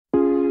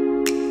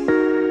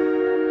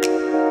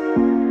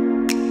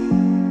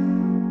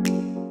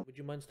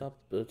mind stop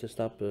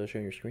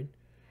sharing your screen?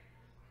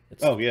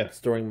 It's Oh yeah.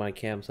 storing my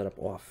cam setup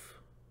off.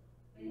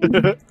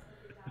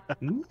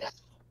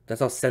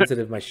 That's how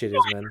sensitive my shit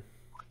is, man.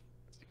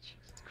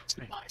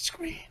 My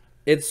screen.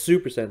 It's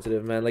super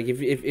sensitive, man. Like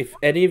if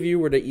any of you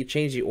were to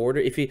change the order,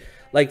 if he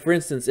like for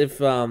instance, if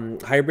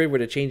Hybrid were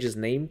to change his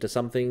name to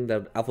something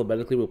that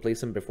alphabetically would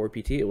place him before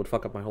PT, it would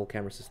fuck up my whole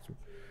camera system.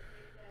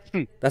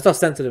 That's how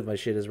sensitive my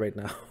shit is right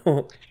now.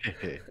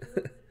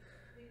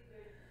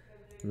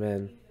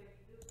 Man.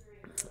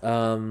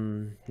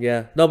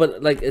 Yeah. No,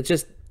 but like it's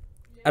just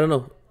I don't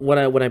know.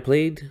 When I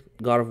played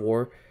God of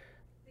War,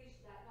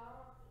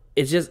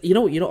 it's just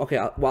okay,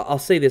 I'll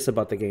say this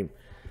about the game.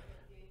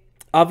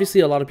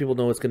 Obviously, a lot of people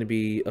know it's going to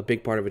be a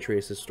big part of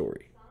Atreus'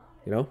 story.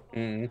 You know?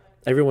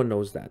 Everyone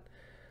knows that.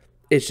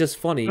 It's just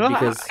funny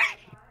because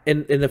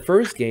in the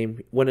first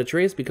game, when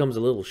Atreus becomes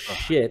a little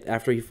shit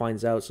after he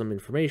finds out some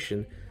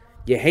information,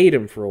 you hate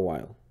him for a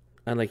while.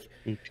 And like,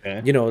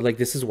 like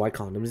this is why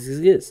condoms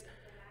is.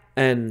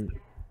 And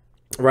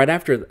right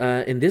after,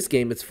 in this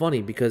game, it's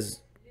funny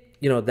because,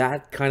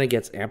 that kind of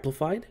gets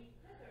amplified.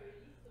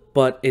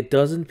 But it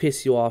doesn't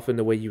piss you off in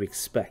the way you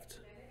expect.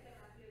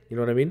 You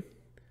know what I mean?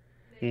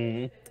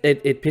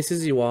 It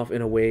pisses you off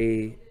in a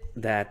way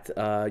that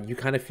you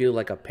kind of feel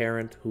like a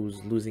parent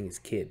who's losing his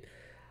kid,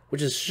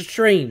 which is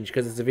strange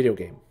because it's a video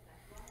game.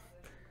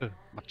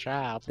 My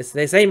child.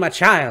 They say my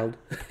child.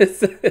 I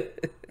thought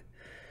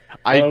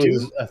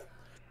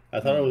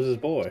it was his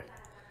boy.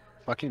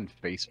 Fucking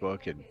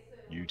Facebook and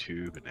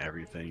YouTube and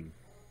everything,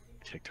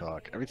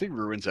 TikTok, everything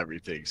ruins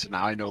everything. So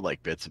now I know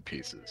like bits and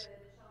pieces.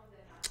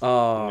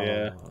 Oh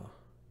yeah.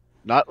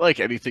 Not like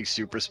anything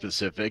super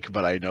specific,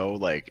 but I know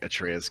like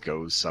Atreus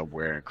goes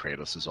somewhere and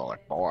Kratos is all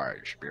like, "Boy,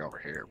 you should be over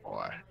here,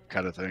 boy,"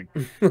 kind of thing.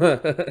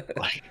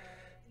 Like,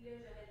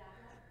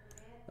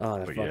 oh,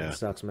 that fucking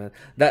sucks, man.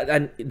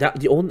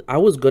 I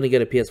was gonna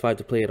get a PS5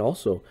 to play it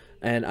also,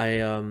 and I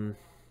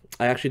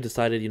actually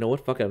decided, you know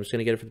what, fuck it, I'm just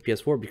gonna get it for the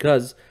PS4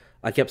 because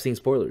I kept seeing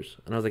spoilers,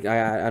 and I was like,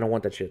 I don't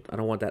want that shit. I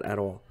don't want that at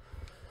all.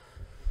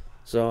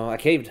 So I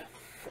caved.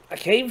 I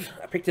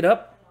picked it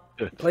up,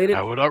 played it.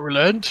 I will not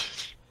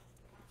relent.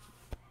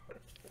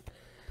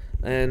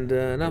 And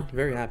no,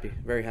 very happy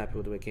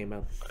with the way it came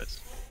out.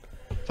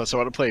 Plus, I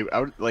want to play.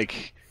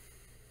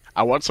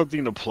 I want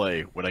something to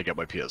play when I get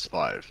my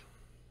PS5.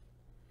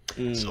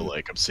 So,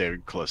 like, I'm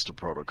saving Calisto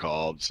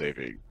Protocol. I'm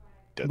saving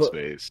Dead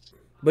Space.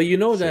 But you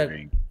know that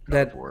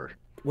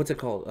what's it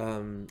called?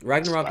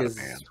 Ragnarok is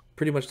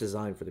pretty much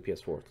designed for the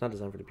PS4. It's not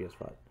designed for the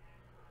PS5.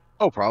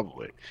 Oh,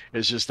 probably.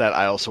 It's just that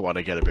I also want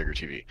to get a bigger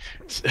TV.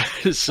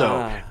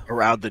 So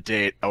around the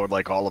date, I would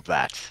like all of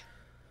that.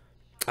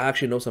 I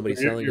actually know somebody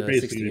selling a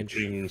 60-inch.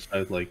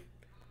 Inside like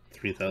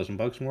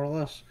 $3,000 more or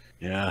less.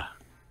 Yeah.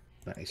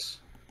 Nice.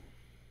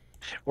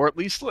 Or at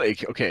least like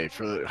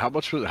for how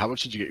much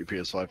did you get your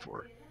PS5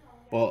 for?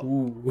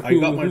 Well, I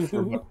got mine for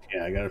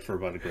I got it for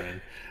about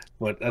 $1,000,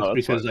 but that's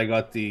because I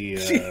got the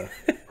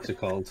what's it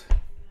called?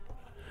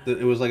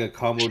 It was like a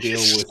combo deal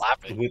with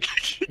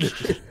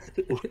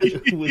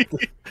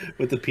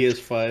the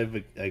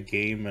PS5, a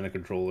game and a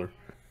controller.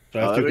 So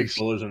I have two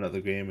controllers,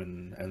 another game,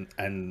 and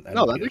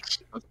no, that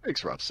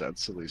makes rough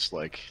sense. At least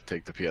like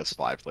take the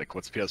PS5. Like,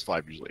 what's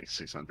PS5 usually?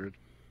 600,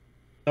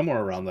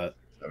 somewhere around that.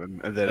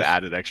 And then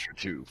add an extra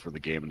 2 for the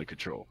game and the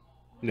control.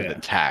 Yeah. And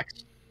then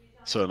tax.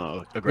 So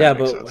no, yeah,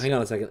 but sense. Hang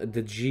on a second.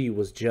 The G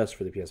was just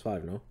for the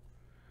PS5, no?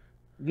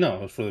 No,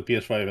 it was for the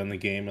PS5 and the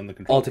game and the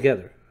control.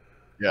 Altogether.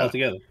 Yeah.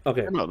 Altogether.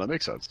 Okay. No, that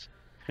makes sense.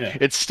 Yeah.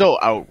 It's still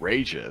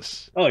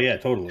outrageous. Oh yeah,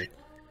 totally.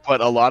 But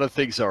a lot of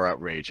things are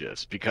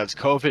outrageous because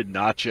COVID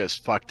not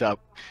just fucked up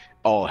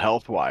all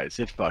health-wise,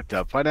 it fucked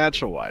up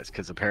financial-wise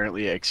because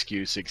apparently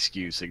excuse,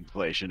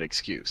 inflation,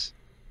 excuse.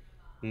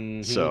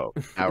 So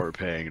now we're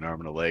paying an arm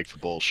and a leg for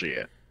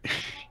bullshit.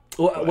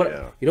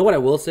 Well, you know what I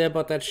will say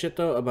about that shit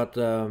though, about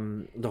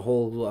the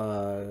whole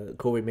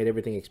COVID made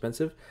everything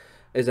expensive,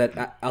 is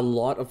that a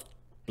lot of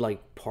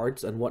like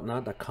parts and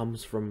whatnot that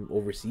comes from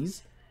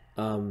overseas,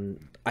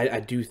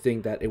 I do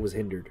think that it was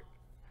hindered,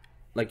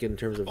 like in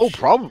terms of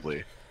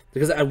probably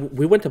because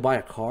we went to buy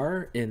a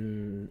car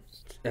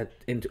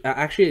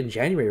actually in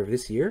January of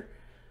this year,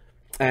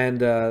 and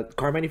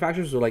car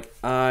manufacturers were like,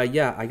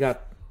 yeah, I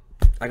got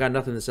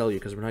nothing to sell you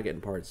because we're not getting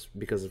parts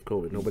because of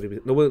COVID.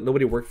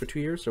 Nobody worked for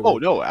 2 years. So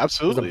no,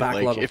 absolutely. There's a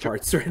backlog of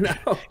parts right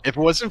now. If it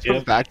wasn't for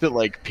the fact that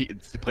like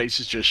the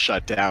places just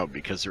shut down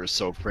because they were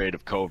so afraid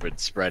of COVID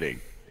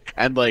spreading,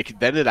 and like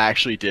then it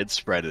actually did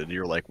spread, and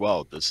you're like,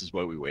 well, this is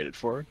what we waited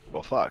for.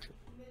 Well, fuck.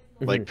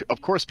 Like,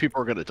 of course,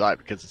 people are gonna die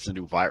because it's a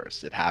new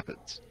virus. It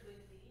happens.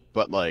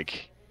 But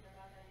like,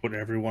 put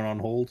everyone on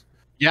hold.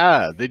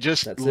 Yeah, they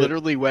just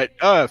literally went,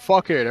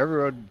 fuck it,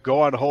 everyone go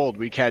on hold.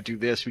 We can't do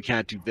this, we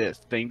can't do this.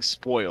 Things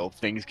spoil,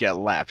 things get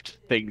left,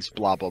 things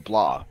blah, blah,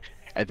 blah.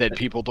 And then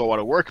people don't want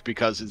to work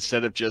because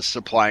instead of just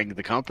supplying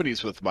the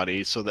companies with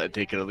money so that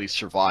they can at least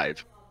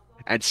survive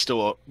and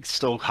still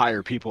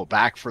hire people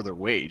back for their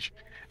wage,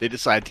 they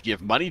decide to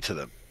give money to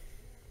them.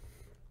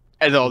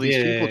 And all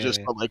these people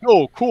just are like,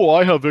 oh, cool,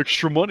 I have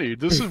extra money.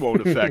 This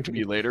won't affect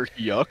me later.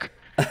 Yuck.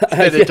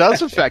 And it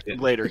does affect them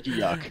later.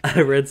 Yuck.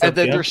 I read something. And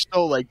then they're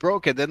still like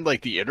broke, and then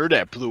like the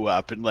internet blew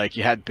up, and like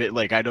you had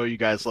like I know you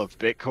guys love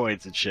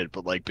bitcoins and shit,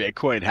 but like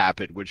Bitcoin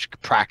happened, which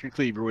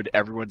practically ruined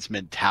everyone's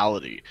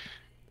mentality.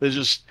 There's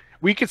just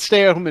we could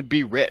stay at home and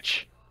be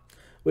rich.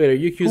 Wait, are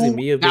you accusing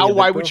me of being now? A bit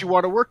Why bro? would you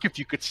want to work if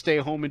you could stay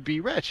home and be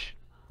rich?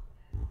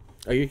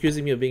 Are you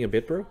accusing me of being a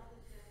bit bro?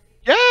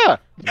 Yeah,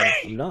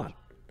 I'm not.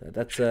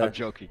 That's I'm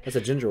joking. That's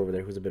a ginger over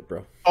there who's a bit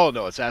bro. Oh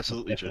no, it's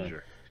absolutely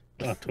ginger.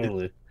 Oh,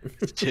 totally.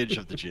 It's a tinge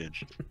of the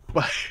ginge.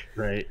 But,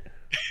 Right.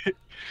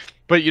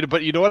 But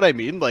you know what I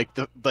mean? Like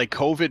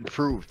COVID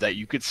proved that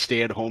you could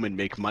stay at home and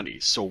make money.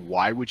 So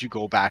why would you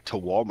go back to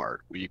Walmart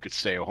where you could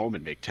stay at home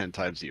and make 10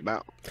 times the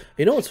amount?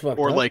 You know what's fucked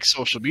Or up? like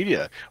social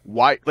media.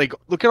 Why? Like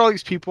look at all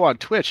these people on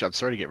Twitch. I'm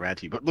sorry to get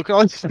ranty, but look at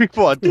all these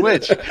people on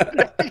Twitch,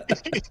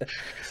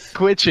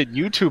 Twitch and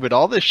YouTube and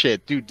all this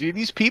shit, dude.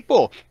 These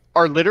people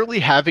are literally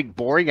having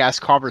boring ass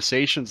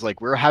conversations like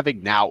we're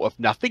having now of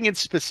nothing in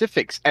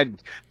specifics,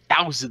 and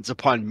thousands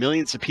upon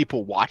millions of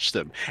people watch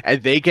them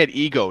and they get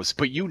egos.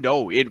 But you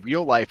know, in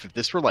real life, if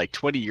this were like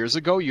 20 years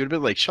ago, you'd have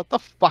been like, shut the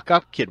fuck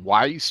up, kid.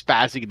 Why are you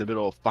spazzing in the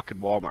middle of fucking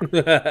Walmart?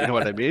 You know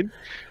what I mean?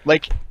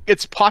 Like,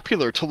 it's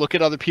popular to look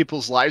at other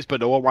people's lives, but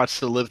no one wants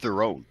to live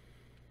their own.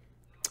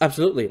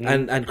 Absolutely.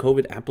 And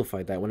COVID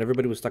amplified that when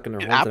everybody was stuck in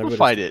their homes. It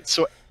amplified it.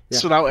 So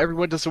now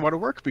everyone doesn't want to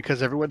work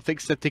because everyone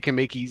thinks that they can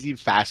make easy,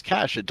 fast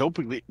cash. And don't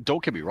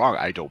get me wrong,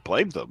 I don't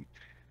blame them.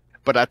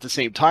 But at the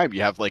same time,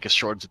 you have like a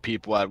shortage of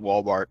people at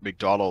Walmart,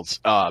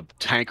 McDonald's.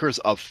 Tankers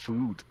of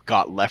food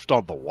got left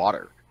on the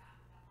water.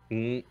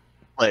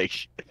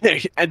 Like,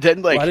 and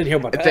then like, I didn't hear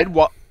about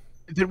that.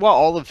 Then while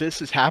all of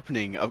this is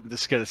happening,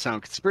 this is gonna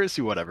sound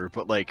conspiracy, whatever.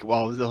 But like,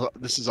 while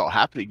this is all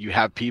happening, you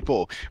have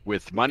people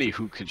with money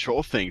who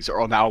control things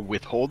are now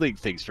withholding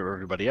things from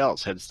everybody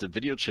else. Hence the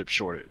video chip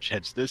shortage.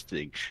 Hence this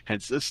thing.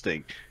 Hence this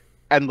thing.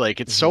 And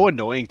like, it's so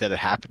annoying that it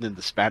happened in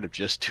the span of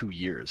just 2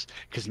 years,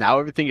 because now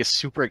everything is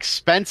super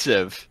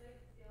expensive,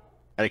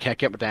 and I can't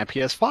get my damn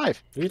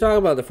PS5. You're talking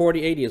about the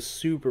 4080 is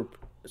super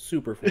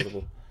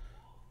affordable.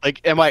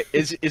 Like,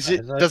 does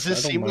it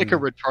seem like a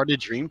retarded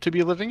dream to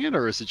be living in,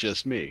 or is it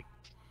just me?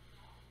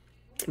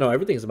 No,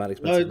 everything's about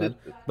expensive, man.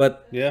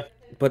 But yeah,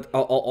 but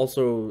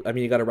also, I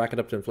mean, you got to rack it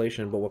up to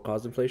inflation. But what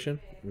caused inflation?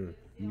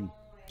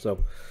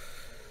 So,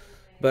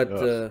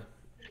 but.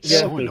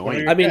 Yeah, so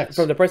annoying. I mean,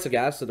 from the price of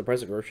gas to the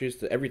price of groceries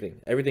to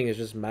everything is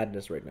just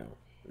madness right now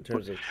in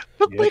terms of.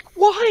 But like,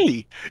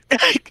 why?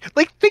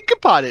 Like, think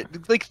about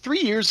it. Like 3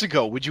 years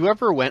ago, would you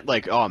ever went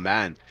like, oh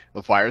man,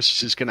 the virus is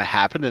just gonna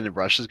happen and then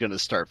Russia's gonna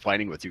start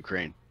fighting with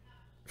Ukraine?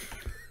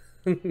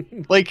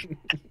 Like,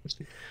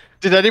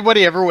 did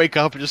anybody ever wake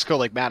up and just go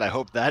like, man, I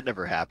hope that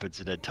never happens,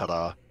 and then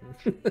ta-da?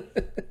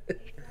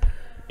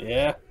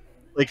 Yeah.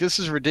 Like, this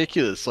is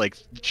ridiculous. Like,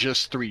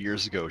 just 3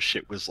 years ago,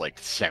 shit was like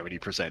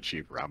 70%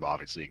 cheaper. I'm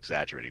obviously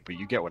exaggerating, but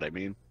you get what I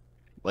mean.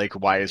 Like,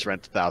 why is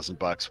rent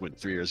 $1,000 when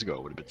 3 years ago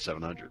it would have been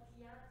 700?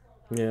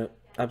 Yeah.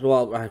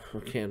 Well, I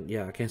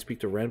can't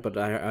speak to rent, but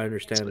I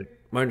understand.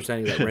 My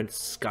understanding is that rent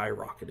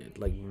skyrocketed.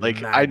 Like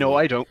madly. I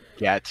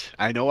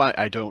know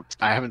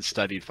I haven't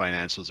studied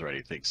financials or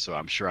anything, so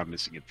I'm sure I'm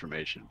missing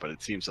information. But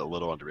it seems a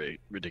little on the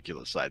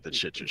ridiculous side that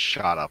shit just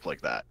shot up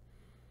like that.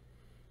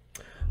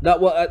 No,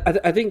 well,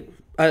 I think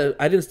I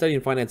didn't study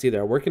in finance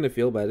either. I work in the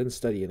field, but I didn't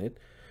study in it.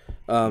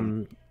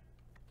 And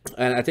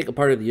I think a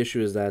part of the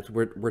issue is that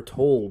we're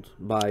told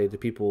by the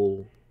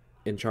people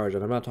in charge,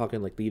 and I'm not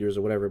talking like leaders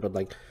or whatever, but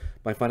like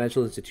by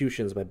financial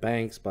institutions, by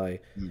banks, by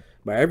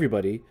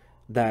everybody,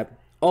 that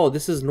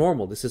this is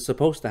normal, this is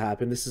supposed to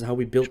happen, this is how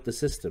we built the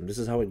system, this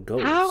is how it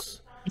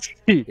goes.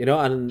 You know,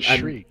 and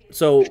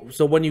so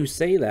when you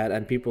say that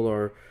and people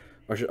are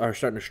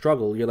starting to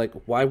struggle, you're like,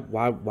 why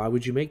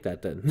would you make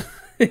that then?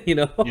 you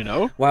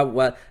know why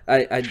but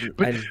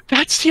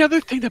that's the other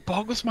thing that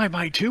boggles my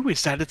mind too,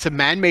 is that it's a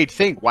man-made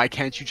thing. Why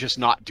can't you just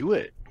not do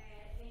it?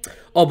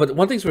 But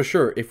one thing's for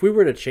sure, if we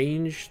were to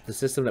change the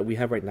system that we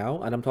have right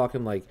now, and I'm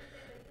talking like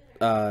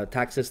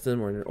tax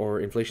system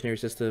or inflationary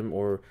system,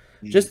 or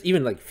just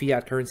even like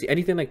fiat currency,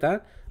 anything like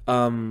that,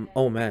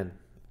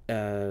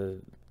 the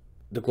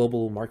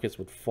global markets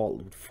would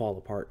fall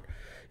apart.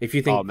 If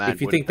you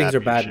think things are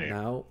bad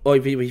now,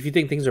 if you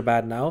think things are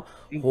bad now,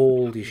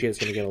 holy shit, it's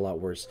gonna get a lot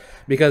worse,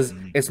 because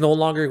it's no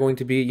longer going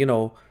to be, you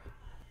know,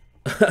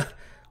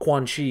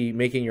 Quan Chi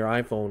making your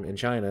iPhone in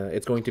China.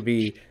 It's going to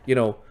be, you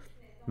know,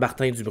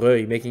 Martin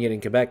Dubreuil making it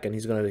in Quebec, and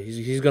he's gonna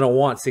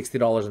want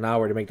 $60 an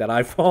hour to make that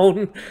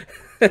iPhone.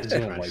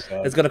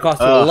 It's gonna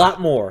cost you a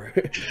lot more.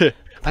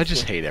 I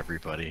just hate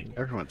everybody.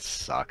 Everyone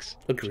sucks.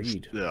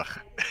 Agreed. Ugh.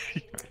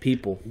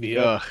 People.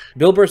 Ugh.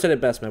 Bill Burr said it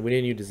best, man. We need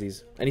a new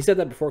disease, and he said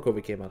that before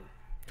COVID came out.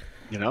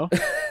 You know,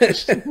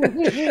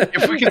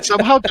 if we could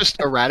somehow just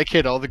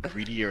eradicate all the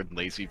greedy and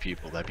lazy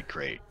people, that'd be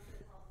great.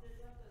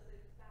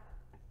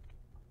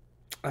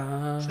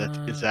 Is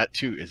that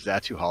too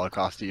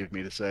Holocausty of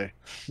me to say?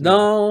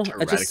 No, to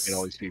eradicate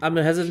all these people? I'm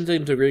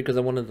hesitant to agree because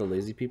I'm one of the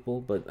lazy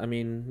people. But I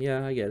mean,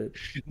 yeah, I get it.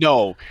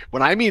 No,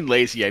 when I mean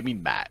lazy, I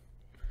mean Matt.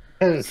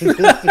 I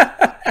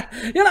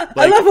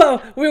love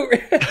how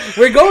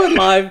we're going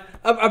live.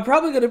 I'm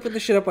probably gonna put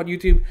this shit up on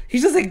YouTube.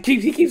 He's just like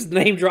he keeps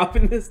name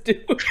dropping this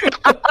dude.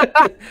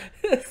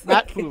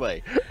 Matt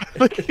Poulet.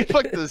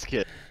 Fuck this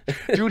kid,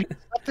 dude. He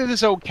slept in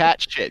his own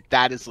cat shit.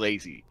 That is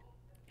lazy.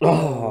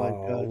 Oh my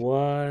god!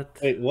 What?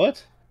 Wait,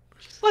 what?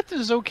 He slept in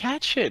his own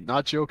cat shit.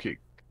 Not joking.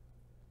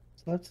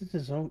 Slept in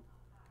his own.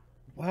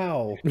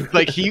 Wow.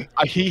 Like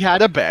he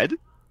had a bed,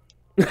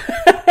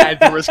 and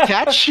there was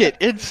cat shit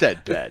in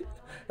said bed.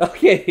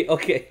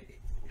 Okay.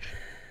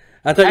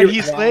 I thought and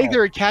he's laying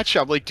there in cat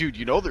shit. I'm like, dude,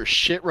 you know there's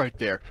shit right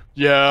there.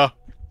 Yeah.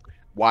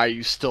 Why are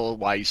you still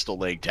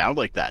laying down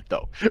like that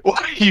though? Why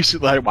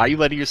are you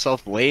letting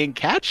yourself lay in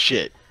cat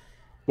shit?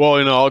 Well,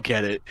 you know, I'll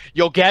get it.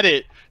 You'll get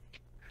it.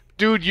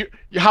 Dude,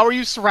 how are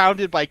you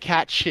surrounded by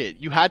cat shit?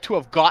 You had to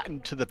have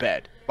gotten to the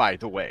bed, by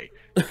the way.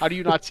 How do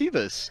you not see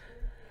this?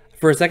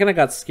 For a second I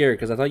got scared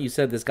because I thought you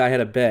said this guy had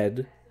a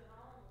bed,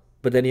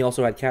 but then he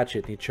also had cat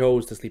shit and he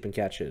chose to sleep in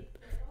cat shit.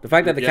 The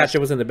fact that the cat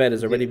shit was in the bed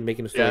is already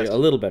making the story a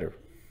little better.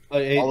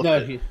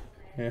 It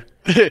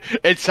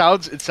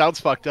sounds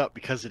fucked up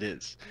because it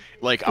is.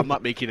 Like, I'm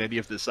not making any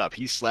of this up.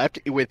 He slept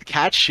with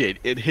cat shit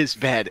in his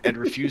bed and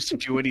refused to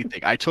do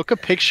anything. I took a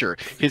picture.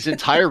 His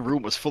entire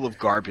room was full of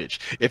garbage.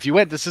 If you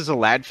went, this is a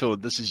landfill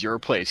and this is your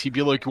place, he'd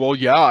be like, well,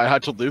 yeah, I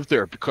had to live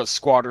there because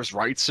squatters'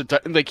 rights.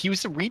 And like, he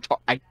was a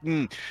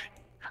retard.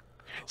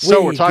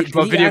 So we're talking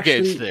about video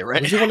games today, right?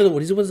 Was he one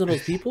of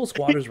those people?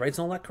 Squatters' rights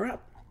and all that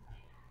crap?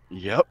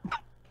 Yep.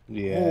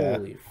 Yeah.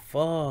 Holy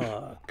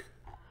fuck.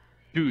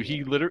 Dude,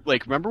 he literally,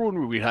 like, remember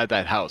when we had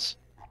that house?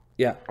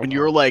 Yeah. And you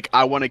were like,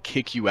 I want to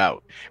kick you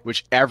out,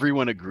 which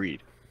everyone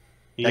agreed.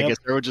 Yep. I guess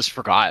everyone just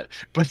forgot,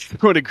 but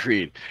everyone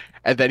agreed.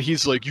 And then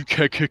he's like, you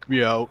can't kick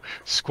me out.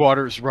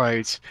 Squatters'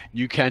 rights.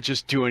 You can't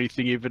just do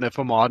anything even if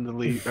I'm on the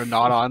lease or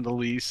not on the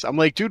lease. I'm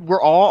like, dude, we're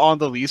all on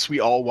the lease. We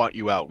all want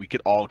you out. We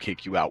could all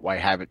kick you out. Why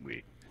haven't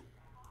we?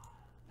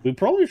 We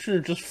probably should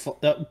have just...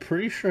 I'm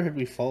pretty sure had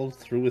we followed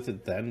through with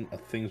it then,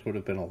 things would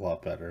have been a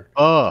lot better.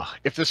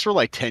 If this were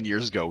like 10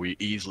 years ago, we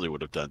easily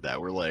would have done that.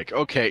 We're like,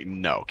 okay,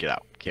 no, get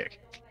out, kick.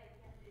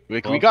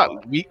 Like, we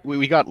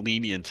got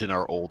lenient in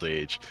our old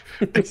age.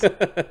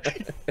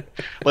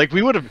 Like,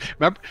 we would have...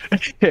 Remember,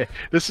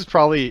 this is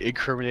probably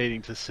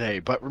incriminating to say,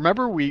 but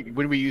remember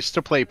when we used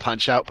to play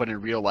Punch-Out, but in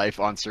real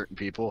life on certain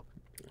people?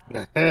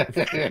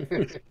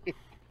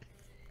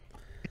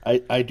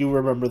 I do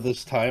remember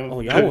this time. Oh,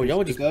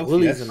 y'all just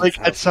bullies. Yes. Like,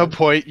 at some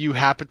point, you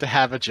happened to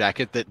have a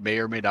jacket that may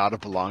or may not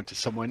have belonged to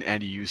someone,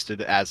 and you used it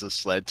as a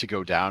sled to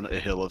go down a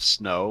hill of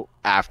snow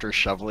after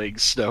shoveling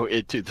snow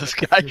into this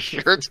guy's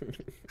shirt.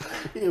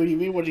 You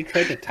mean when he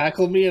tried to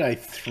tackle me and I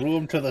threw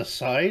him to the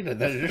side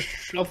and then just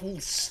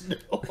shoveled snow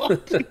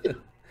up?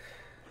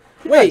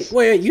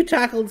 Wait, you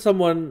tackled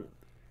someone,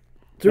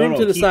 threw him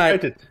to the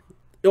side.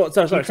 Sorry.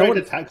 He tried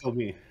to tackle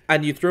me.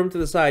 And you threw him to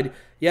the side.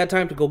 You had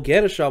time to go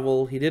get a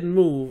shovel. He didn't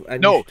move.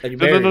 And No. You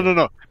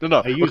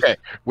Okay,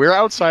 we're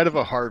outside of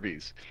a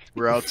Harvey's.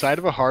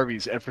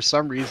 And for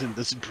some reason,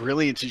 this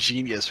brilliant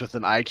genius with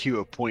an IQ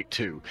of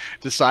 0.2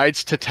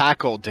 decides to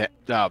tackle PT.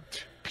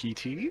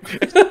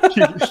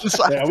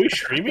 Are we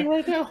streaming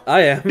right now? I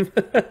am.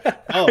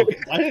 Oh,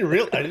 I didn't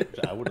realize.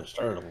 I would have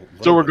started.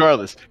 So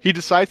regardless, he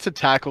decides to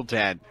tackle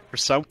Dan for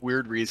some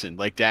weird reason.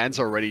 Like, Dan's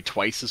already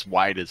twice as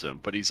wide as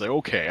him, but he's like,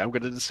 okay, I'm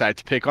going to decide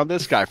to pick on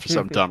this guy for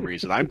some dumb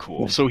reason. I'm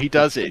cool. So he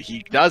does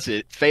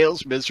it,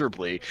 fails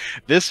miserably.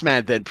 This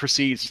man then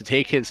proceeds to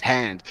take his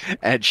hand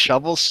and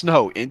shovel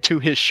snow into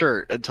his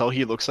shirt until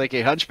he looks like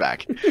a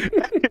hunchback.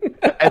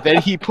 And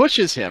then he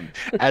pushes him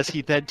as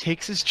he then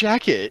takes his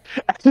jacket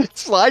and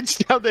slides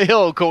down the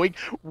hill going,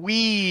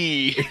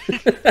 wee.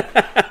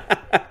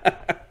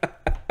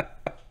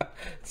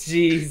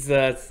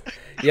 Jesus.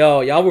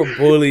 Yo, y'all were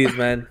bullies,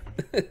 man.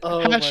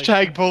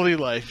 Hashtag bully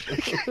life.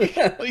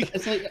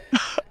 It's like,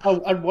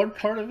 on one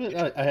part of it,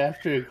 I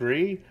have to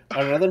agree.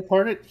 On another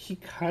part of it, he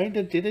kind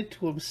of did it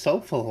to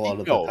himself a lot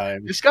of the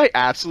time. This guy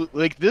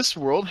absolutely, like, this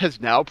world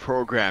has now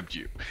programmed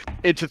you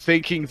into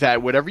thinking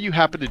that whatever you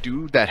happen to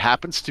do that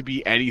happens to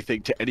be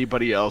anything to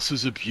anybody else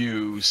is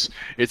abuse,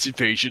 it's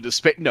invasion of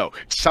space. No,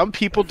 some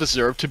people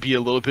deserve to be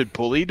a little bit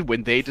bullied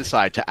when they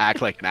decide to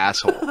act like an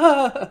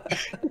asshole.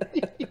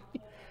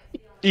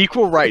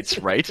 Equal rights,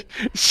 right?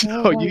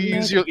 So you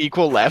use your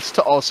equal lefts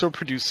to also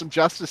produce some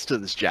justice to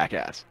this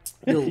jackass.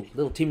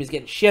 Little Timmy's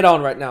getting shit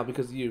on right now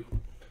because of you.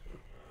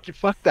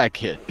 Fuck that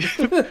kid.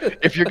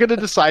 If you're gonna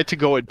decide to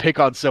go and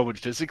pick on someone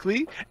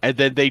physically and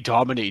then they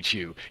dominate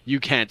you, you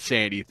can't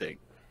say anything.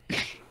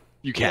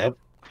 You can't. Yep.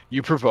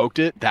 You provoked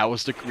it. That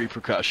was the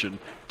repercussion.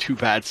 Too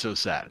bad, so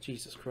sad.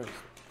 Jesus Christ.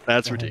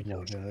 That's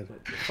ridiculous. The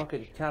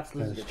fucking cat's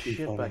losing its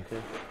shit funny. Back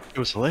there. It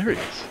was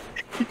hilarious.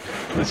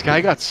 This guy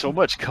got so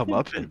much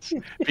comeuppance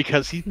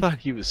because he thought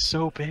he was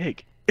so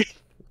big.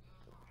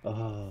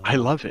 I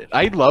love it.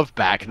 I love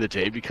back in the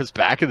day because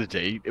back in the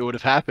day it would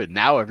have happened.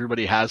 Now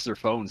everybody has their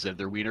phones and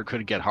their wiener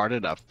couldn't get hard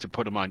enough to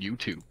put them on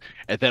YouTube.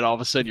 And then all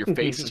of a sudden your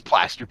face is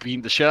plaster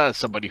beating the shit out of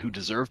somebody who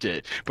deserved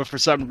it. But for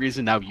some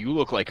reason now you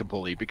look like a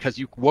bully because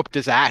you whooped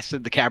his ass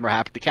and the camera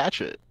happened to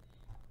catch it.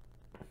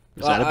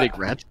 Is that a big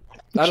rant?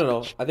 I don't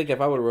know. I think if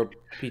I would have whipped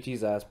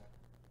PT's ass,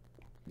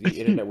 the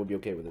internet would be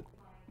okay with it.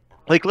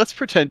 Like, let's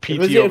pretend PT If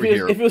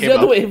it was the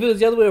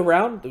other way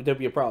around, there'd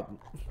be a problem.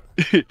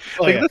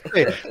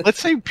 Let's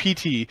say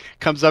PT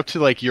comes up to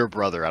like your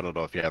brother. I don't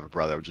know if you have a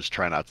brother. I'm just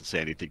trying not to say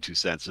anything too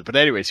sensitive. But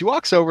anyways, he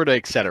walks over to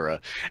etc.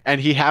 and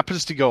he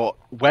happens to go,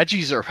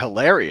 wedgies are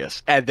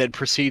hilarious, and then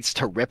proceeds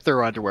to rip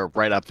their underwear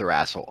right up their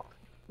asshole.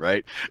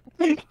 Right?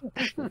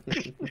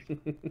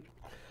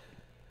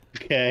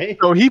 Okay.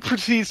 So he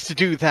proceeds to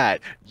do that.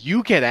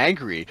 You get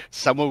angry.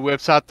 Someone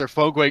whips out their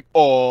phone going,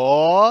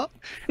 "Oh,"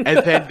 and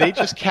then they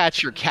just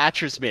catch your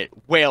catcher's mitt,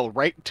 wail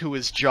right into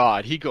his jaw,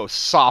 and he goes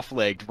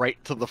soft-legged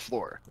right to the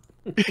floor.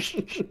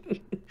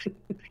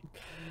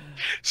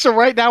 So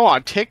right now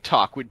on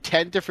TikTok, when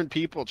 10 different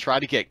people try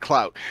to get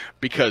clout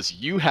because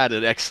you had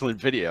an excellent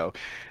video,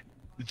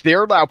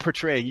 they're now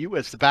portraying you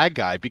as the bad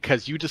guy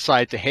because you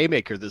decide to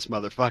haymaker this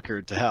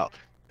motherfucker to hell.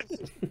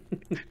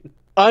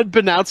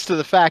 Unbeknownst to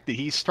the fact that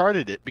he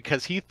started it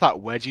because he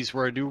thought wedgies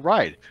were a new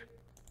ride.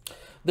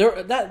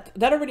 That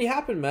already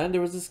happened, man. There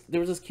was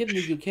this kid in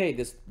the UK,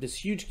 this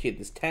huge kid,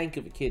 this tank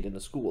of a kid in a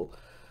school,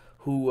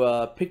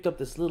 who picked up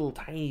this little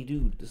tiny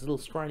dude, this little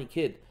scrawny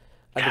kid.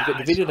 And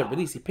the video that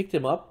released, he picked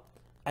him up,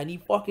 and he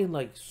fucking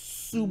like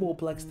sumo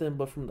plexed him,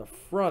 but from the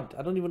front.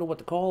 I don't even know what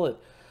to call it.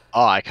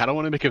 Oh, I kind of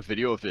want to make a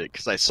video of it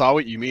because I saw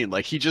what you mean.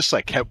 Like, he just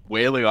like kept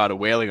wailing on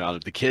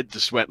it. The kid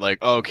just went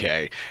like,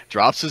 okay,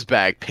 drops his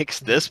bag, picks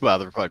this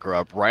motherfucker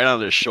up right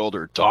on his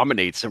shoulder,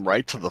 dominates him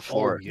right to the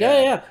floor. Oh,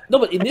 yeah. No,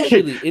 but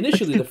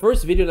initially, the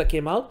first video that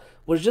came out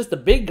was just the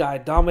big guy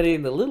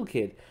dominating the little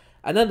kid.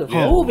 And then the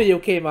whole video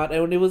came out,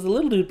 and it was a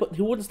little dude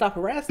who wouldn't stop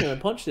harassing him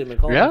and punched him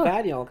and called him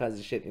fatty and all kinds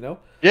of shit, you know?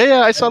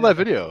 Yeah, I saw that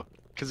video.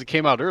 Because it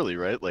came out early,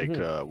 right? Like,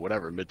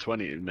 whatever,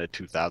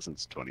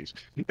 mid-2000s, 20s.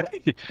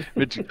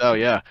 Oh,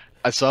 yeah.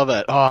 I saw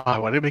that. Oh, I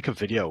want to make a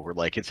video where,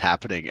 like, it's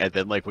happening. And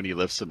then, like, when he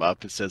lifts him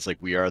up, it says, like,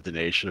 we are the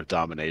nation of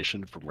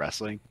domination from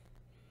wrestling.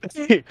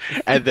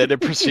 And then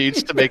it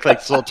proceeds to make, like,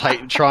 this little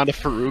Titantron of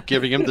Farouk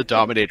giving him the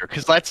Dominator.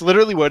 Because that's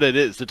literally what it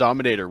is, the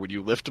Dominator. When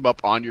you lift him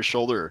up on your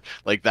shoulder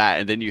like that,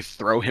 and then you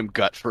throw him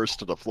gut first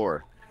to the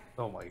floor.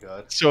 Oh my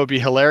god. So it'd be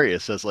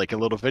hilarious as like a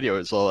little video.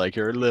 It's all like,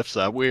 here lifts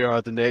up, we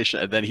are the nation,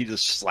 and then he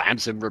just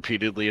slams him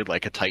repeatedly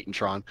like a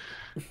Titantron.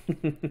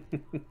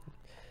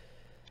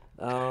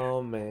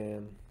 Oh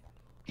man.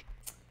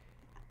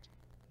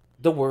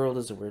 The world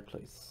is a weird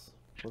place.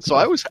 So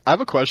I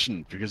have a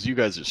question because you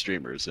guys are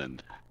streamers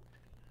and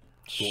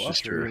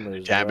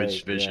Mr.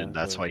 Damaged Vision, yeah,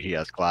 that's why he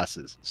has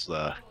glasses. It's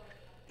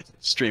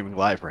streaming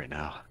live right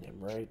now. Yeah,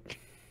 right.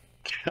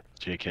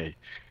 JK.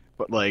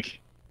 But like,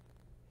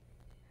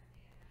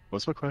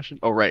 what's my question?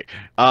 Oh, right.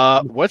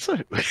 What's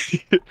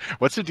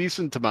a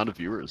decent amount of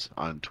viewers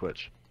on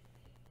Twitch?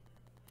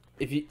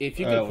 If you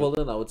can pull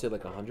in, I would say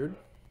like 100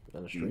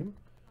 on a stream.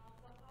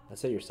 I'd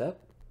say you're set.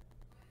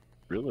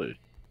 Really?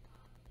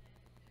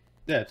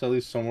 Yeah, it's at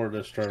least somewhere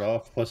to start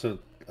off. Plus, it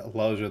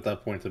allows you at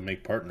that point to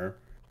make partner.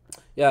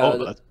 Yeah,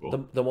 that's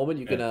cool. The moment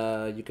you can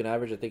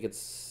average, I think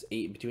it's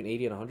between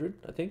 80 and 100.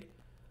 I think.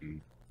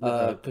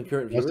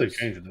 Concurrent viewers. Unless they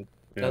changed it.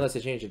 Yeah. Unless they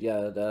change it,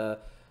 yeah.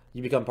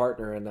 You become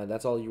partner, and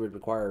that's all you would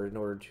require in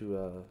order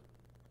to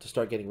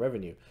start getting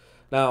revenue.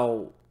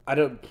 Now, I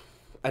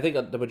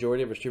think the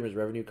majority of our streamers'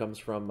 revenue comes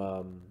from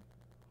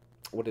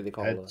what do they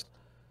call it?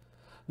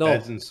 No,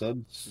 ads and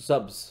subs.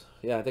 Subs.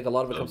 Yeah, I think a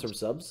lot of it comes from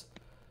subs.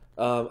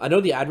 I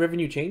know the ad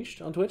revenue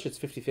changed on Twitch. It's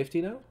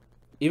 50-50 now,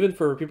 even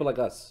for people like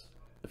us,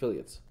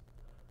 affiliates.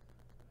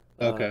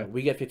 Okay.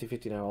 We get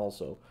 50-50 now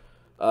also.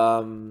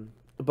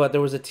 But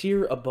there was a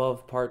tier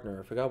above partner.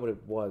 I forgot what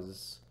it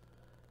was.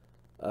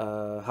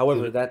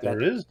 However,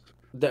 there is.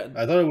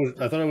 I thought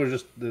it was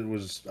just I don't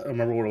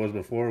remember what it was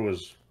before. It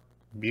was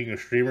being a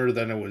streamer,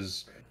 then it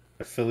was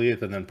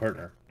affiliate, and then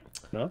partner.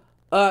 No.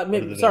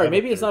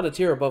 Maybe it's not a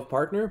tier above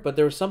partner, but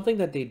there was something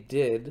that they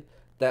did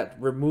that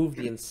removed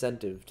the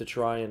incentive to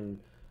try and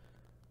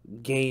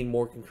gain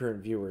more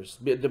concurrent viewers.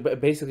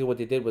 Basically, what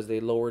they did was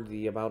they lowered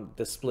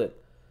the split,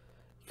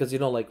 because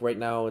like right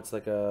now it's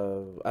like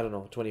a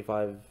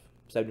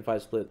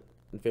 25-75 split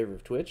in favor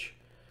of Twitch.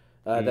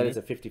 Then it's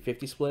a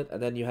 50-50 split,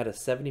 and then you had a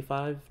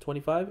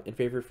 75-25 in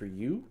favor for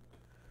you.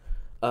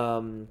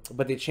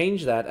 But they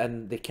changed that,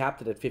 and they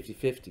capped it at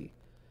 50-50.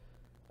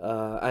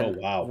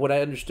 What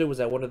I understood was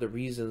that one of the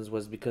reasons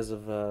was because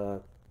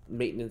of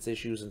maintenance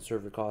issues and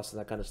server costs and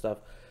that kind of stuff.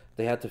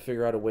 They had to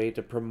figure out a way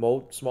to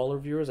promote smaller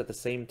viewers at the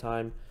same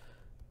time,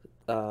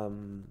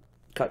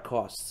 cut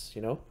costs,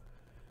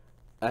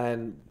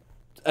 and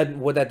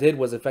what that did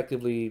was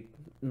effectively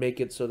make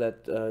it so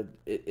that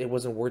it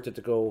wasn't worth it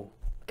to go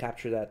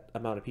capture that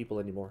amount of people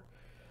anymore.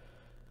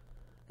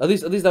 At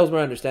least that was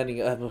my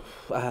understanding.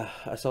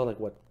 I saw like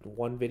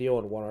one video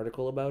and one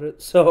article about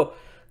it. So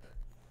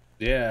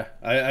yeah,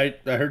 I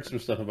heard some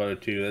stuff about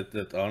it too.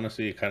 That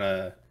honestly kind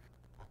of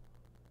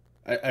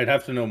I'd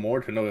have to know more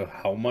to know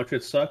how much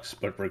it sucks.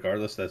 But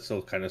regardless, that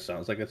still kind of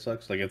sounds like it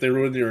sucks. Like if they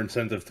ruin your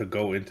incentive to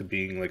go into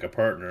being like a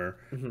partner,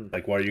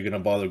 like why are you gonna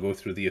bother go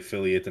through the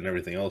affiliate and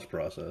everything else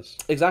process?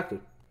 Exactly.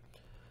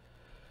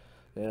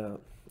 Yeah.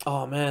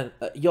 Oh man,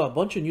 a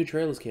bunch of new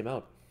trailers came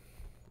out.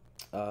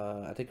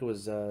 I think it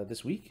was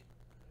this week.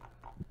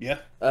 Yeah.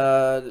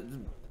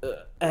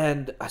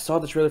 And I saw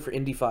the trailer for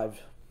Indy 5.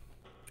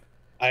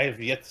 I have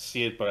yet to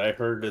see it, but I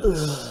heard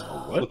it's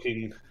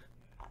looking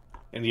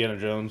Indiana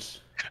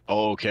Jones.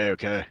 Oh,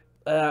 okay.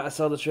 I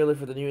saw the trailer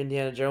for the new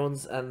Indiana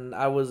Jones, and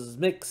I was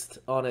mixed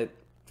on it.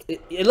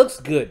 It looks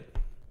good.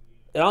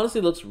 It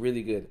honestly looks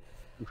really good.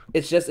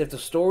 It's just if the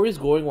story's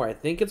going where I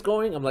think it's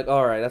going, I'm like,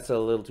 all right, that's a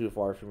little too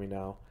far for me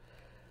now.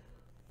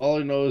 All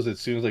I know is it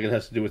seems like it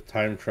has to do with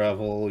time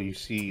travel. You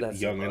see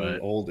That's young and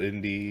old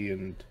Indy,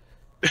 and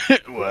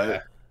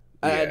what?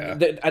 Yeah.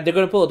 They're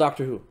gonna pull a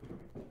Doctor Who.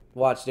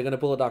 Watch, they're gonna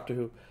pull a Doctor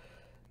Who.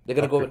 They're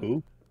gonna Doctor go.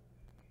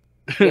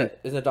 Who? Yeah,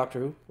 isn't it Doctor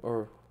Who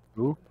or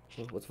Who?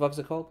 what the fuck is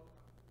it called?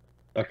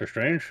 Doctor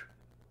Strange?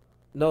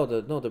 No,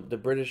 the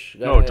British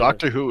guy. No,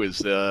 Doctor Who is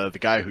the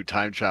guy who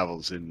time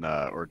travels in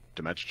or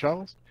dimension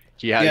travels.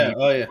 He has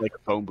like a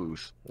phone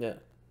booth. Yeah.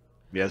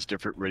 He has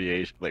different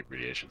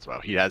radiations. Wow,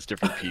 he has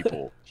different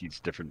people. He's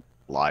different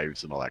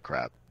lives and all that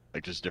crap.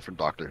 Like just different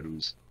Doctor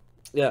Who's.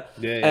 Yeah.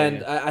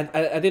 Yeah.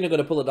 I think they're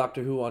gonna pull a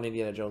Doctor Who on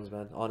Indiana Jones,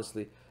 man.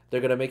 Honestly,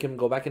 they're gonna make him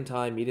go back in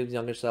time, meet his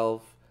younger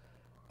self,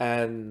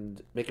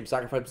 and make him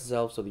sacrifice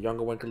himself so the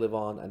younger one can live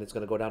on, and it's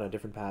gonna go down a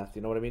different path.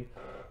 You know what I mean?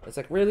 It's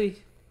like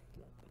really.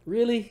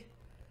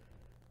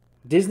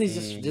 Disney's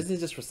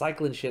just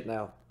recycling shit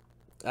now.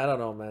 I don't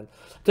know, man.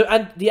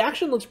 And the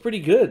action looks pretty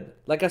good.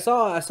 Like I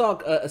saw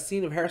a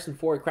scene of Harrison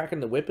Ford cracking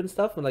the whip and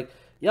stuff. And like,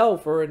 yo,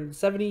 for a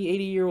 70,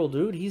 80-year-old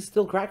dude, he's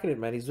still cracking it,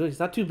 man. He's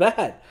not too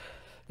bad,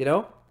 you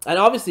know. And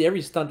obviously,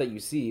 every stunt that you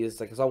see is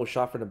like it's always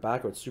shot from the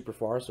back or it's super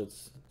far, so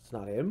it's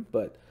not him.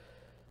 But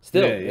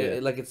still,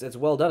 it's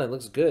well done. It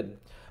looks good.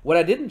 What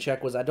I didn't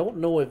check was I don't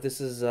know if this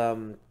is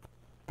a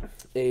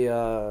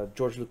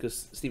George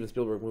Lucas Steven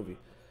Spielberg movie.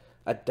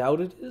 I doubt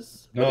it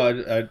is.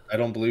 No, I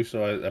don't believe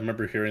so. I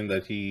remember hearing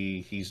that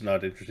he's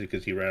not interested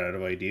because he ran out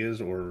of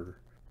ideas, or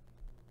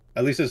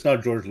at least it's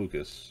not George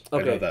Lucas.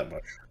 Okay. I know that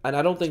much. And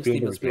I don't think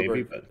Steven Spielberg.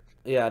 Maybe, but...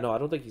 Yeah, no, I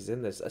don't think he's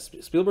in this.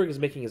 Spielberg is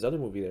making his other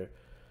movie there.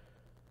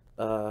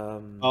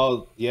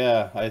 Oh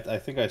yeah, I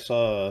think I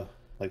saw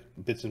like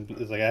bits and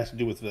pieces. Like it has to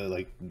do with the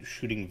like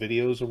shooting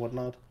videos or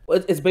whatnot.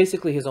 It's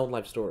basically his own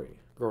life story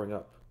growing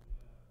up.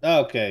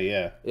 Okay,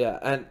 yeah. Yeah,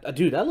 and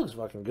dude, that looks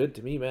fucking good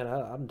to me, man.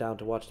 I'm down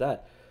to watch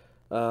that.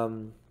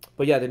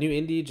 But yeah, the new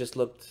Indie just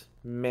looked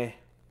meh.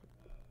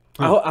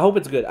 I hope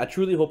it's good. I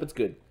truly hope it's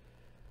good.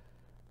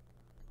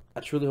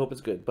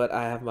 But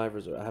I have my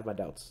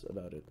doubts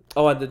about it.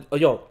 Oh, and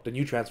the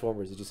new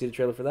Transformers. Did you see the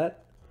trailer for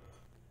that?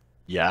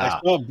 Yeah,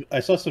 I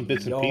saw some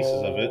bits and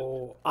pieces of it.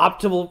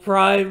 Optimal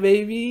Prime,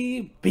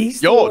 baby,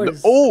 Beast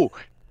Wars.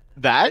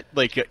 That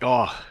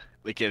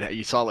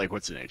you saw like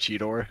what's in it,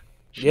 Cheetor?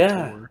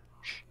 Yeah.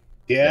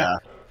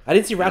 I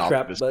didn't see Rat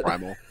Trap, but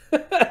Primal.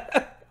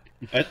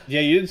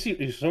 You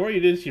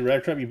didn't see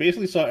Rat Trap. You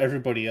basically saw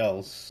everybody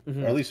else,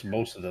 or at least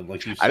most of them.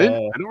 Like you saw. I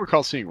don't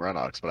recall seeing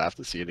Renox, but I have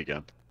to see it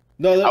again.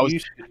 No,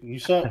 you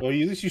saw. Or at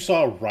least you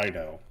saw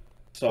Rhino.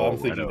 So I'm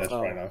thinking that's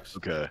Rhinox.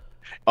 Okay.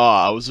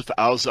 I was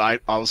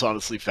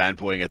honestly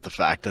fanboying at the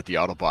fact that the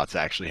Autobots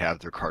actually have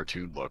their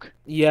cartoon look.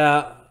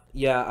 Yeah,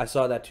 I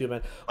saw that too,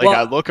 man.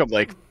 Like I'm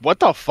like, what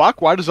the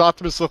fuck? Why does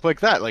Optimus look like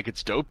that? Like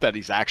it's dope that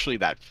he's actually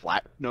that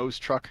flat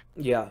nosed truck.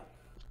 Yeah.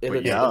 It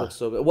looks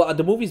so good. Well,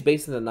 the movie's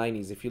based in the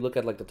 90s. If you look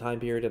at like the time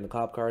period and the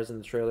cop cars in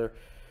the trailer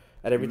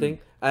and everything,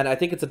 and I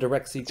think it's a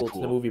direct sequel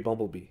to the movie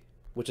Bumblebee,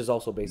 which is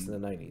also based in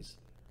the 90s.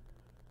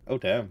 Oh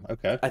damn!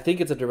 Okay. I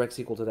think it's a direct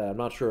sequel to that. I'm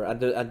not sure. And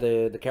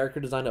the character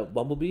design of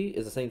Bumblebee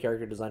is the same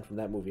character design from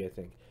that movie, I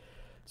think.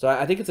 So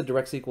I think it's a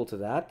direct sequel to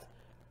that.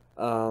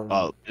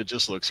 It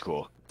just looks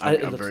cool.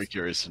 I'm very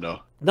curious to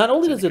know. Not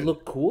only does it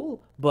look cool,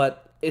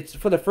 but it's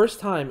for the first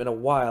time in a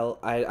while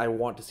I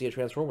want to see a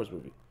Transformers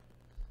movie.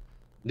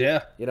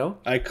 Yeah, you know,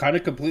 I kind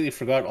of completely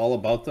forgot all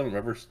about them.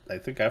 Remember, I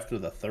think after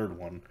the third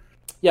one.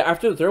 Yeah,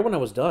 after the third one, I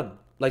was done.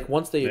 Like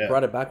once they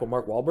brought it back with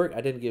Mark Wahlberg,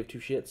 I didn't give two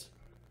shits.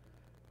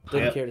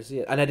 Didn't care to see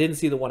it, and I didn't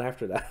see the one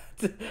after that.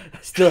 I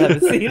still haven't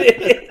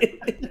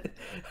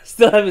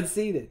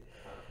seen it.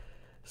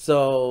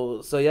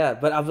 So yeah,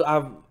 but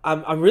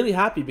I'm really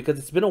happy because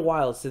it's been a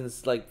while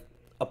since like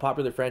a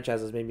popular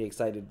franchise has made me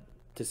excited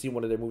to see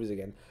one of their movies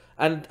again,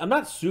 and I'm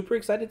not super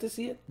excited to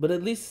see it, but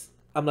at least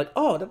I'm like,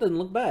 oh, that doesn't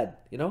look bad,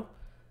 you know.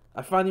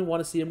 I finally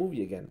want to see a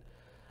movie again.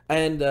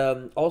 And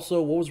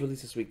also, what was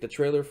released this week? The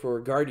trailer for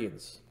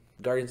Guardians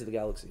of the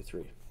Galaxy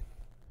 3.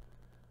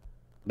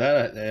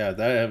 That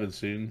I haven't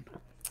seen.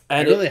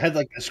 And they had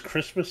like this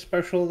Christmas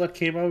special that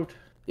came out.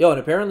 Yo, and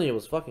apparently it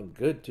was fucking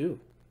good too.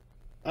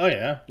 Oh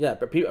yeah. Yeah,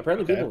 but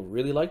apparently people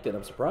really liked it.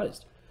 I'm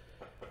surprised.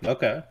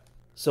 Okay.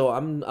 So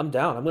I'm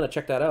down. I'm gonna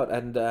check that out.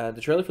 And the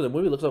trailer for the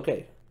movie looks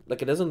okay.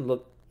 Like it doesn't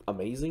look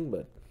amazing,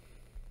 but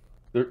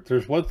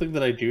there's one thing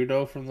that I do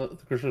know from the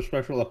Christmas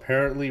special.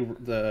 Apparently,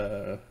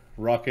 the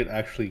rocket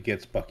actually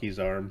gets Bucky's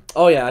arm.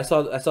 Oh yeah, I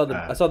saw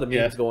the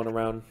memes going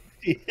around.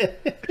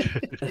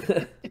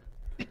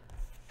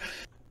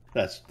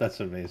 That's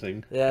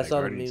amazing. Yeah, I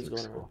saw the memes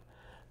going around.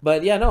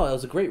 But yeah, no, it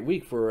was a great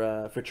week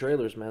for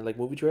trailers, man. Like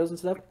movie trailers and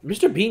stuff.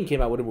 Mr. Bean came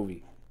out with a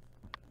movie.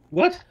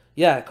 What?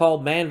 Yeah,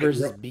 called Man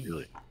vs. Bee.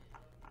 Really?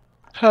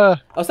 Huh.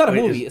 Oh, it's not a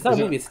movie. It's not a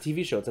movie. It's a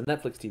TV show. It's a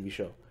Netflix TV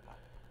show.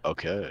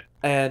 Okay.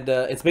 And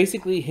it's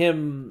basically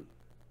him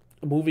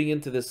moving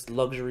into this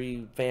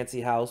luxury,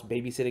 fancy house,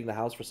 babysitting the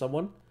house for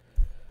someone.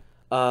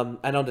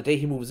 And on the day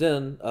he moves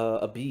in,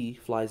 a bee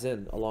flies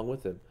in along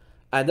with him.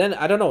 And then,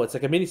 I don't know, it's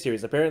like a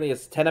miniseries. Apparently,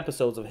 it's 10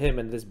 episodes of him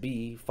and this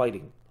bee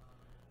fighting.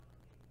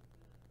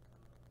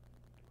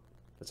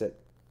 That's it.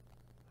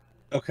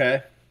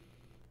 Okay.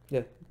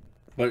 Yeah.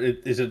 But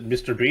is it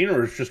Mr. Bean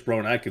or is it just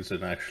Rowan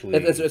Atkinson, actually?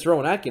 It's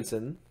Rowan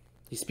Atkinson.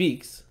 He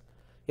speaks.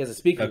 He has a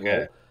speaking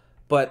role.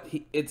 But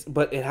it's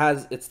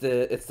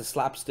the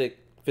slapstick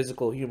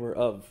physical humor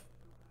of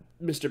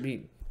Mr.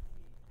 Bean.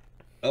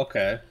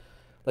 Okay.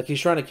 Like,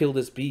 he's trying to kill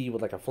this bee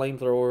with, like, a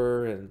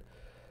flamethrower and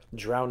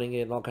drowning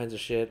it and all kinds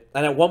of shit.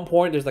 And at one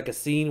point, there's, like, a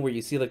scene where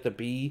you see, like, the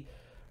bee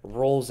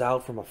rolls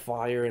out from a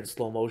fire in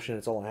slow motion.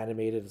 It's all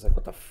animated. It's like,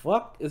 what the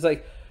fuck? It's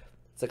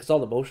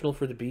all emotional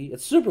for the bee.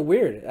 It's super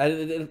weird.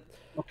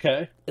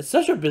 Okay. It's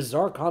such a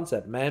bizarre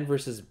concept, man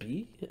versus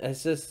bee.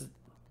 It's just...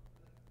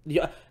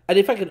 Yeah, and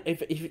if I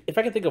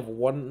can think of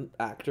one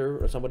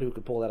actor or somebody who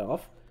could pull that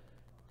off,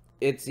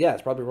 it's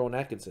probably Rowan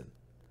Atkinson.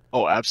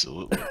 Oh,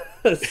 absolutely.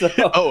 So,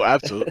 oh,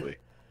 absolutely.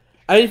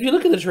 I mean, if you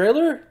look at the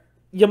trailer,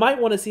 you might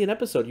want to see an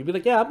episode. You'd be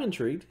like, yeah, I'm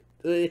intrigued.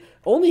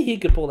 Only he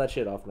could pull that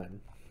shit off, man.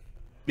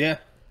 Yeah.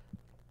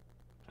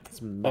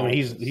 I mean,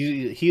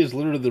 he is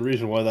literally the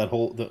reason why that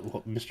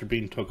Mr.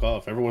 Bean took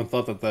off. Everyone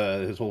thought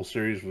that his whole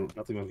series,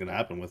 nothing was going to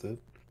happen with it.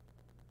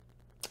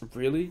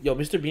 Really? Yo,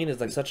 Mr. Bean is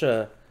like such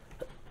a...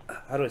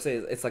 How do I say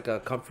it? It's like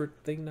a comfort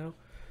thing now.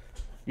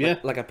 Yeah.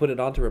 Like I put it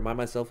on to remind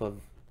myself of,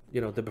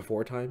 the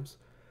before times.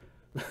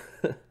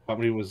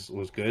 Comedy was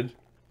good.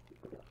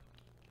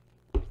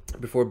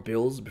 Before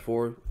bills,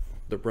 before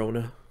the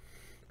Rona.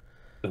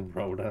 The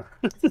Rona.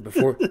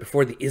 before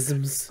the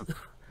isms.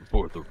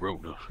 Before the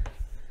Rona.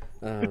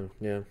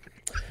 Yeah.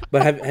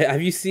 But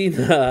have you seen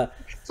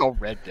It's all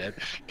Red Dead.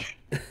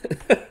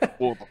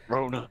 Before the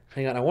Rona.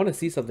 Hang on, I want to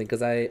see something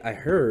because I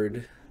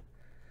heard...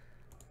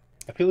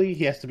 I feel like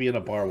he has to be in a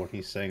bar when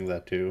he's saying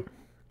that too.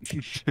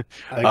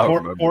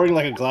 Like pouring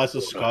like a glass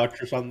of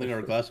scotch or something, or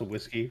a glass of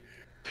whiskey.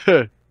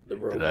 Did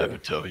I ever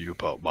tell you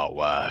about my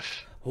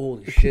wife?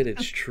 Holy shit,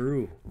 it's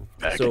true.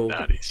 Back in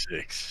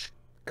 96.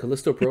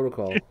 Callisto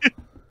Protocol.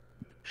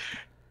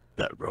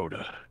 That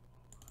Rhoda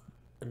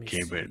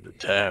came into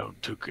town,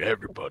 took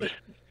everybody.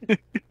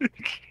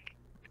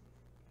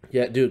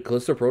 Yeah, dude,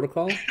 Callisto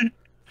Protocol,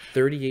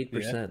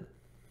 38%.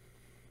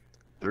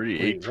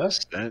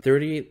 38%?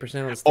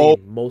 38% on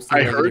Steam,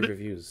 mostly negative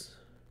reviews.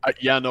 I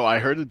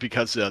heard it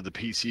because the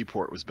PC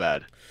port was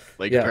bad.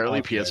 Like,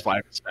 apparently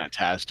PS5 is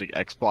fantastic.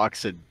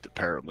 Xbox and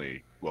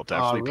apparently,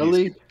 definitely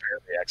really? PC and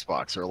apparently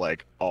Xbox are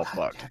like all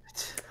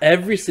fucked.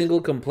 Every single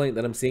complaint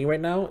that I'm seeing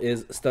right now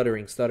is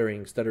stuttering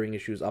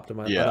issues,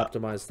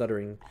 unoptimized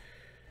stuttering.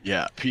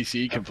 Yeah,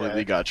 PC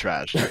completely got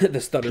trashed.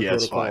 The stutter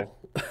PS5. protocol.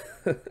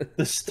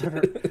 The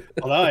stutter.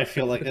 Well, now I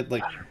feel like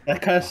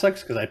that kind of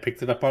sucks because I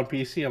picked it up on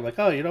PC. I'm like,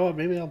 oh, you know what?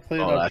 Maybe I'll play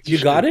it on. You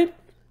got it?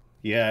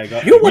 Yeah, I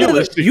got. You're one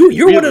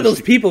of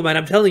those people, man.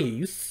 I'm telling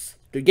you,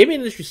 the gaming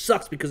industry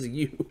sucks because of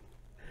you.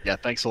 Yeah,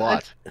 thanks a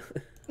lot.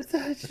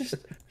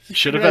 You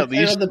should have at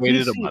least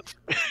waited a month.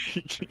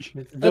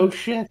 No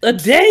shit. A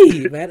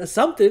day, man.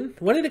 Something.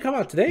 When did it come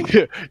out? Today?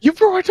 You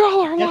ruined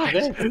all our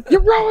lives. You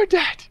ruined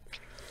it.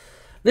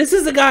 This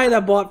is the guy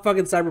that bought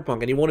fucking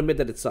Cyberpunk, and he won't admit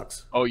that it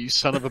sucks. Oh, you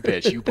son of a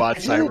bitch! You bought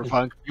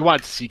Cyberpunk. You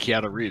wanted to see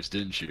Keanu Reeves,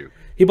 didn't you?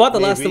 He bought The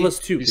Last of Us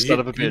 2. You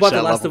son of a bitch! He bought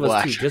The Last of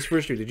Us 2 just for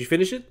a stream. Did you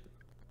finish it?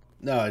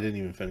 No, I didn't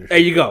even finish. There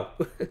you go.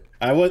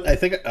 I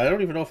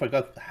don't even know if I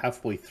got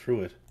halfway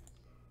through it.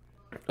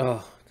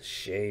 Oh, the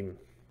shame!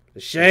 The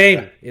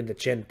shame in the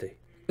gente.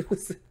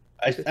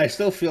 I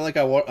still feel like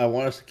I want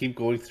us to keep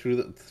going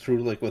through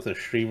like with a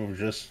stream of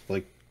just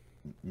like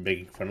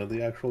making fun of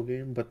the actual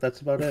game, but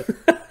that's about it.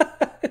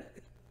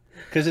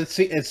 Because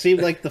it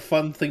seemed like the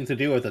fun thing to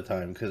do at the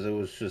time, because it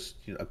was just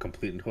a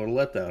complete and total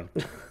letdown.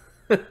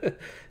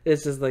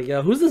 It's just like,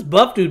 who's this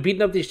buff dude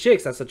beating up these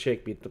chicks? That's a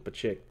chick beating up a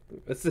chick.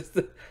 It's just.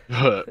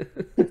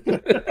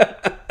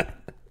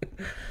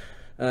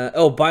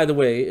 Oh, by the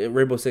way,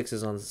 Rainbow Six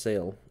is on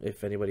sale.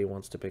 If anybody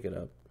wants to pick it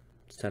up,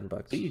 it's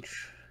 $10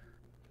 each.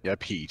 Yeah,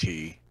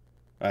 PT.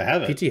 I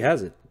have it. PT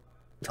has it.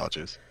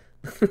 Touches.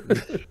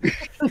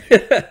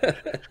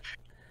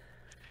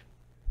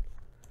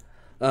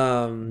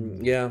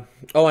 Yeah.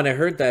 Oh, and I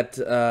heard that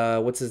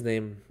what's his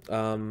name?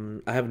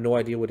 I have no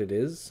idea what it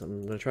is.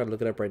 I'm gonna try to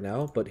look it up right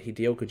now. But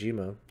Hideo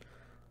Kojima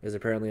is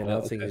apparently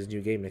announcing his new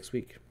game next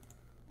week.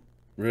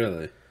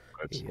 Really?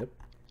 Yep.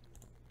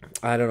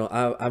 I don't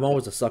know. I'm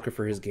always a sucker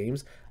for his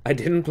games. I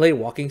didn't play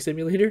Walking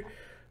Simulator,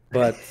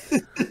 but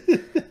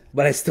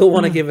I still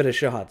want to give it a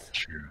shot.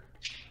 Sure.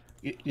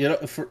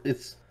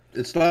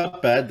 It's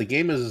not bad. The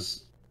game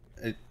is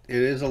it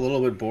is a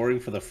little bit boring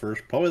for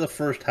probably the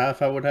first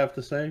half, I would have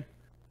to say.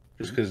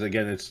 Just because,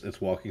 again, it's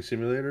Walking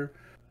Simulator.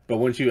 But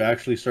once you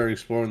actually start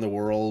exploring the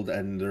world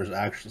and there's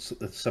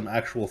some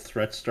actual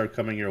threats start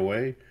coming your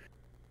way,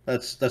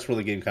 that's where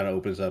the game kind of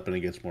opens up and it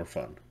gets more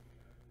fun.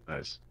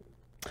 Nice.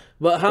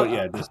 But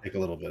yeah, it does take a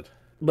little bit.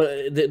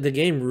 But the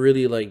game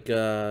really like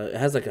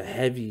has like a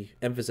heavy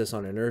emphasis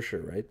on inertia,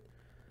 right?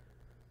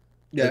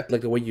 Yeah.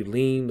 Like the way you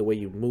lean, the way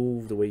you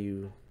move, the way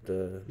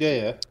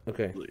Yeah.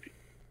 Okay.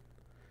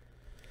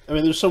 I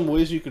mean, there's some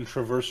ways you can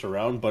traverse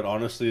around, but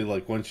honestly,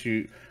 like once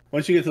you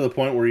get to the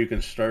point where you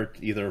can start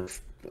either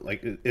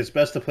like it's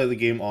best to play the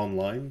game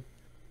online.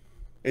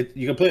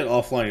 You can play it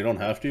offline, you don't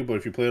have to, but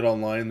if you play it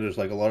online, there's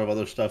like a lot of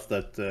other stuff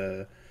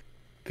that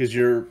because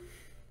you're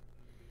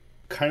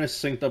kind of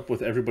synced up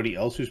with everybody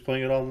else who's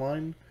playing it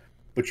online,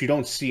 but you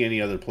don't see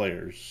any other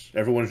players.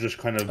 Everyone's just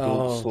kind of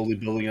slowly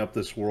building up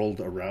this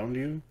world around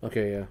you.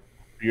 Okay, yeah.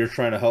 You're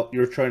trying to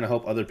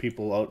help other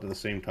people out at the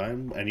same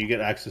time, and you get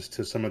access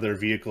to some of their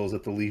vehicles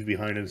that they'll leave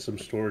behind in some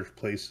storage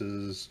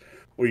places,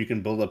 or you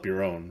can build up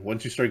your own.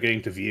 Once you start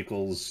getting to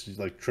vehicles,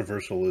 like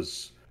traversal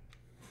is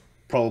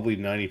probably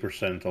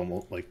 90%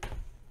 almost like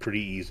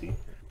pretty easy.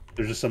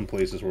 There's just some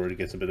places where it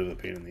gets a bit of a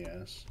pain in the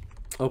ass.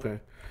 Okay,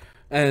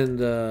 and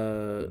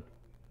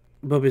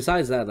but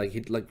besides that,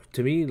 like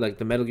to me, like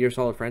the Metal Gear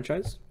Solid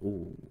franchise.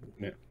 Ooh.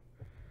 Yeah.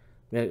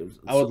 Man,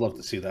 I would love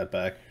to see that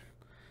back.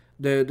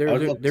 They're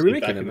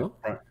remaking them, no?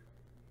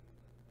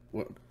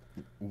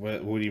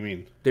 What do you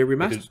mean? They're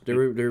remastered.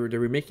 They're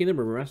remaking them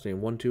or remastering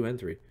 1, 2, and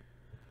 3.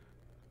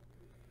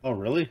 Oh,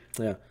 really?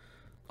 Yeah.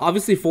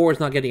 Obviously, 4 is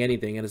not getting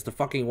anything, and it's the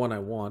fucking one I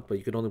want, but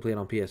you could only play it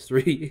on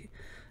PS3.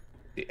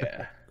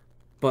 Yeah.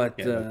 But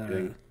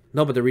no,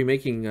 but they're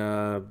remaking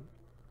Metal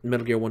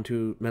Gear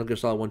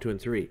Solid 1, 2,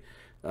 and 3.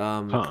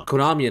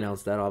 Konami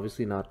announced that,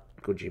 obviously not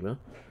Kojima.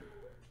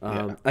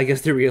 I guess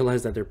they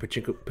realized that their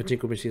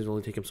pachinko machines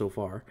only take them so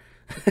far.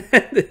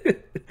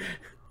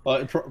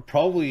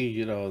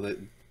 Probably,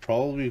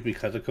 probably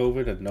because of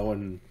COVID and no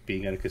one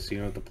being at a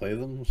casino to play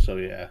them. So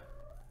yeah.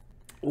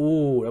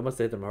 Ooh, that must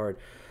hit them hard.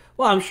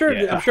 Well, I'm sure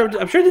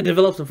they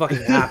developed some fucking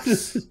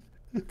apps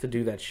to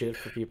do that shit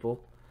for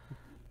people.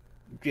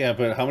 Yeah,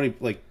 but how many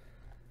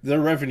their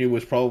revenue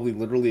was probably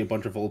literally a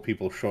bunch of old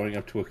people showing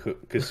up to a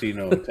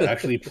casino to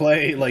actually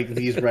play like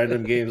these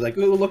random games. Like,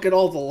 ooh, look at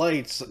all the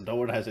lights. No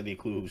one has any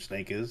clue who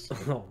Snake is.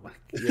 Oh my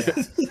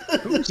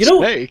god!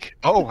 Snake?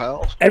 Oh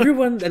hell!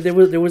 Everyone there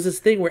was this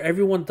thing where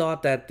everyone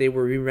thought that they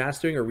were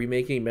remastering or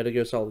remaking Metal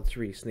Gear Solid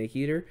 3 Snake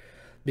Eater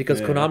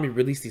because Konami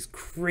released these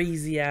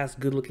crazy ass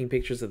good looking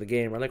pictures of the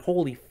game. We're like,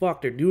 holy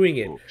fuck, they're doing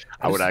it.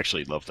 I would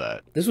actually love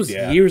that. This was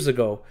years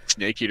ago.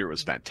 Snake Eater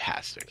was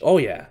fantastic. Oh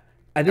yeah.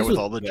 And this with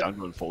all the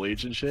jungle and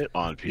foliage and shit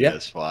on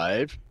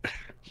PS5.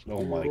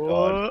 Oh my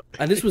god!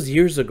 And this was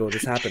years ago.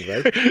 This happened,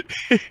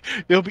 right?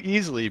 They'll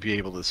easily be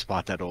able to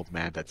spot that old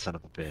man, that son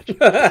of a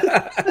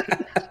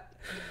bitch.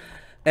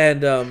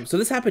 And so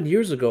this happened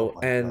years ago,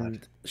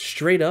 and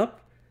straight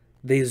up,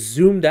 they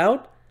zoomed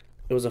out.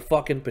 It was a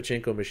fucking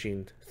pachinko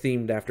machine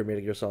themed after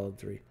Metal Gear Solid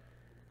 3.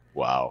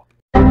 Wow.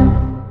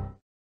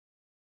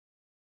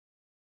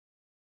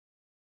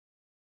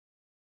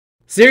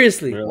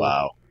 Seriously. Really?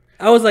 Wow.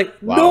 I was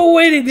like, no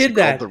way they did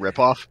that. The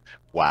ripoff?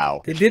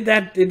 Wow. They did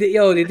that. They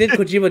did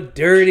Kojima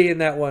dirty in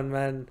that one,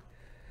 man.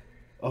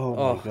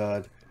 Oh my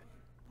god.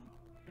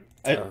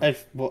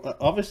 Well,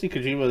 obviously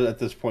Kojima at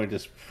this point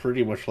is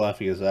pretty much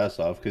laughing his ass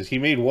off because he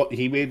made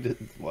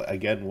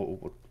again.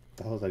 What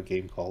the hell is that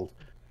game called?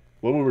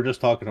 What we were just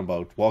talking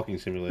about, Walking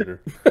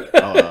Simulator. He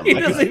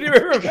doesn't even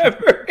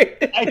remember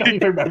it. I don't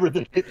even remember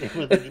the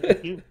name of the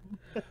game.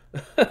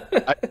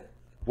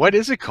 What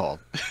is it called?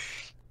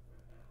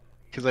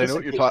 Because I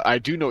know what I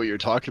do know what you're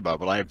talking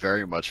about, but I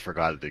very much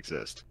forgot it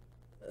exists.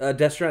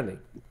 Death Stranding.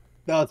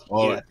 No,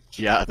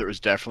 yeah, there was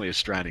definitely a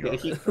Stranding.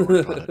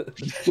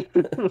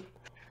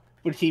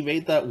 But he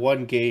made that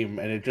one game,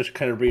 and it just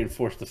kind of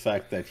reinforced the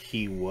fact that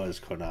he was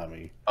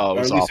Konami. Oh,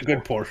 it was or at least awful. A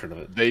good portion of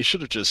it. They should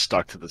have just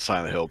stuck to the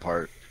Silent Hill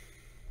part.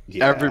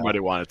 Yeah.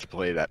 Everybody wanted to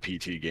play that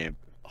PT game.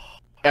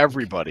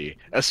 Everybody,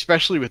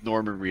 especially with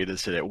Norman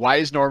Reedus in it. Why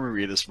is Norman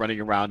Reedus running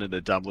around in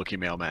a dumb-looking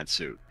mailman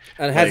suit?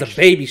 And has a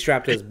baby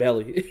strapped to his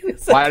belly.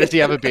 Why does he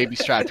have a baby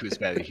strapped to his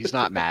belly? He's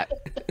not Matt.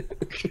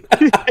 He's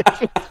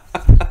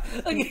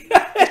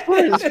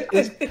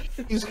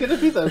gonna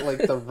be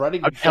the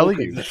running. I'm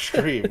telling you, the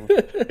stream.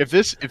 If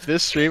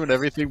this stream and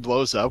everything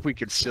blows up, we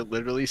could still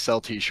literally sell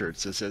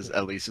T-shirts that says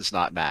 "At least it's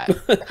not Matt."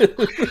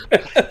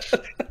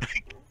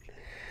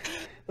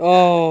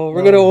 Oh,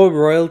 we're gonna owe him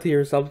royalty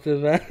or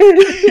something, man.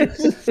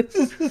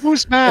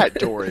 Who's Matt?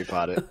 Don't worry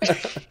about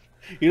it.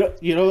 You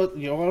know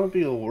what would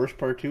be the worst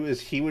part too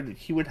is he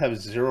would have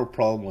zero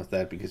problem with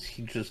that because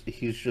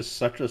he's just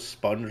such a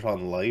sponge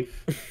on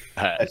life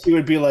that he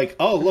would be like,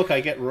 oh look,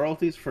 I get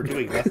royalties for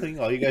doing nothing.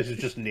 All you guys is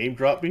just name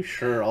drop me.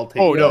 Sure, I'll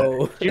take. Oh it.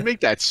 no, you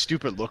make that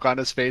stupid look on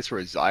his face where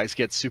his eyes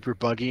get super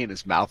buggy and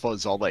his mouth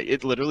is all like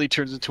it literally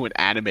turns into an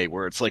anime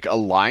where it's like a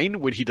line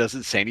when he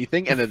doesn't say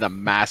anything and then a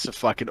massive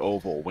fucking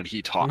oval when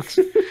he talks.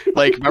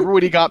 Like remember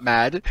when he got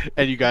mad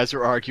and you guys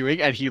were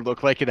arguing and he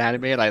looked like an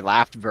anime and I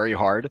laughed very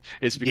hard?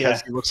 It's because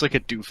because he looks like a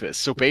doofus.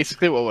 So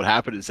basically, what would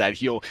happen is that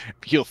he'll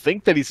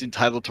think that he's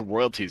entitled to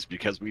royalties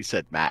because we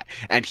said Matt,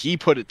 and he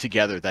put it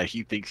together that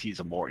he thinks he's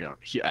a moron.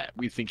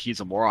 We think he's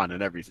a moron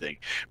and everything,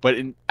 but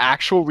in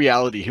actual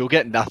reality, he'll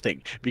get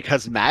nothing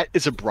because Matt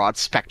is a broad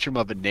spectrum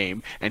of a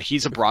name, and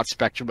he's a broad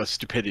spectrum of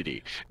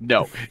stupidity.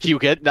 No, he'll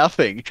get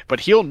nothing, but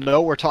he'll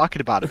know we're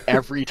talking about him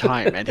every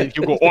time, and then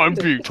he'll go, "Oh, I'm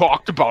being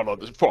talked about on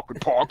this fucking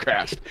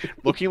podcast,"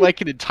 looking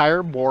like an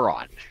entire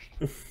moron.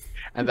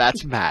 And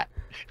that's Matt.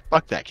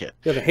 Fuck that kid.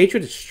 Yeah, the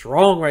hatred is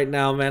strong right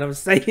now, man. I'm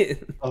saying.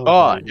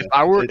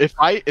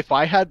 If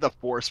I had the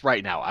force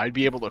right now, I'd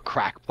be able to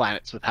crack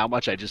planets with how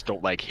much I just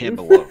don't like him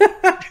alone.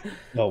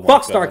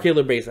 Fuck Star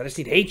Killer Base. I just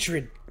need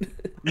hatred.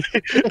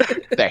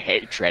 The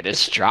hatred is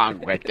strong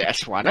with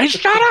this one. Hey,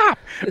 shut up,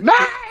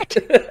 Matt.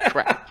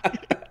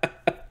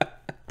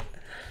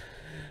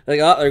 Like,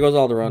 oh, there goes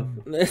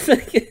Alderaan.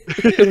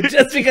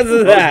 Just because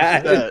of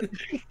that.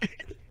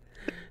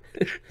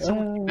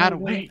 Matt,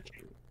 away.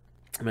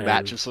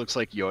 Matt just looks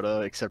like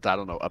Yoda, except I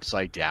don't know,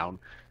 upside down.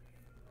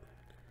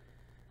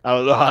 I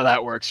don't know how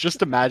that works.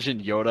 Just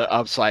imagine Yoda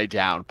upside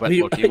down, but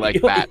looking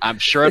like Matt. I'm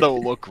sure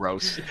it'll look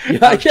gross.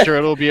 I'm sure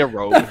it'll be a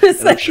robe.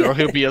 And I'm sure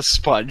he'll be a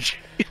sponge.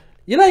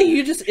 You know,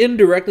 you just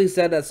indirectly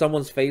said that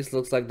someone's face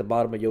looks like the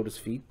bottom of Yoda's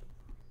feet.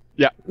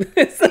 Yeah.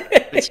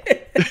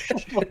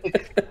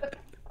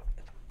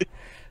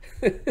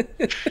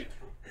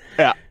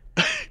 Yeah.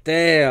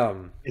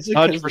 Damn.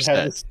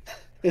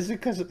 Is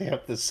it because they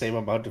have the same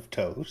amount of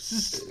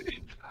toes?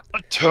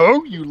 A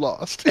toe you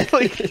lost.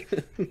 Like,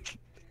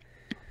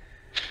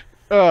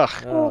 ugh.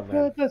 Oh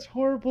god, that's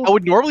horrible. I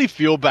would normally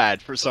feel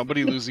bad for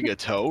somebody losing a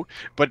toe,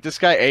 but this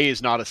guy A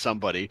is not a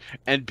somebody,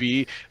 and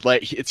B,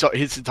 like it's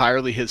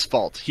entirely his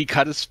fault. He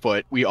cut his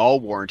foot. We all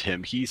warned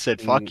him. He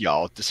said, "Fuck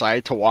y'all."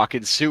 Decided to walk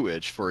in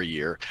sewage for a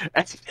year,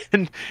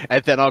 and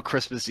then on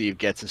Christmas Eve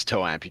gets his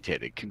toe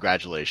amputated.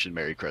 Congratulations,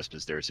 Merry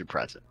Christmas. There's your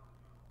present.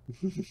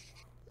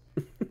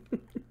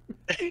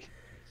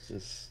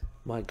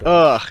 My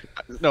God.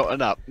 No,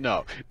 enough.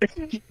 No.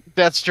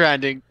 Death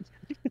Stranding.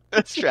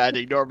 Death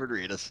Stranding, Norman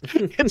Reedus.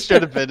 It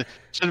should have been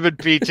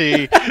PT.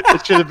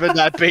 It should have been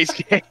that base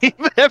game.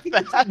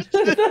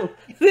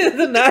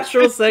 The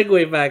natural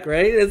segue back,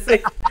 right? It's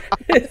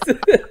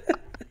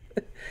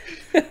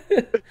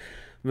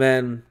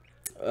man.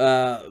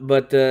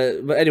 But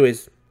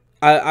anyways,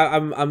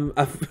 I'm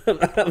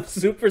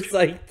super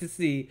psyched to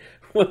see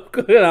what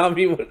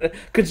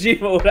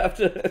Kojima would have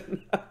to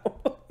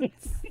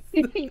announce.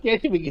 You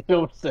can't even get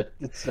over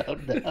the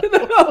sound now.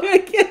 No, I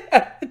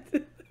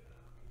can't.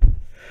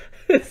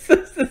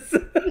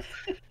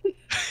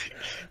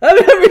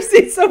 I've never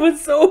seen someone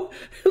so,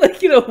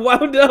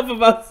 wound up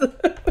about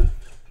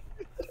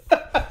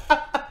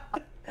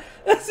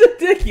That's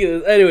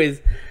ridiculous.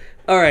 Anyways,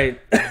 all right.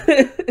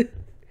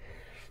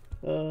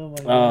 Oh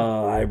my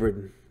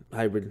god.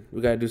 Hybrid.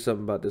 We gotta do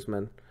something about this,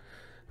 man.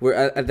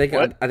 I think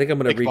I'm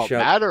gonna reach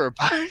out.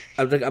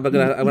 I'm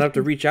gonna have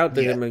to reach out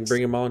to him and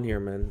bring him on here,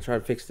 man. Try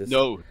to fix this.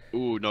 No,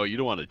 no, you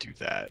don't want to do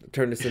that.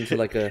 Turn this into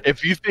like a.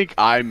 If you think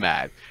I'm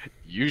mad,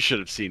 you should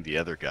have seen the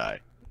other guy,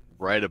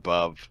 right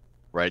above,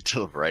 right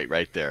to the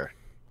right there.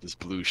 This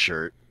blue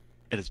shirt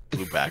and his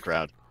blue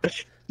background.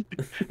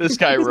 This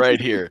guy right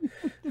here.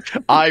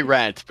 I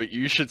rant, but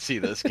you should see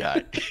this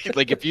guy.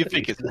 Like, if you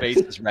think his face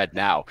is red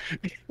now.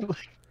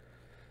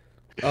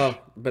 Oh,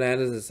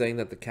 Bananas is saying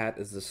that the cat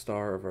is the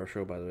star of our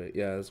show, by the way.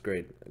 Yeah, that's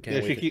great.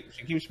 She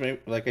keeps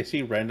like, I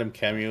see random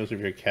cameos of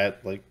your cat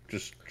like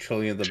just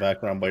chilling in the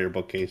background by your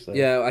bookcase. Though.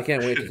 Yeah, I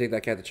can't wait to take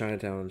that cat to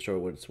Chinatown and show it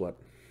what it's what.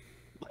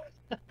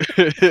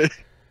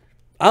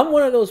 I'm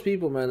one of those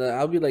people, man. That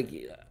I'll be like,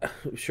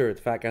 sure,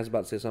 the fat guy's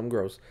about to say something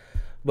gross,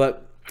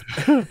 but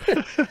I'm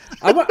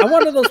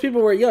one of those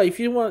people where,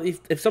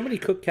 if somebody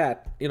cook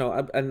cat,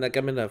 and like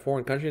I'm in a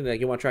foreign country, and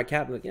like you want to try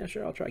cat, I'm like, yeah,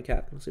 sure, I'll try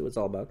cat. Let's see what it's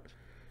all about.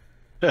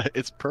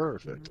 It's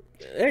perfect.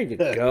 There you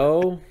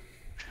go.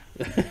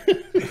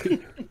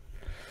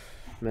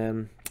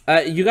 Man.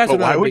 You guys but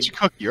why would you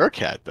cook your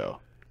cat, though?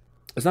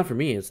 It's not for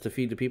me. It's to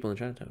feed the people in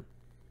Chinatown.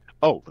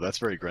 Oh, that's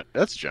very great.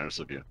 That's generous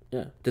of you.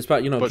 Yeah.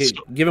 Despite,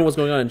 given what's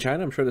going on in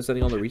China, I'm sure they're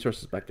sending all the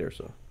resources back there,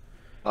 so.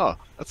 Oh,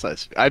 that's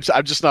nice.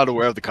 I'm just not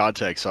aware of the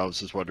context, so I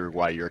was just wondering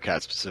why your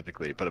cat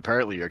specifically. But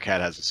apparently your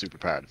cat has a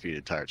superpower to feed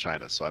entire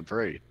China, so I'm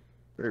very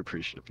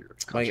appreciative of your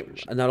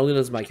contribution. Not only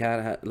does my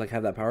cat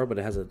have that power, but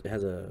it has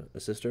a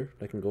sister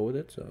that can go with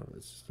it, so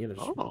it's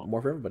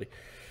more for everybody.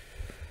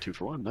 2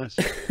 for 1, nice.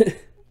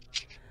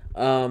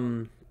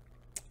 You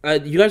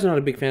guys are not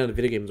a big fan of the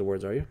Video Games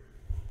Awards, are you?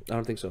 I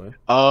don't think so.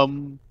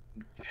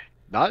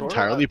 Not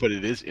entirely, but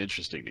it is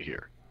interesting to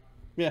hear.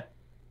 Yeah.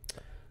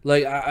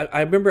 Like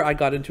I remember I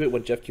got into it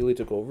when Jeff Keighley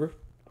took over,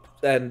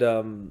 and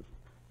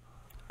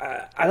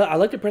I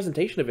like the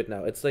presentation of it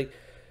now. It's like.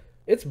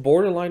 It's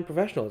borderline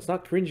professional. It's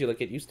not cringy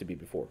like it used to be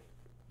before.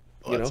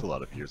 Well, that's a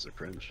lot of years of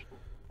cringe.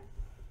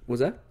 Was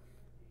that?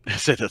 I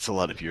said that's a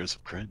lot of years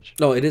of cringe.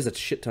 No, it is a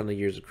shit ton of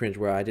years of cringe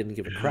where I didn't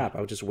give a crap.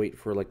 I would just wait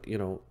for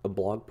a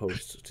blog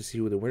post to see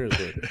who the winners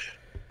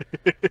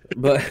were.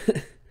 But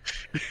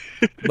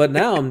But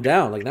now I'm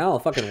down. Like now I'll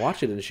fucking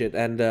watch it and shit.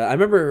 And I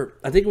remember,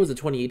 I think it was the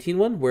 2018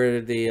 one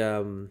where the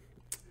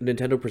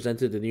Nintendo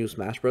presented the new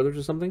Smash Brothers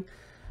or something,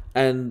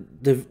 and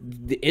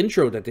the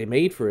intro that they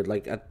made for it,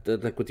 like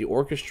like with the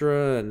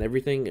orchestra and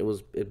everything,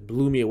 it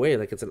blew me away.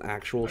 Like it's an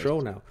actual show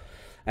now.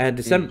 And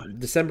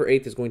December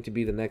 8th is going to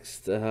be the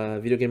next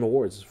Video Game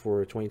Awards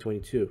for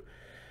 2022.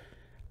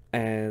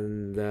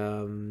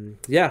 And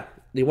yeah,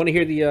 you want to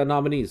hear the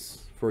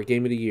nominees for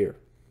Game of the Year.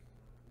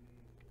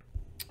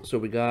 So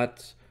we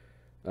got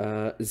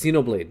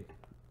Xenoblade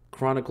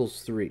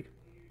Chronicles 3.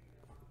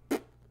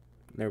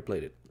 Never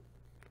played it.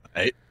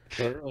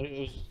 It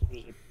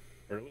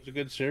was a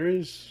good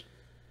series.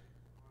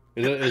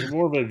 It's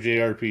more of a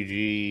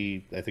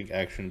JRPG, I think,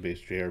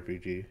 action-based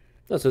JRPG.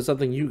 Oh, so it's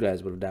something you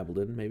guys would have dabbled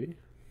in, maybe?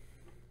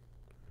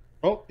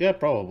 Oh, yeah,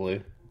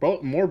 probably.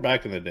 More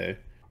back in the day.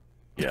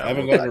 Yeah, I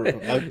haven't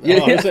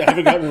honestly, I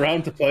haven't gotten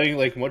around to playing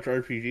like much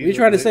RPGs. You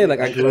trying to say like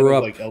I grew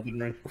up like Elden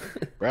Ring?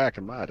 Back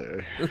in my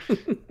day.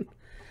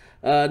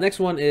 Next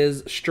one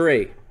is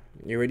Stray.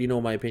 You already know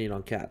my opinion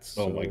on cats.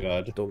 Oh my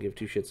god! Don't give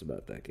two shits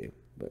about that game.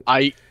 But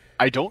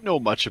I don't know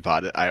much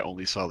about it. I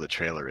only saw the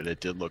trailer and it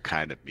did look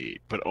kind of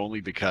neat, but only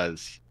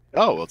because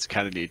well, it's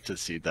kind of neat to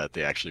see that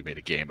they actually made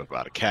a game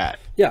about a cat.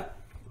 Yeah,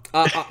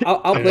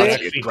 I'll play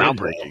it.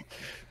 Groundbreaking.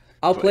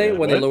 I'll play it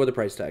when they lower the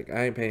price tag.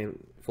 I ain't paying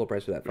full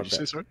price for that. Fuck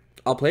that. Sorry?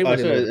 I'll play it when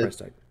they lower the price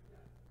tag.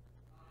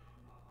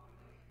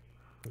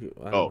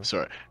 Oh,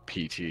 sorry.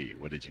 PT.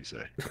 What did you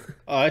say?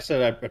 I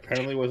said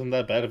apparently wasn't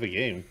that bad of a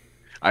game.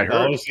 I heard.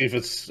 Obviously, if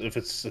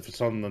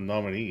it's on the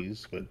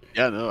nominees, but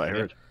yeah, no, I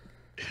heard.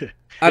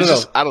 I don't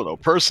know. I don't know.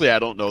 Personally, I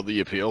don't know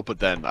the appeal, but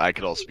then I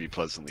could also be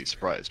pleasantly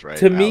surprised, right?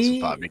 To I me, also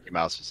thought Mickey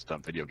Mouse was a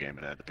dumb video game and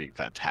it ended up being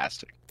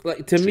fantastic.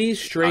 Like to me,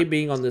 Stray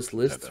being on this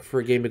list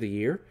for Game of the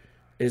Year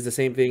is the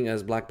same thing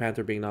as Black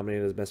Panther being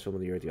nominated as Best Film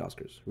of the Year at the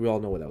Oscars. We all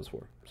know what that was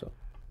for. So,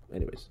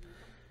 anyways.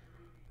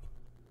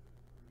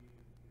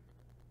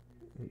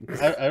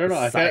 I don't know.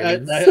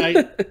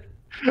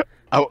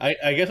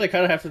 I guess I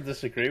kind of have to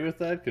disagree with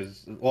that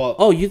because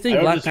you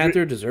think Black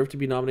Panther deserved to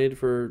be nominated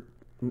for?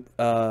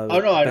 I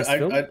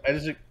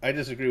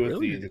disagree with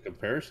the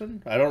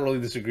comparison. I don't really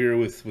disagree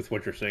with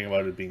what you're saying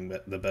about it being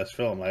the best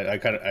film. I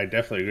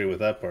definitely agree with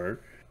that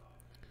part.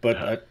 But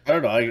I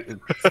don't know.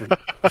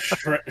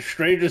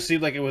 Stray just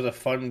seemed like it was a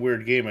fun,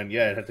 weird game, and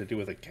yeah, it had to do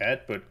with a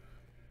cat, but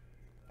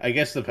I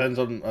guess depends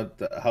on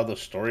how the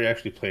story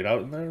actually played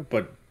out in there.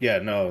 But yeah,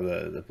 no,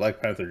 the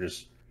Black Panther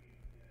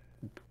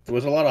there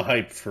was a lot of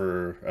hype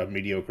for a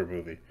mediocre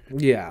movie.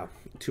 Yeah,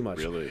 too much.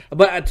 Really?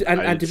 But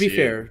and to be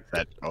fair,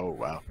 oh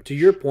wow, to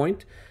your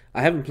point,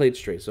 I haven't played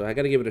Stray, so I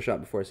got to give it a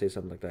shot before I say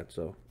something like that.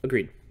 So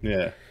agreed.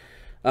 Yeah.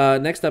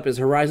 Next up is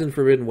Horizon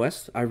Forbidden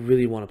West. I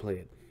really want to play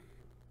it.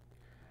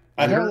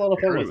 I had a lot of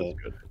fun with it.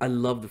 I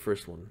love the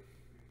first one.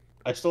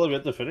 I still have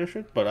yet to finish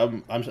it, but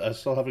I'm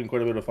still having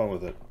quite a bit of fun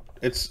with it.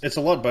 It's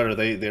a lot better.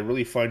 They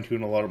really fine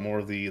tune a lot more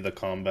of the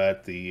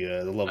combat,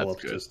 the level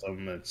up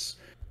system.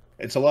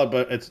 It's a lot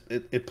better.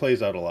 It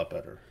plays out a lot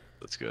better.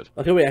 That's good.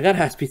 Okay, wait. I gotta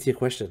ask PT a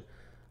question.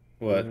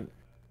 What?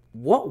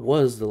 What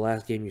was the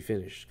last game you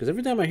finished? Because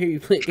every time I hear you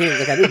play a game,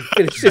 like I didn't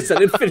finish this, I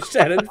didn't finish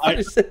that, I didn't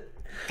finish that.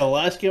 The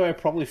last game I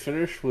probably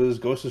finished was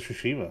Ghost of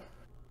Tsushima.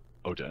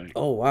 Oh dang.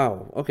 Oh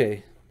wow.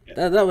 Okay.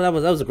 Yeah. That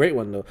was a great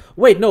one though.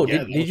 Wait, no.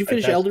 Yeah, did you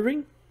finish Elden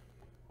Ring?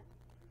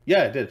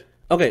 Yeah, I did.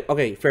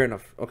 Okay. Fair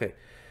enough. Okay.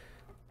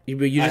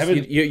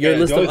 Your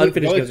list of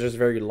unfinished games is just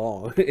very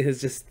long.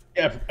 It's just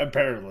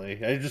apparently.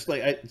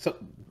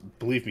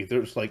 Believe me,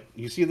 there's like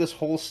you see this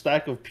whole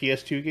stack of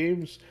PS2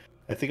 games.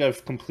 I think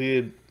I've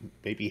completed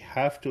maybe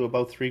half to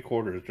about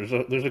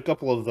 3/4. There's a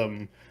couple of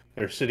them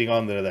that are sitting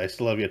on there that I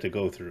still have yet to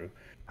go through.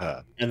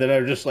 And then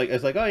it's like,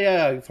 oh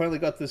yeah, I finally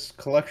got this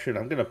collection.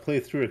 I'm gonna play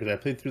through it because I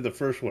played through the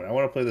first one. I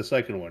want to play the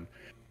second one.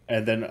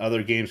 And then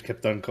other games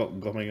kept on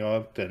coming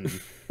up, and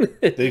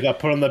they got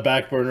put on the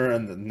back burner,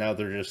 and now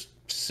they're just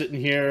sitting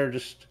here,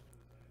 just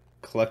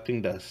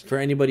collecting dust. For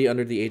anybody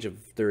under the age of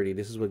 30,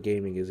 this is what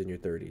gaming is in your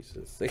 30s.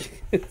 It's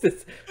like,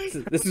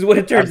 this is what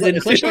it turns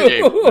into.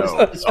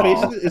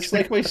 It's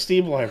like my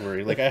Steam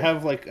library. Like I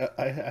have I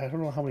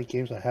don't know how many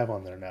games I have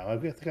on there now. I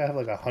think I have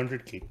like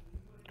 100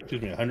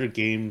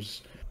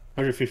 games,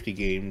 150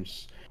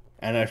 games,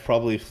 and I've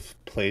probably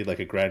played like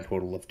a grand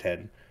total of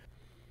 10.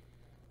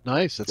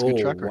 Nice, that's a good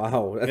tracker.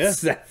 Wow,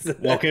 that's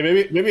okay.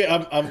 Maybe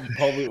I'm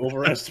probably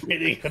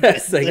overestimating.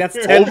 That's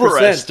 10%.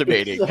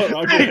 Overestimating.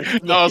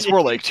 No, it's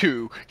more like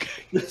 2.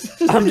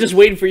 I'm just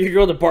waiting for your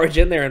girl to barge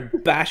in there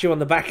and bash you on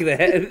the back of the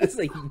head. It's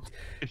like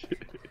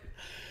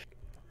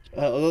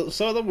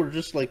some of them were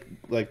just like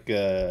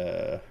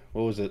what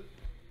was it?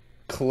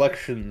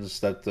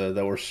 Collections that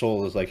were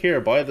sold as like, here,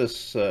 buy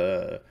this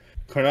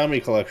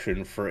Konami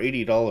collection for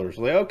 $80.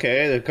 Like,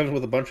 okay, it comes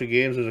with a bunch of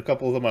games. There's a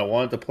couple of them I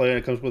want to play, and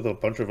it comes with a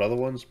bunch of other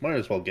ones. Might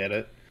as well get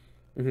it.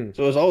 Mm-hmm.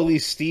 So it was all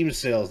these Steam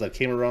sales that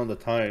came around the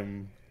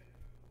time,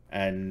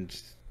 and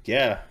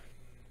yeah,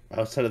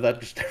 outside of that,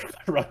 just never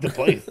got around to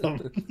play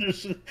them.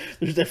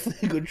 There's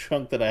definitely a good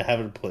chunk that I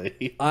haven't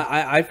played.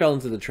 I fell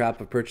into the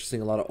trap of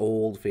purchasing a lot of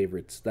old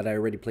favorites that I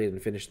already played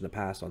and finished in the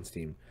past on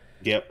Steam.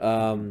 Yep.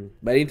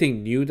 But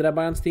anything new that I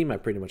buy on Steam, I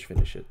pretty much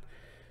finish it.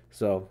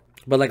 So,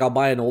 but like I'll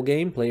buy an old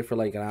game, play it for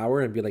like an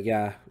hour, and be like,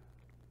 yeah,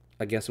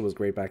 I guess it was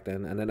great back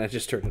then, and then I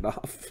just turn it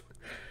off.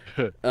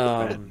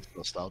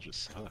 Nostalgia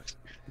sucks.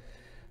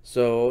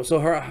 So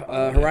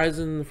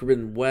Horizon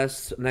Forbidden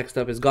West. Next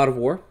up is God of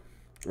War,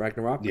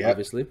 Ragnarok. Yep.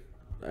 Obviously,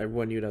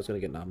 everyone knew that was going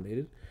to get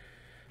nominated.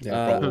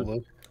 Yeah,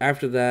 probably.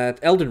 After that,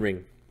 Elden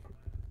Ring.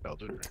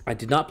 Elden Ring. I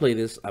did not play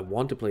this. I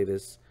want to play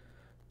this,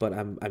 but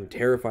I'm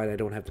terrified I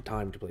don't have the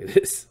time to play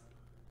this.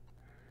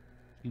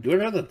 You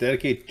don't have to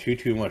dedicate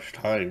too much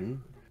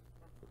time,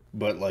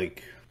 but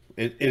like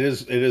it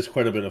is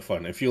quite a bit of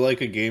fun. If you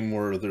like a game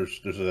where there's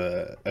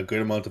a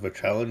good amount of a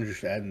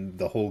challenge and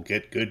the whole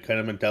get good kind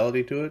of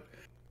mentality to it,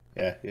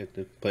 yeah, you have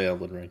to play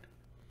Elden Ring.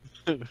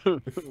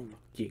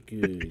 Get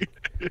good.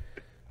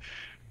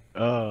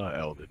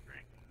 Elden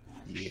Ring.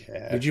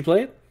 Yeah. Did you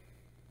play it?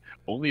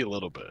 Only a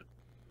little bit.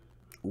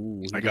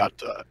 Ooh, I got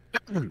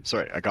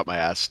I got my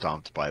ass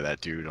stomped by that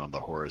dude on the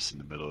horse in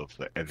the middle of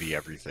the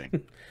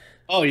everything.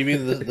 Oh, you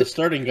mean the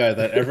starting guy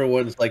that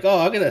everyone's like, oh,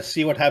 I'm gonna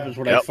see what happens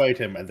when I Yep. fight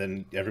him, and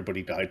then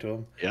everybody died to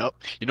him. Yep.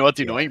 You know what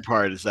the annoying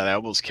part is that I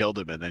almost killed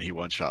him and then he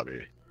one-shot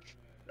me.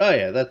 Oh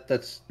yeah,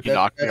 that's He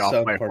knocked me off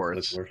sounds my part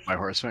of horse. the course. My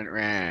horse went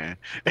ran.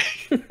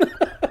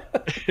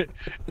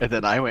 And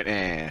then I went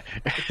and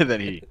then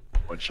he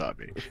one-shot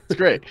me. It's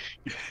great.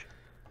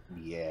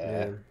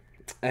 Yeah.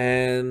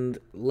 And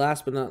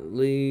last but not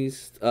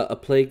least, a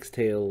Plague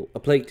Tale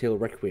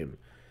Requiem.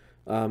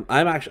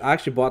 I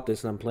actually bought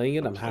this and I'm playing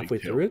it. I'm halfway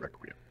through it.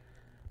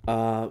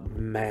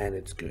 Man,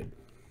 it's good.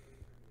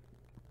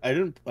 I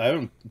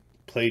haven't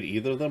played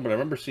either of them, but I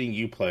remember seeing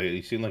you play it.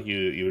 You seemed like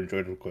you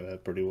enjoyed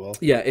it pretty well.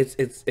 Yeah,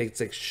 it's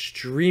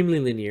extremely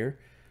linear,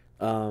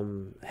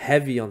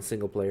 heavy on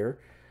single player.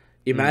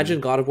 Imagine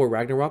God of War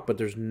Ragnarok, but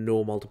there's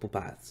no multiple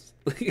paths.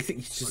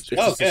 It's just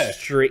a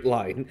straight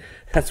line.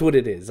 That's what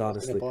it is,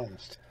 honestly.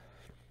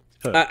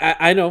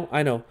 I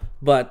know,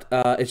 but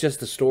it's just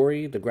the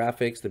story, the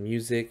graphics, the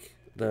music,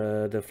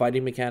 the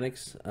fighting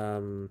mechanics,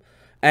 and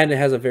it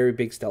has a very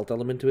big stealth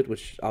element to it,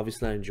 which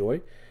obviously I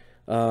enjoy.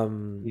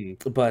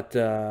 But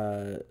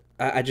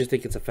I just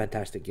think it's a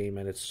fantastic game,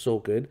 and it's so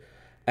good.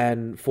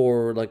 And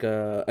for like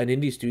an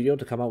indie studio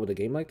to come out with a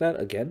game like that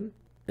again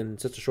in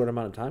such a short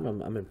amount of time,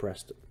 I'm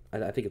impressed.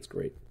 I think it's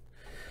great.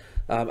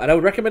 And I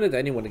would recommend it to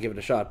anyone to give it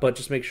a shot, but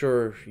just make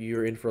sure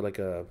you're in for like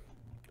a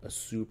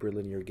super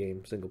linear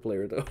game, single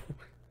player though.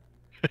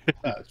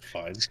 That's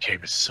fine. This game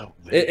is so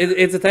linear.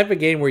 It's a type of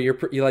game where you're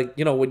like,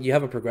 you know, when you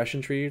have a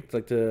progression tree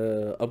like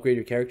to upgrade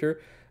your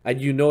character, and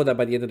you know that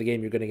by the end of the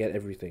game you're gonna get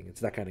everything. It's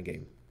that kind of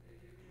game.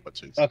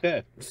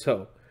 Okay.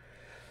 So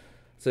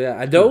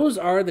yeah, and those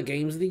are the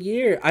games of the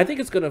year. I think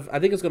it's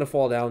gonna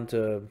fall down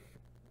to.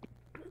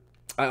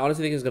 I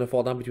honestly think it's gonna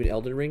fall down between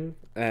Elden Ring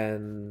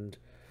and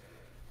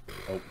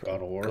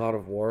God of War. God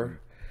of War.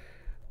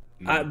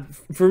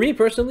 For me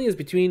personally, it's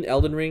between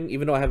Elden Ring,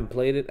 even though I haven't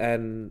played it,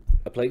 and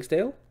A Plague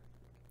Tale.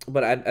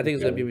 But I think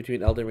it's gonna be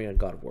between Elden Ring and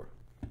God of War,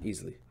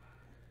 easily.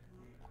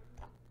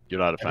 You're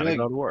not a fan of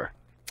God of War?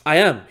 I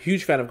am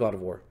huge fan of God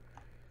of War.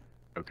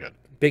 Okay.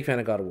 Big fan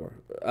of God of War.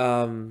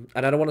 And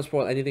I don't want to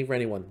spoil anything for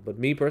anyone, but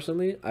me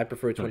personally, I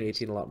prefer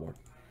 2018 a lot more.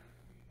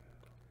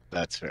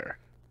 That's fair.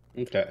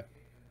 Okay.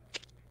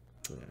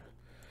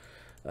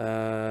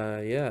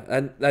 Yeah,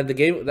 and the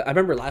game. I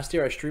remember last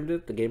year I streamed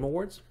it, the Game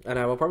Awards, and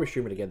I will probably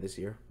stream it again this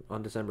year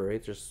on December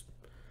 8th. Just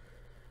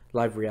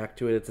live react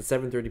to it. It's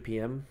at 7:30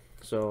 p.m.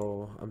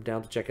 So I'm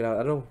down to check it out.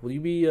 I don't know. Will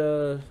you be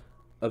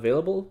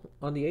available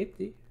on the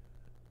 8th?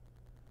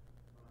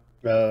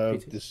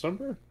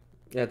 December?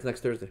 Yeah, it's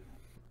next Thursday.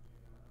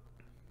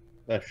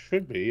 That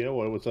should be. Yeah.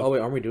 What's up? Oh wait,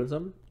 aren't we doing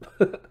something?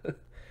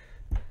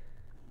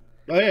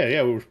 Oh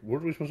yeah.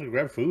 Weren't we supposed to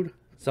grab food?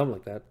 Something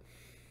like that.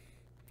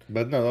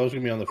 But no, that was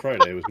gonna be on the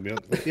Friday. It was gonna be on.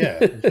 Yeah,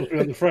 it was supposed to be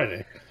on the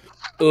Friday.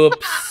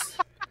 Oops.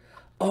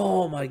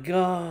 Oh my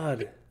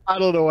god. I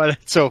don't know why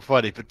that's so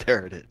funny, but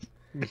there it is.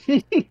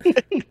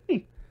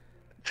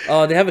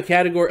 Oh, they have a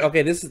category.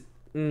 Okay, this is.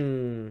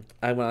 I'm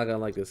not gonna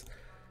like this.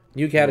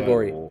 New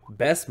category: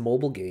 Best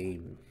Mobile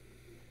Game.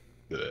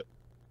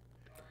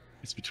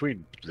 It's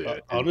between.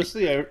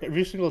 Honestly,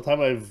 every single time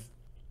I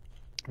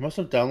must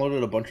have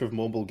downloaded a bunch of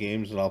mobile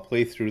games and I'll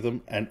play through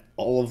them, and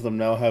all of them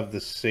now have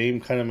the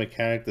same kind of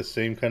mechanic, the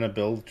same kind of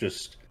build,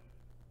 just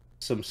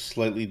some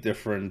slightly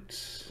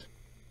different,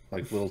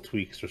 like little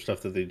tweaks or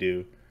stuff that they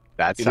do.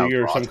 That sounds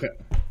awesome.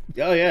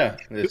 Oh yeah,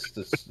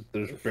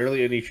 there's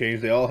barely any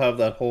change. They all have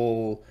that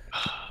whole.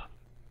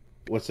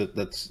 What's it?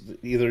 That's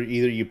either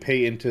you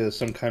pay into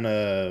some kind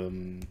of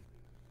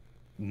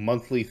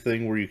monthly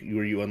thing where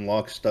you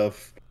unlock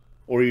stuff,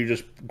 or you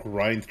just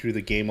grind through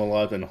the game a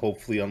lot and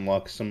hopefully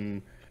unlock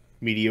some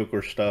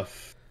mediocre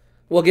stuff.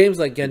 Well, games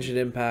like Genshin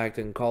Impact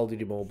and Call of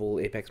Duty Mobile,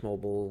 Apex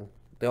Mobile,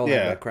 they all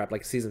have that crap,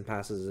 like season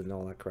passes and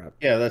all that crap.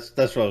 Yeah,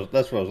 that's what I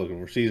was looking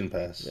for. Season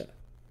pass. Yeah.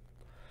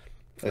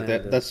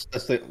 Like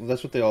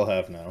that's what they all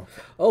have now.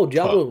 Oh,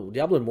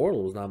 Diablo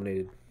Immortal was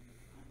nominated.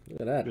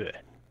 Look at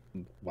that.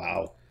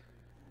 Wow.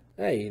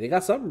 Hey, they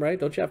got something right.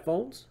 Don't you have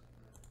phones?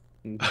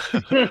 Oh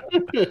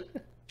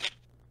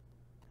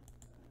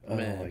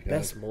Man, my God.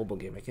 best mobile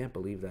game. I can't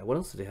believe that. What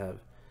else do they have?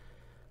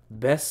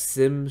 Best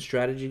sim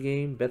strategy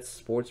game. Best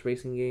sports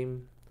racing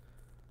game.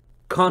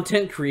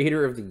 Content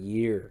creator of the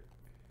year.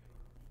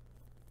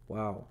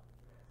 Wow.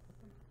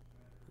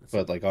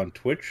 But like on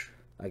Twitch,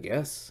 I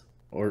guess.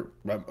 or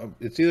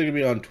it's either gonna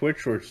be on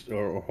Twitch or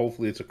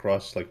hopefully it's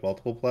across like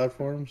multiple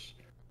platforms.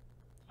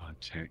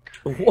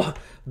 What?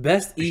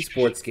 Best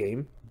esports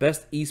game.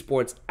 Best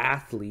esports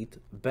athlete.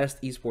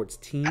 Best esports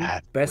team.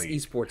 Best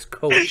esports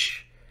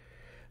coach.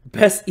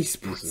 Best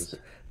esports.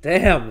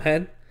 Damn,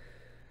 man.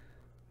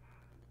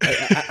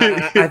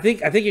 I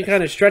think you're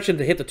kind of stretching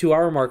to hit the 2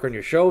 hour mark on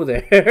your show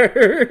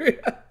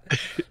there.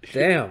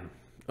 Damn.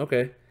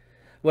 Okay.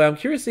 Well, I'm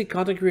curious to see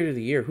content creator of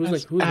the year.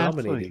 Who's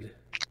nominated?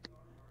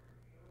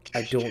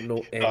 I don't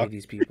know any of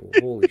these people.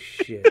 Holy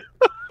shit.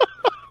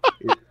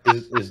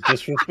 Is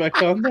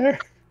disrespect on there?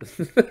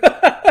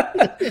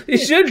 It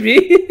should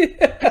be.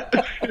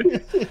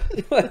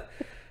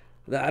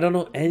 I don't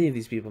know any of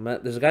these people,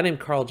 man. There's a guy named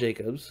Carl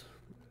Jacobs.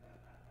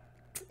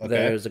 Okay.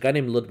 There's a guy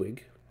named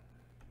Ludwig.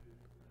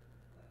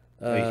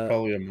 He's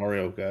probably a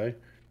Mario guy.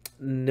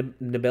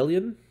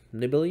 Nibelian?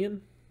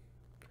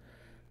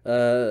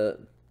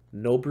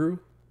 Nobru.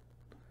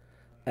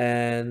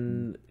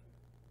 And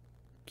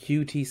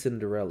QT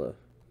Cinderella.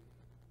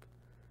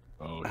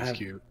 Oh, he's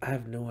cute. I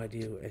have no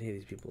idea who any of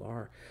these people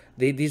are.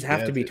 These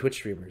have to be Twitch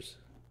streamers.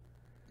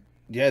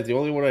 Yeah, the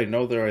only one I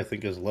know there, I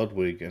think, is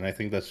Ludwig, and I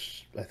think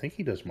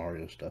he does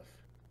Mario stuff.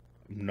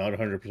 I'm not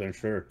 100%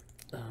 sure.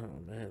 Oh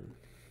man.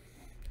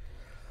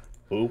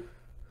 Who?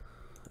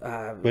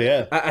 But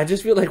yeah, I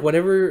just feel like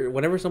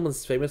whenever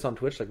someone's famous on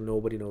Twitch, like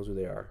nobody knows who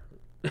they are.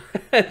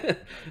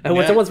 And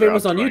when someone's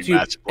famous on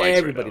YouTube,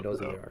 everybody knows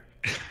who they are.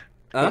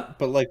 Huh?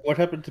 But like, what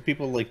happened to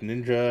people like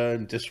Ninja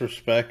and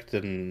Disrespect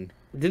and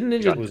didn't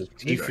Ninja was it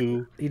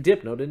Tifu? He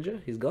dipped, no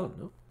Ninja? He's gone,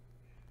 no?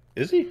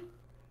 Is he?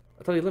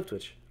 I thought he left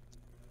Twitch.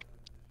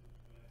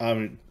 I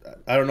mean,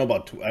 I don't know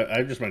about.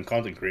 I just meant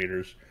content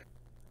creators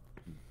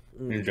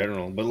in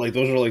general, but like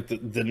those are like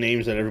the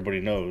names that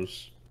everybody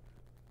knows.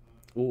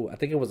 Ooh, I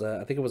think it was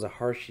a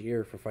harsh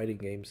year for fighting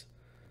games.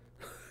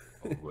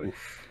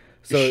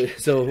 So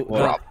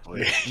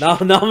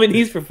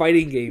nominees for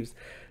fighting games: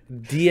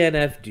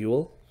 DNF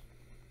Duel.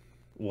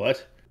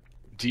 What?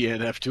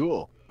 DNF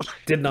Duel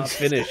did not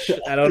finish.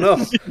 I don't know.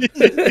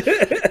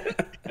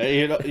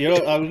 You know,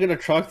 I was gonna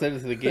chalk that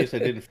into the games I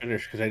didn't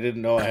finish because I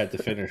didn't know I had to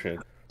finish it.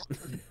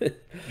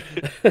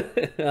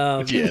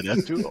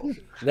 DNF Duel.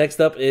 Next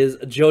up is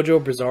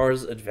JoJo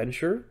Bizarre's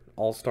Adventure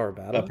All-Star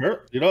Battle.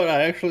 You know what?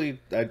 I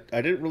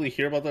didn't really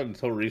hear about that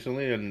until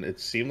recently, and it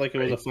seemed like it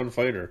was a fun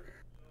fighter.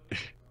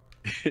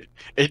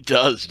 It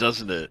does,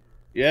 doesn't it?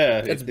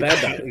 Yeah, it's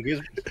bad.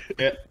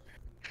 Yeah.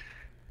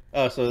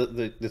 Oh, so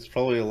it's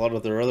probably a lot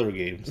of their other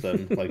games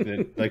then, like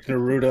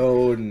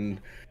Naruto and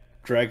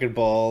Dragon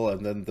Ball,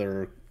 and then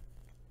their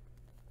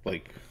what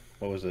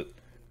was it?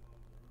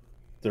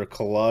 Their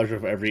collage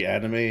of every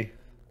anime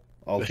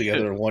all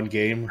together in one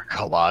game.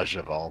 Collage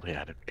of all the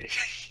anime.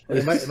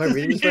 Am I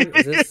reading this right?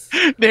 Is this...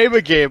 Name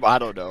a game, I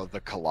don't know,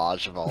 the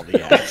collage of all the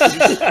anime.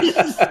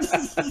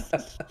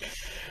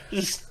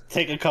 Just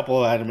take a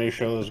couple of anime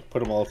shows,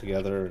 put them all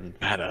together, and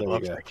man, I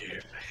love that game.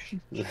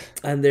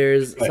 And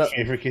there's my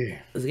favorite game.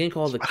 There's a game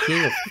called The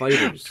King of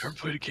Fighters. Never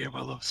played a game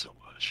I love so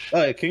much.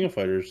 King of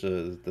Fighters,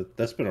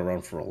 that's been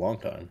around for a long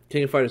time.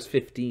 King of Fighters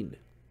 15.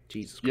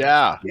 Jesus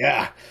Christ.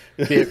 Yeah.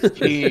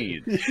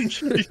 15.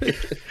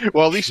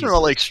 Well, at least they're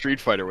all like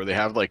Street Fighter, where they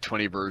have like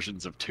 20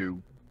 versions of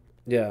 2.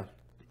 Yeah.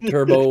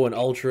 Turbo and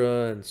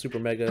Ultra and Super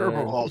Mega.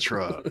 Turbo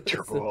Ultra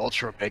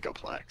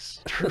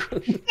Megaplex.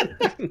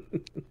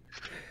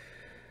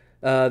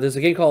 There's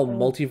a game called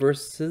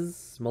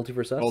Multiverses,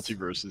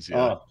 yeah.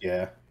 Oh,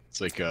 yeah.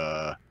 It's like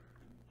all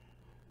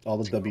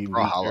the WB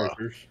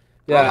characters.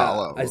 Yeah,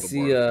 Brawlhalla, I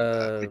see.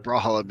 Like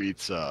Brawlhalla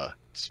meets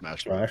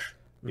Smash.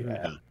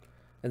 Yeah.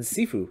 And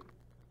Sifu.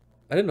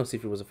 I didn't know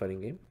Sifu was a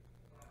fighting game.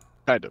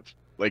 Kind of.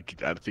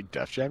 Like, I think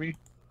Def Jammy?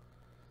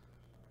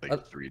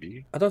 Like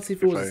 3D? I thought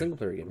Sifu was a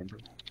single-player game.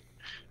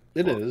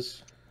 It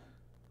is.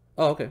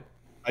 Oh, okay.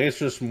 I guess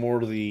just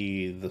more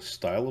the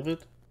style of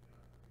it.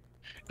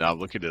 No, I'm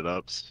looking it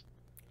up.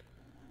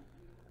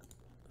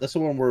 That's the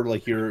one where,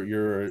 like,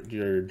 you're a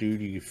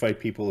dude, you fight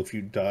people, if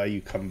you die,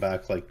 you come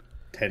back, like,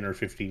 10 or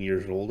 15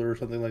 years older or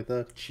something like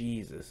that.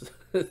 Jesus.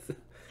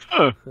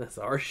 That's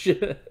our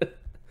shit.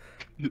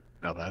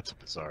 Now that's a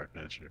bizarre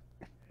adventure.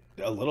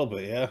 A little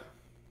bit, yeah.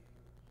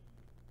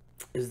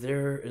 Is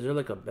there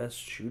like a best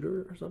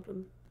shooter or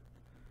something?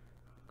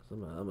 Cause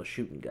I'm a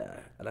shooting guy.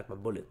 I like my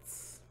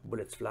bullets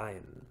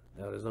flying.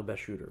 No, there's no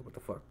best shooter. What the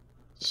fuck?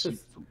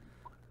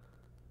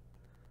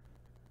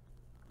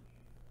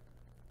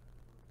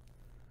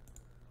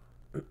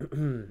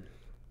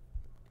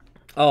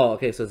 Oh,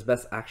 okay. So it's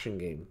best action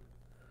game.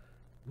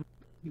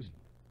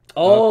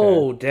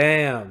 Oh, Okay.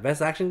 damn.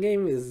 Best action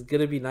game is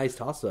going to be nice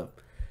toss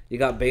up. You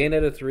got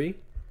Bayonetta 3. He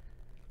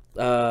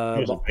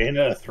was a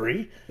Bayonetta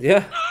 3?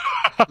 Yeah.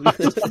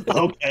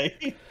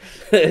 Okay.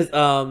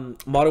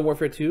 Modern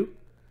Warfare 2,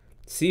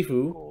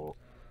 Sifu, Oh.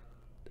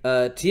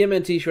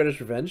 TMNT Shredder's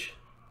Revenge,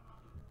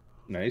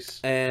 Nice.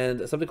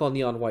 and something called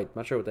Neon White.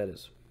 Not sure what that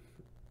is.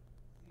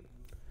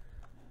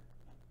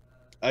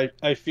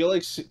 I feel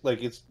like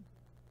it's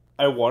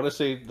I want to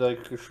say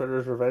like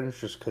Shredder's Revenge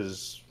just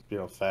because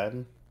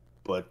fan,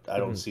 but I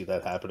don't see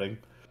that happening.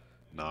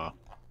 No.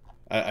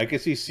 I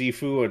could see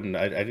Sifu, and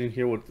I didn't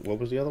hear what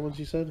was the other ones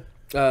you said.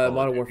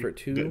 Modern Warfare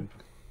 2.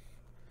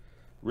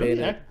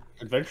 Really?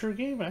 Adventure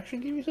game, action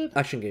game? You said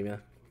Action game, yeah.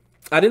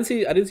 I didn't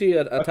see a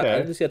Okay. I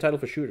didn't see a title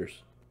for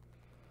shooters.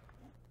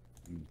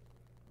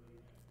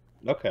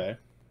 Okay.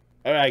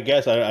 I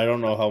guess I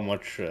don't know how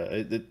much.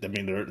 I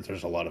mean,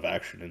 there's a lot of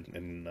action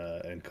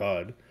in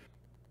COD.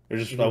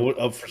 There's just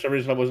for some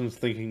reason I wasn't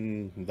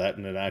thinking that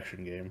in an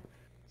action game.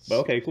 But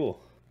okay,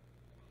 cool.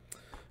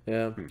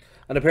 Yeah,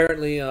 and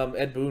apparently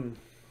Ed Boon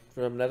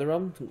from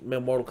NetherRealm,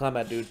 Mortal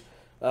Kombat dude.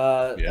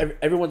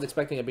 Everyone's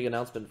expecting a big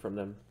announcement from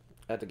them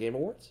at the Game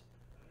Awards.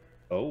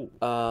 Oh.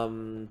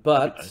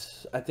 But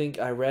nice. I think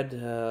I read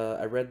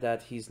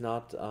that he's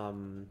not.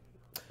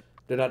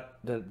 They're not.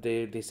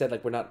 They said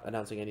like we're not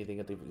announcing anything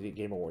at the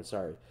Game Awards.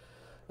 Sorry.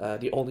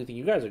 The only thing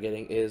you guys are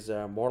getting is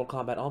Mortal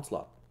Kombat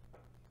Onslaught.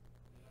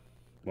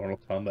 Mortal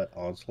Kombat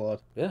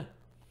Onslaught? Yeah.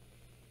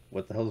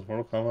 What the hell is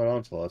Mortal Kombat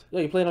Onslaught?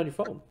 Yeah, you play it on your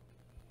phone.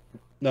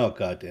 No,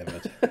 god damn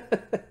it.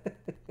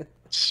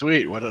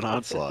 Sweet, what an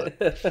onslaught.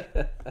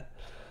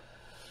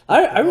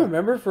 I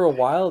remember for a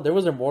while there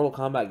was a Mortal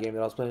Kombat game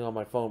that I was playing on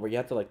my phone where you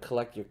have to like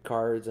collect your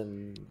cards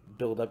and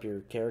build up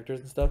your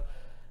characters and stuff.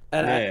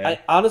 And I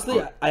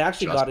honestly I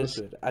actually got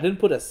into it. I didn't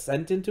put a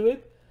cent into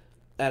it,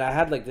 and I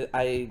had like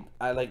I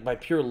like by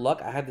pure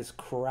luck I had this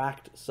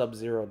cracked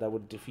Sub-Zero that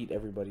would defeat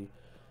everybody.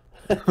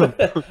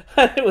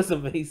 It was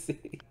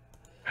amazing.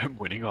 I'm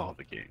winning all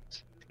the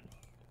games.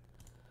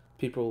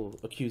 People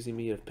accusing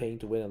me of paying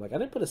to win. I'm like, I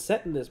didn't put a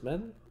cent in this,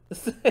 man.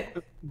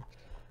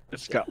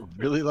 It's got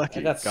really lucky.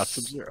 I got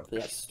Sub-Zero. I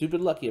got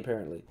stupid lucky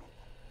apparently.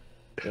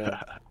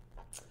 Yeah.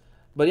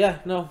 But yeah,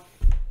 no.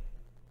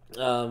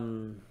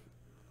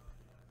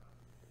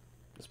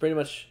 That's pretty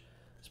much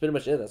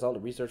it. That's all the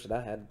research that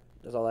I had.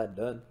 That's all I had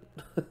done.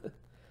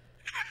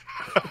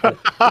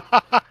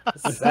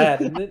 It's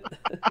sad, isn't it?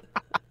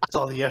 That's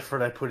all the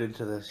effort I put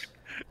into this.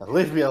 Now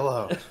leave me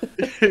alone.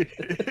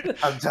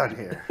 I'm done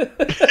here.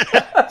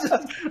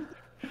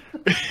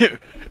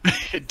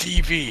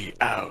 DV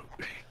out.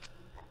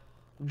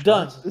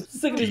 Done.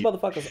 Sick of these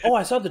motherfuckers. Oh,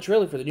 I saw the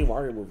trailer for the new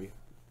Mario movie.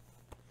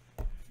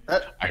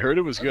 I heard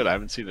it was good. I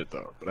haven't seen it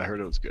though, but I heard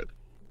it was good.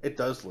 It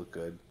does look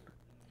good.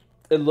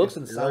 It looks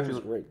and sounds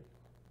actually- great.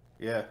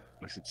 Yeah.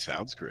 It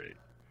sounds great.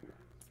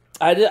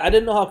 I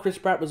didn't know how Chris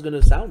Pratt was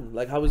gonna sound,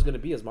 like how he was gonna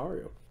be as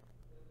Mario.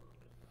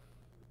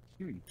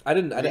 I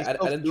didn't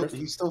trust him.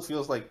 He still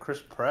feels like Chris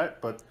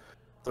Pratt, but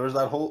there's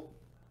a whole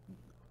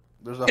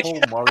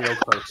Mario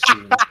Kart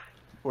scene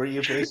where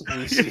you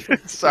basically see.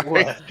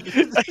 Sorry.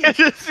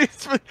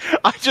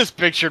 I just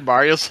pictured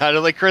Mario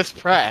sounding like Chris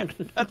Pratt.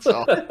 That's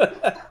all.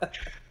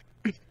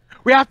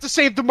 We have to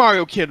save the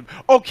Mario Kid.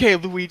 Okay,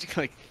 Luigi.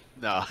 Like,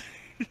 no.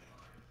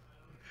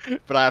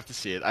 But I have to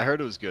see it. I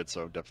heard it was good,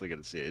 so I'm definitely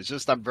going to see it. It's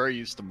just I'm very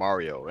used to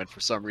Mario, and for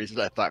some reason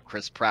I thought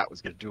Chris Pratt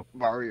was going to do a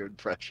Mario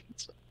impression.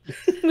 So.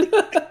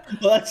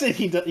 Well, that's it.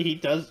 He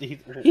does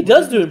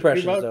do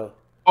impressions though.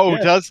 Oh,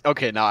 Yeah. Does?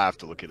 Okay, now I have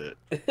to look at it.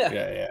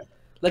 Yeah.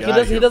 Like Get he out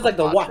does here like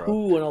the from Matra.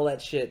 wahoo and all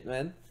that shit,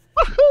 man.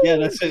 Yeah,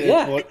 that's it.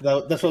 Yeah.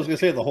 That's what I was gonna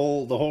say. The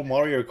whole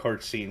Mario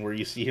Kart scene where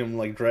you see him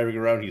like driving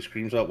around, he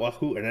screams out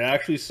 "Wahoo!" and it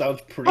actually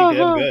sounds pretty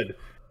damn good.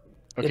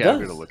 Okay, It I'm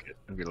does. gonna look it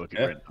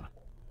Yeah. right now.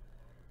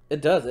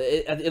 It does.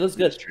 It looks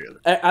good. This trailer.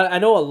 I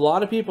know a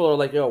lot of people are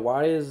like, yo,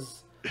 why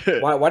does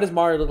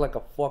Mario look like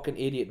a fucking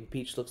idiot and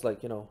Peach looks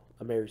like, a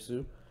Mary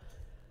Sue?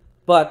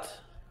 But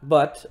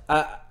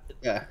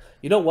Yeah.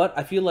 you know what?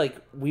 I feel like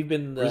we've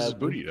been Where's his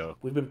booty though?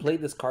 we've been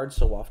playing this card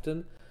so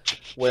often,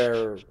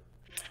 where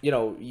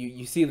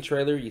you see the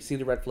trailer, you see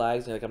the red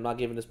flags, and you're like, I'm not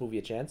giving this movie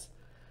a chance,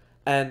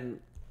 and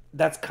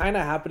that's kind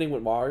of happening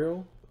with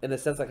Mario in the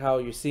sense like how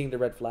you're seeing the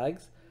red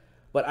flags,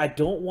 but I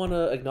don't want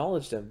to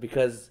acknowledge them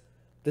because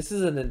this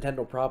is a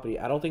Nintendo property.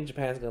 I don't think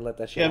Japan's gonna let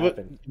that shit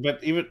happen.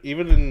 But even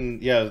in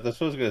that's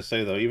what I was gonna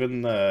say though.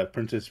 Even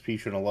Princess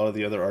Peach and a lot of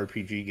the other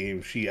RPG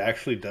games, she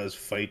actually does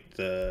fight.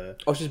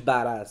 Oh, she's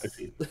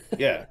badass.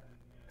 Yeah,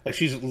 like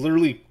she's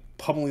literally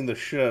pummeling the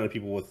shit out of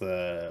people with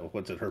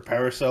her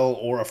parasol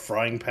or a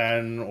frying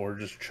pan or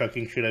just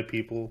chucking shit at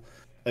people.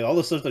 Like all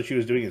the stuff that she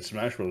was doing in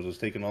Smash Bros was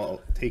taken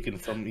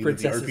from either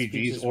Princess the RPGs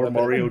Peach's or weapon.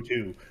 Mario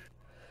 2.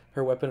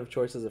 Her weapon of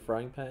choice is a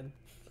frying pan.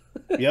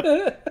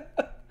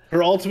 Yep.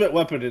 Her ultimate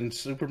weapon in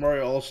Super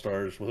Mario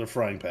All-Stars was a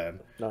frying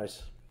pan.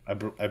 Nice. I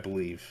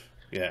believe.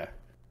 Yeah.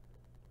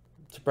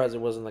 Surprised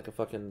it wasn't like a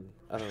fucking,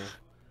 I don't know,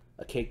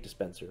 a cake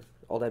dispenser.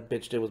 All that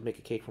bitch did was make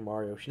a cake for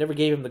Mario. She never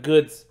gave him the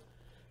goods.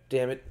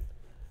 Damn it.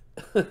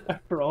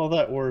 After all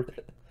that work.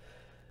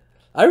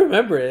 I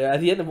remember it at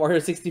the end of Mario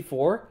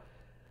 64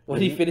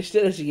 when he finished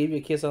it and she gave me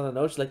a kiss on the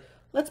nose. She's like,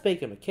 "Let's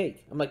bake him a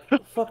cake." I'm like,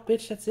 "Fuck,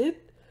 bitch, that's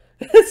it."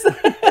 I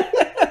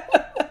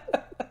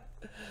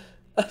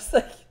was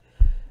like,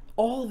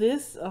 all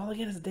I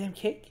get is a damn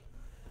cake.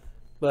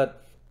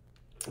 But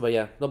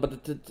yeah, no,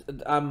 but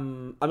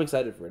I'm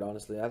excited for it.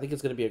 Honestly, I think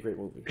it's gonna be a great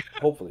movie.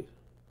 Hopefully.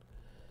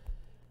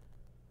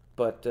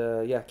 But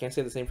yeah, can't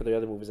say the same for the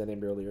other movies I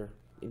named earlier.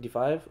 Indy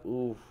 5,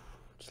 ooh,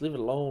 just leave it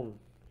alone.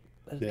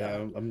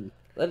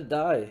 Let it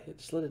die.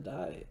 Just let it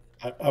die.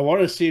 I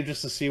want to see it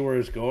just to see where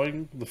it's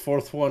going. The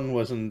fourth one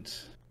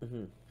wasn't.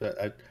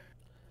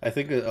 I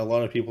think a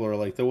lot of people are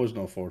like, there was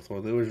no fourth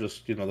one. There was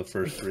just the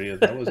first three, and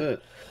that was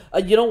it.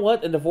 You know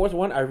what? In the fourth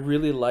one, I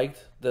really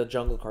liked the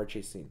jungle car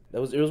chase scene. It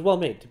was well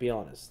made, to be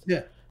honest.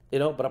 Yeah.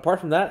 But apart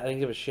from that, I didn't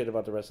give a shit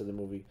about the rest of the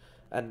movie,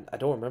 and I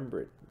don't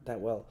remember it that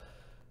well.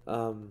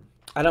 I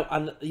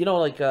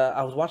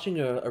was watching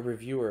a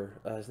reviewer.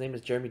 His name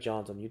is Jeremy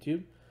Johns on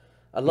YouTube.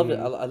 I love it.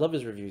 I love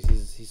his reviews.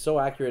 He's so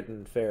accurate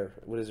and fair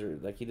with his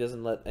he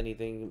doesn't let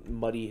anything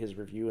muddy his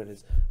review and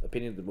his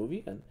opinion of the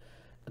movie. And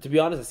to be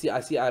honest, I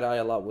see eye to eye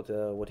a lot with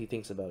what he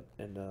thinks about.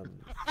 And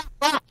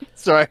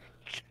sorry,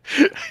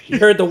 you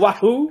heard the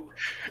wahoo?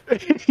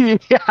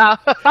 Yeah.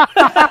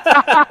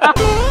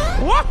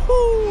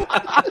 Wahoo!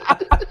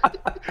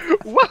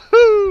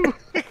 Wahoo!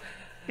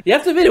 You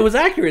have to admit it was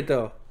accurate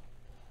though.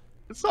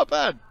 It's not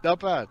bad. Not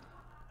bad.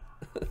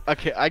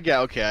 Okay, I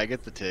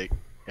get the take.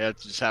 You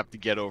just have to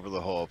get over the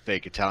whole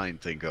fake Italian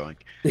thing going.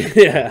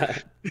 Yeah.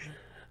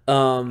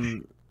 Oh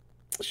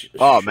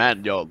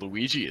man,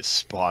 Luigi is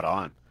spot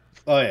on.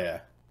 Oh yeah.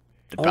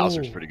 And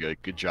Bowser's pretty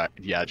good. Good Jack.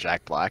 Yeah,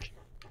 Jack Black.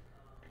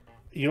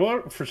 You know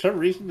what? For some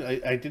reason,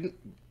 I didn't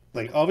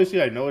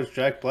obviously, I know it's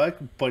Jack Black,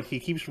 but he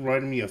keeps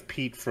reminding me of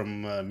Pete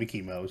from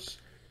Mickey Mouse.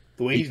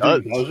 The way he's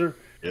doing Bowser,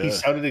 he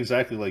sounded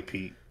exactly like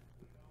Pete.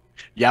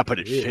 Yeah, but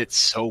it fits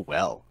so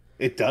well.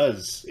 It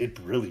does. It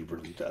really,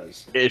 really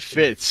does. It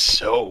fits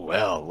so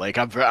well.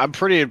 I'm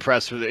pretty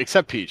impressed with it,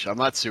 except Peach. I'm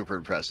not super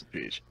impressed with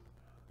Peach,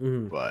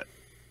 but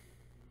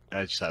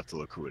I just have to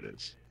look who it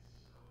is.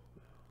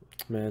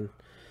 Man,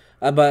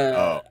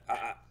 but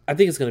I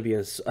think it's gonna be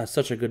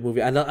such a good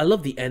movie. I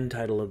love the end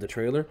title of the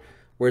trailer,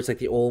 where it's like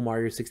the old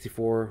Mario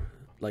 64,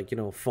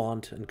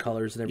 font and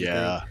colors and everything.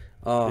 Yeah.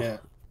 Oh, yeah.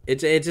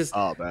 It's just.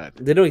 Oh man,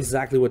 they know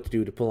exactly what to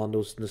do to pull on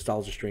those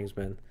nostalgia strings,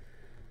 man.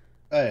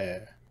 Oh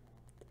yeah.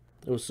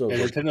 It was so good.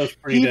 Nintendo's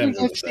pretty damn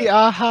good. It's the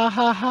ha ha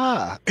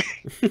ha.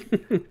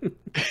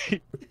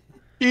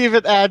 He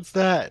even adds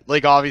that.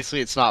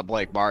 Obviously, it's not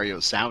like Mario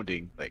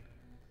sounding like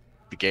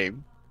the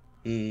game.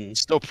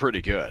 It's still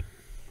pretty good.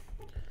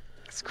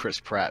 It's Chris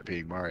Pratt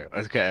being Mario.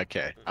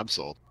 Okay, I'm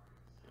sold.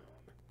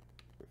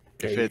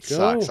 If it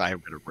sucks, I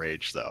am gonna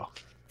rage though.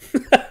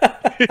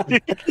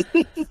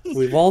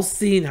 We've all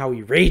seen how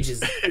he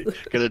rages.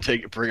 Gonna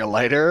bring a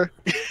lighter.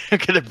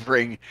 Gonna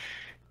bring.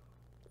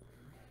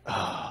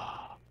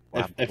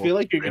 I feel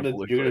like you're gonna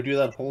do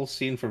that whole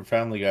scene from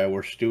Family Guy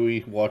where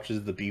Stewie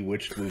watches the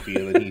Bewitched movie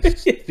and then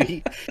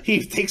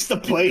he takes the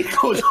plane,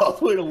 goes all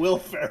the way to Will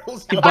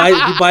Ferrell's. He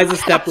buys a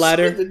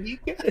stepladder.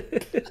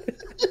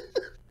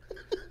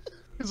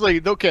 It's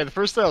okay. The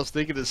first thing I was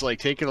thinking is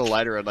taking a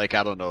lighter and I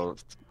don't know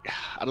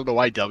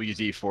why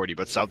WD-40,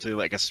 but something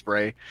like a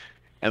spray,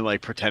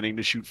 and pretending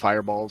to shoot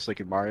fireballs like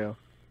in Mario.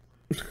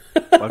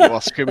 While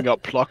screaming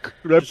out "pluck,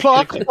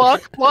 pluck,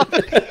 pluck, pluck."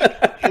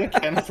 Get a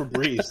can of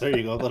Febreze. There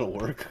you go. That'll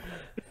work.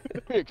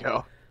 There you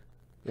go.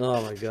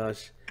 Oh my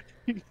gosh.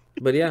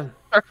 But yeah.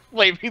 Start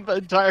flaming the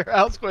entire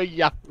house, going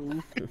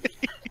Yahoo.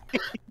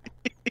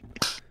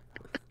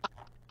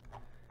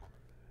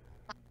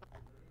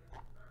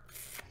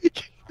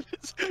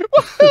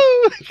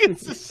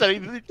 It's just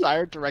setting the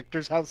entire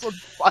director's house on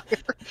fire.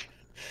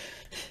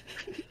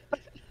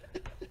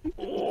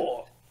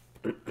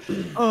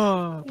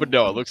 But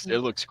no, it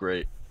looks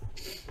great.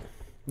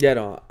 Yeah,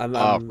 no,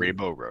 I'm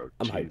Rainbow Road.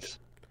 I'm hyped.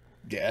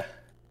 Yeah,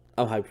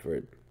 I'm hyped for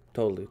it.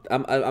 Totally.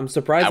 I'm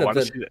surprised. Now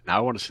I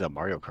want to see that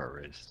Mario Kart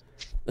race.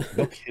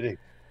 No kidding.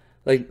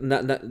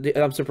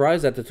 I'm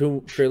surprised that the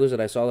two trailers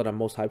that I saw that I'm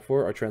most hyped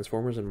for are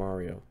Transformers and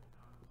Mario.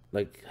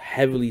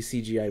 Heavily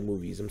CGI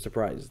movies. I'm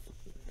surprised.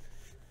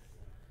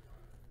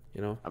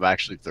 I'm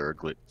actually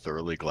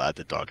thoroughly glad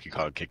that Donkey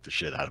Kong kicked the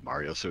shit out of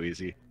Mario so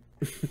easy.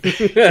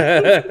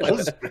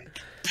 Just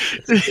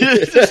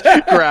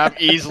grab,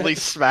 easily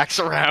smacks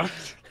around.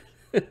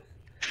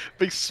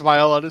 Big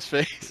smile on his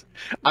face.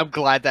 I'm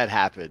glad that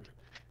happened.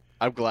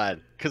 I'm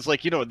glad. Because,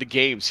 in the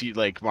games,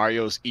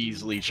 Mario's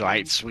easily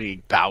giant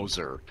swinging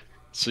Bowser.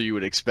 So you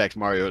would expect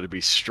Mario to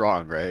be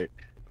strong, right?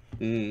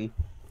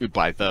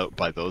 By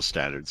those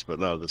standards. But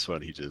no, this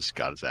one, he just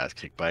got his ass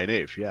kicked by an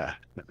ape. Yeah,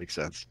 that makes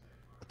sense.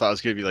 I thought it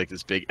was going to be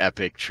this big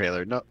epic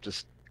trailer. No,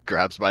 just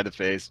grabs by the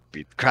face,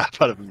 beat the crap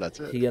out of him, that's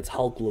it. He gets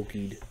Hulk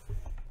Loki'd.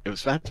 It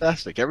was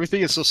fantastic.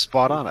 Everything is so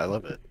spot on. I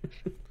love it.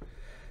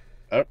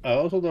 I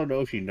also don't know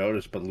if you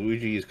noticed, but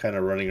Luigi is kind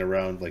of running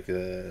around like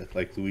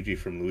Luigi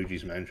from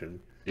Luigi's Mansion.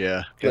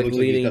 Yeah.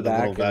 Leaning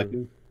back.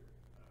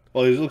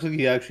 Well, it looks like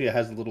he actually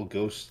has a little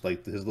ghost,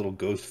 like his little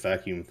ghost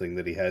vacuum thing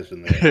that he has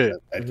in there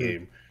that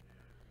game.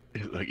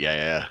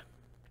 Yeah.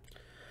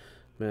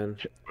 Man,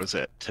 Was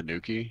it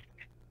Tanuki?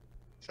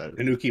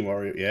 Tanuki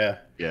Mario, yeah.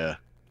 Yeah.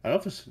 I don't know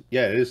if it's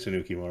it is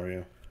Tanuki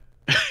Mario.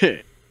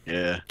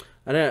 Yeah.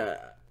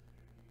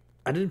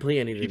 I didn't play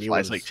any of the new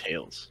flies ones. like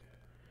Tails.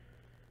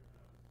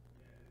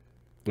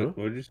 What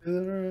did you say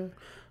there?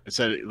 It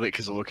said like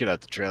because I'm looking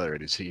at the trailer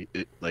and you see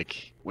it,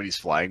 like when he's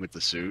flying with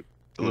the suit,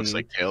 it looks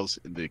like Tails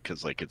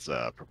because like it's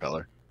a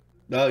propeller.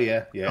 Oh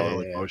yeah.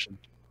 Motion.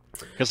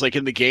 Because like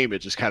in the game, it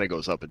just kind of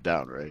goes up and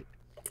down, right?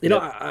 You know,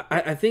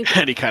 I think,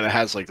 and he kind of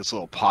has like this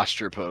little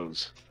posture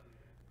pose.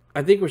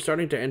 I think we're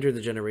starting to enter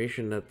the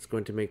generation that's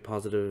going to make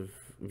positive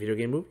video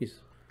game movies.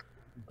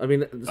 I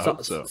mean,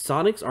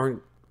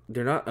 Sonics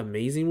they're not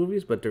amazing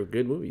movies, but they're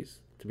good movies.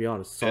 To be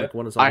honest, Sonic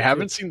 1 and Sonic 2. I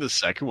haven't seen the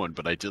second one,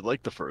 but I did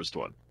like the first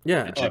one.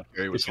 Yeah. Jim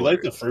Carrey was if you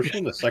like the first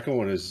one, the second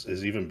one is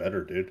even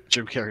better, dude.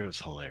 Jim Carrey was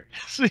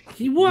hilarious.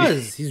 He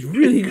was. He's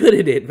really good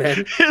at it,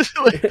 man.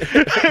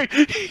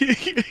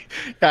 He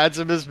hands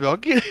him his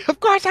milk. Of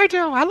course I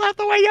do. I love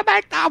the way you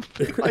make them.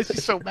 Why is he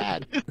so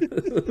mad?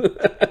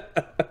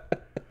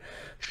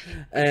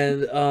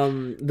 And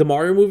the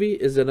Mario movie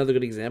is another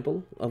good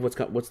example of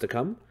what's to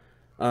come.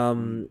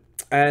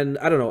 And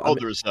I don't know. Oh,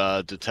 there's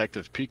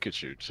Detective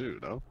Pikachu too,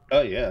 no?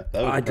 Oh yeah,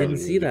 I didn't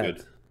see that.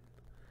 Good.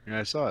 Yeah,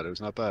 I saw it. It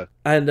was not bad.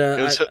 And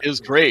it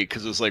was great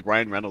because it was like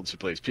Ryan Reynolds who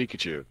plays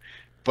Pikachu,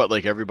 but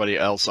like everybody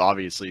else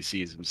obviously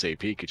sees him say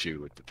Pikachu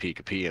with the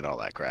Pika P and all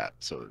that crap.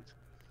 So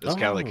it's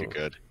kind of like a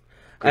good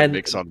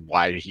mix on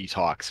why he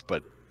talks.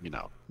 But you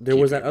know, there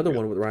was that other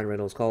one with Ryan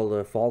Reynolds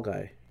called Fall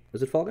Guy.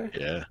 Was it Fall Guy?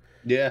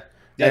 Yeah.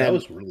 That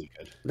was really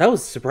good. That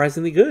was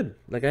surprisingly good.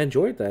 Like I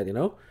enjoyed that. You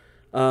know.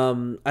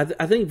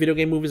 I think video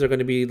game movies are going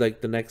to be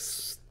like the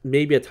next,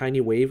 maybe a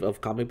tiny wave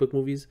of comic book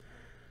movies.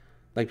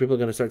 Like people are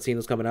going to start seeing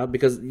those coming out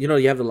because you know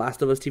you have the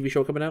Last of Us TV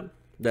show coming out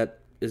that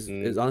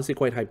is honestly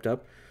quite hyped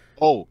up.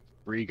 Oh,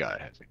 Free Guy,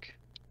 I think.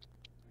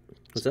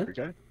 What's that? Free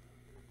Guy?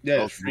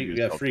 Yeah, Free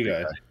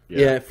Guy.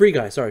 Yeah, Free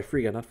Guy. Sorry,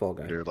 Free Guy, not Fall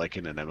Guy. They're like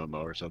in an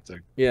MMO or something.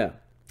 Yeah,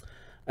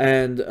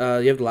 and you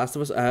have the Last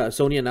of Us.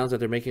 Sony announced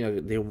that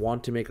they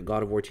want to make a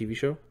God of War TV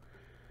show.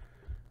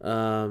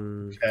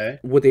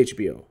 With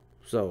HBO.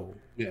 So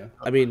yeah,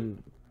 I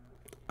mean,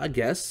 I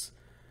guess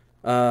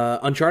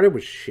Uncharted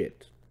was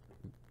shit.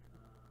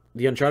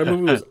 The Uncharted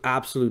movie was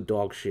absolute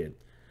dog shit,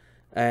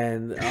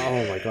 and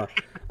oh my god,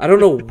 I don't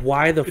know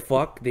why the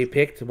fuck they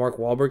picked Mark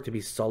Wahlberg to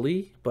be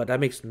Sully, but that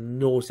makes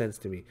no sense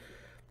to me.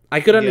 I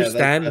could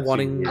understand that's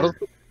wanting.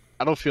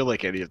 I don't feel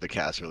like any of the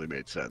cast really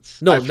made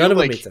sense. No, none of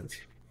it made sense.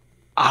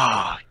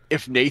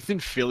 If Nathan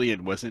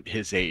Fillion wasn't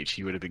his age,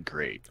 he would have been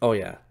great. Oh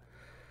yeah,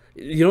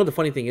 you know the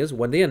funny thing is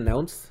when they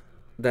announced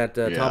that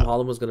Tom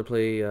Holland was going to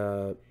play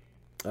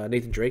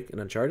Nathan Drake in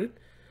Uncharted,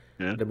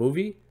 the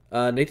movie.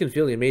 Nathan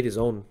Fillion made his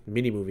own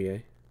mini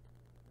movie,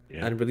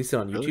 and released it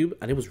on YouTube,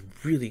 and it was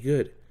really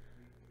good.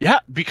 Yeah,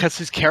 because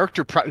his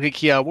character,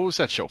 what was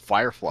that show?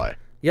 Firefly.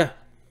 Yeah.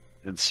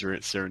 And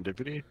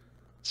Serendipity,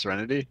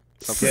 Serenity.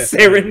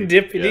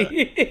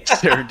 Serendipity. Yeah.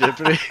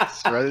 Serendipity,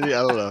 Serenity.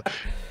 I don't know.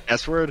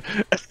 S word.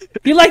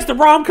 He likes the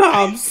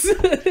rom-coms.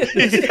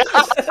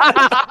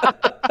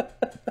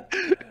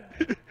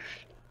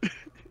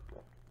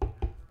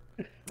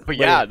 But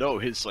yeah, no,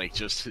 his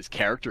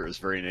character is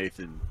very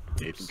Nathan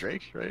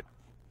Drake, right?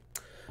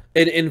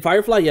 In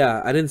Firefly,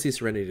 yeah, I didn't see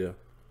Serenity though.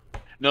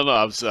 No,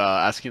 I was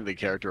asking the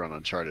character on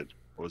Uncharted.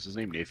 What was his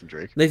name? Nathan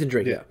Drake. Nathan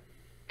Drake, yeah.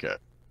 Okay.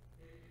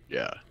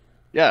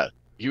 Yeah.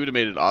 He would have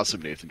made an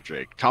awesome Nathan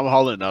Drake. Tom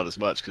Holland, not as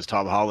much, because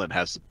Tom Holland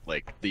has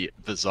like the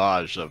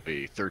visage of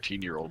a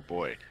 13-year-old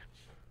boy.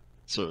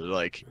 So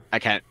like, I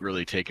can't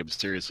really take him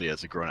seriously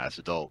as a grown-ass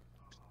adult.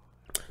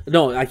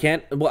 No, I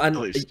can't. Well, at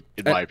least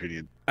in my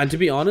opinion. And to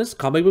be honest,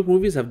 comic book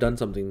movies have done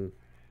something.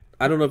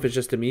 I don't know if it's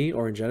just to me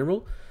or in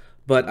general,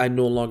 but I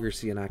no longer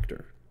see an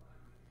actor.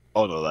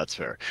 Oh no, that's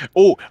fair.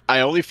 Oh, I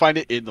only find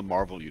it in the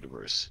Marvel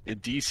universe. In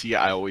DC,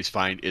 I always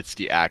find it's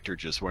the actor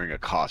just wearing a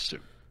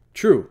costume.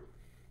 True.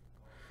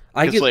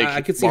 I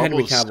could see Marvel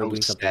Henry Cavill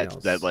doing something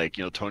else. That like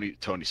Tony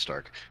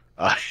Stark,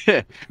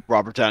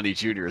 Robert Downey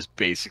Jr. is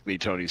basically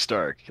Tony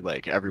Stark.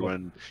 Like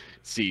everyone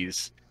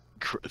sees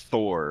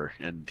Thor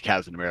and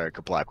Captain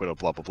America, Black Widow,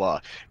 blah blah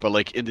blah. But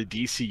like in the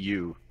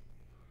DCU,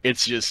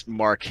 it's just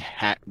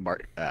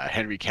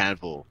Henry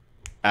Cavill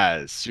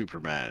as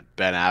Superman,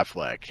 Ben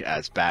Affleck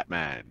as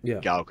Batman,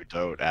 Gal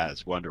Gadot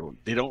as Wonder Woman.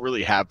 They don't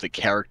really have the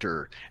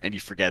character, and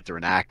you forget they're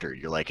an actor.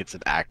 You're like, it's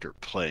an actor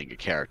playing a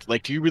character.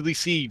 Like, do you really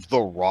see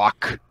The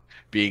Rock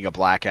being a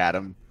Black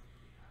Adam?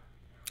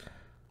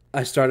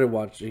 I started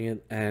watching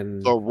it,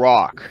 and The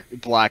Rock,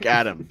 Black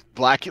Adam,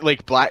 Black.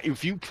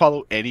 If you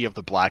follow any of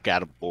the Black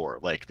Adam lore,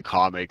 like the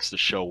comics, the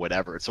show,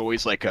 whatever, it's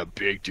always like a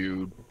big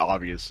dude.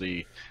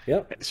 Obviously,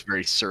 it's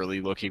very surly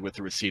looking with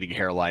a receding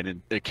hairline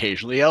and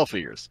occasionally elf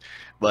ears,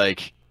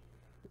 like.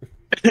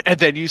 And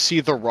then you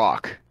see The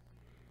Rock,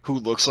 who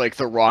looks like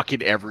The Rock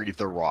in every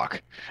The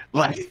Rock,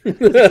 like.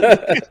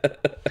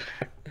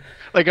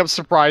 Like, I'm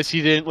surprised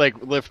he didn't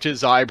like lift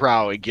his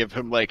eyebrow and give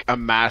him like a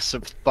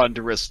massive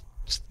thunderous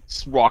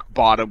rock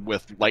bottom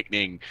with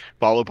lightning,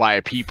 followed by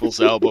a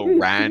people's elbow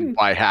ran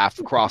by half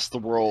across the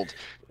world.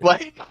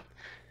 The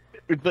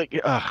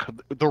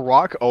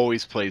Rock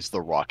always plays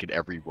the Rock in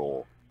every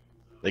role.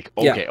 Like,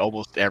 okay,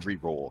 almost every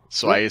role.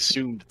 So I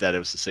assumed that it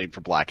was the same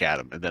for Black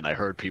Adam, and then I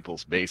heard people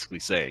basically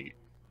saying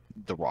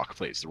the Rock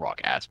plays the Rock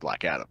as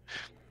Black Adam.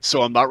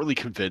 So I'm not really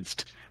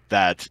convinced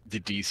that the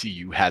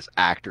DCU has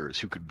actors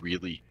who could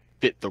really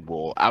fit the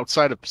role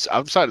outside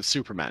of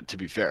Superman, to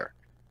be fair.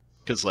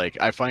 Because like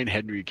I find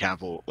Henry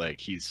Cavill, like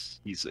he's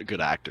a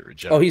good actor in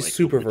general. Oh, he's like,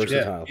 super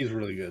versatile. Yeah, he's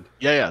really good.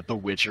 Yeah. The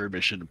Witcher,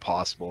 Mission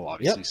Impossible,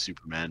 obviously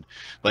Superman.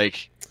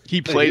 Like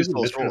he plays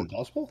those Mission roles.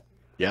 Impossible?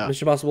 Yeah.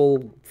 Mission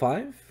Impossible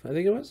 5, I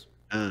think it was.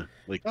 Damn.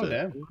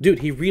 Dude,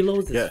 he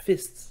reloads his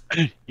fists.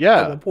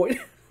 Yeah. At one point.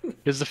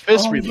 Because the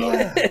fist reload.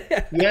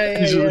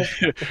 Yeah.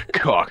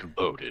 Cock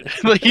loaded.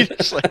 Like he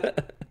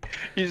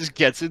just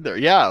gets in there.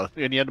 Yeah,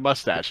 and he had a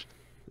mustache.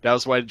 That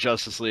was why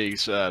Justice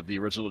League's the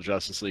original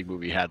Justice League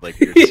movie had like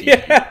weird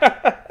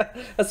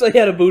That's why he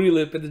had a booty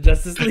lip in the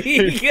Justice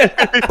League.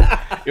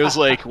 It was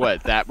like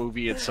what, that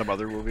movie and some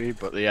other movie,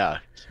 but yeah,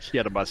 he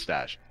had a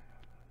mustache.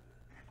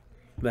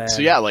 Man.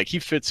 So yeah, like he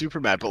fits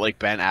Superman, but like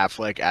Ben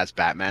Affleck as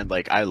Batman,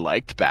 like I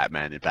liked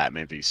Batman in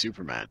Batman v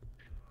Superman,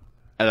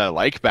 and I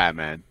like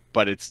Batman,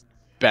 but it's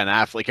Ben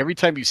Affleck. Every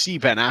time you see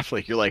Ben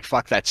Affleck, you're like,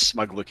 "Fuck that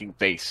smug-looking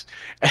face,"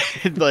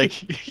 and like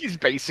he's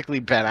basically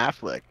Ben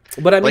Affleck.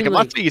 But I mean, like, I'm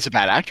not saying he's a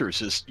bad actor. It's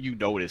just you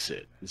notice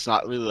it. It's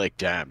not really like,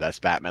 "Damn, that's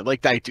Batman."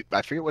 Like that,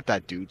 I forget what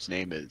that dude's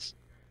name is,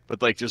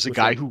 but like, there's a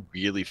guy who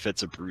really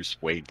fits a Bruce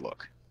Wayne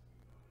look.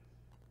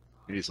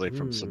 And he's like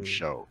from some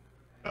show.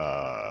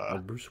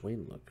 A Bruce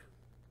Wayne look.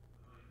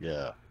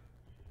 Yeah.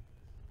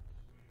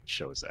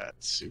 Shows that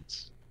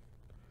Suits.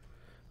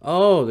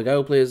 Oh, the guy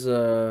who plays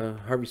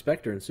Harvey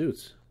Specter in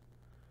Suits.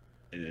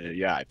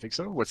 Yeah, I think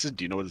so. What's his?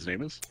 Do you know what his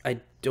name is? I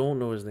don't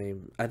know his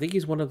name. I think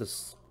he's one of the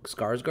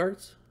Scars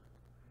guards.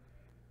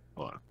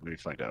 Hold on, let me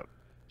find out.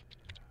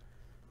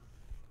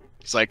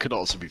 Because I could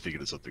also be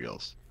thinking of something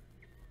else.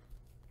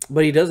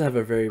 But he does have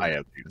a very. I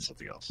am thinking of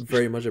something else.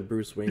 Very much a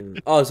Bruce Wayne.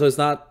 Oh, so it's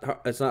not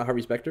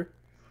Harvey Specter?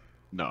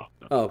 No.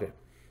 Oh, okay.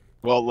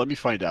 Well, let me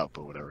find out,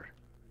 but whatever.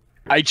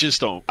 I'm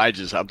just not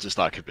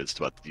convinced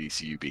about the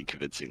DCU being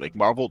convincing. Like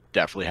Marvel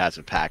definitely has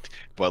impact,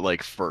 but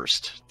like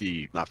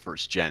not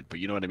first gen, but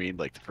you know what I mean?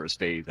 Like the first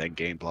phase,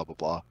 Endgame, blah blah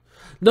blah.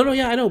 No,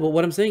 yeah, I know. But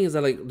what I'm saying is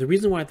that like the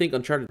reason why I think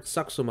Uncharted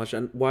sucks so much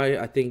and why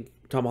I think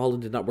Tom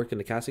Holland did not work in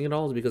the casting at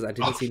all is because I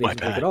didn't see Nathan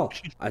Drake at all.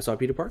 I saw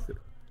Peter Parker.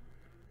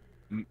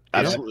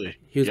 Absolutely,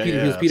 he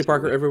was Peter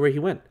Parker everywhere he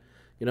went.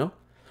 You know,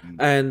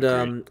 and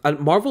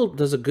Marvel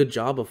does a good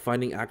job of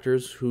finding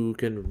actors who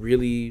can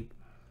really,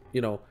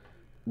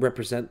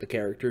 represent the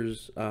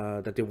characters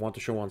that they want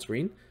to show on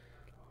screen.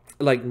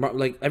 Like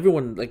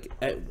everyone, like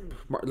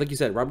you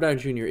said, Robert Downey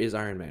Jr. is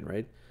Iron Man,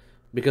 right?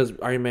 Because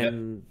Iron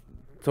Man,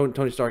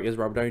 Tony Stark is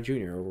Robert Downey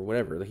Jr. or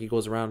whatever. Like he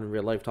goes around in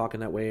real life talking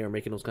that way or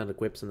making those kind of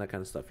quips and that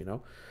kind of stuff,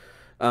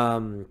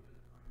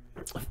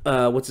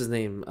 what's his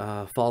name?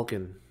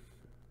 Falcon.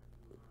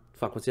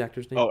 Fuck, what's the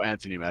actor's name? Oh,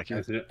 Anthony Mackie.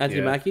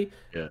 Anthony Mackie?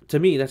 Yeah. To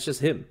me, that's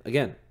just him.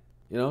 Again,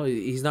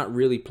 he's not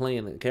really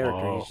playing the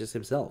character. He's just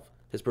himself,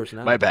 his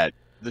personality. My bad.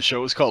 The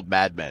show is called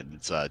Mad Men.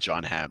 It's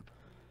John Hamm.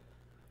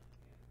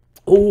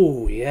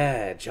 Oh,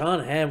 yeah.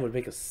 John Hamm would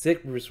make a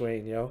sick Bruce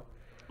Wayne,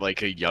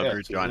 Like a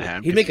younger John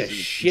Hamm. He'd make a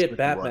shit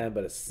Batman,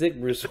 but a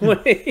sick Bruce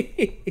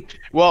Wayne.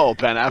 Well,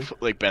 Ben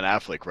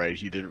Affleck, right?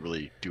 He didn't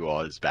really do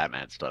all his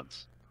Batman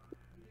stunts.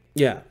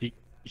 Yeah. He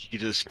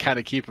just kind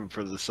of keep him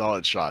for the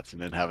solid shots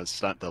and then have a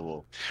stunt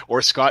double.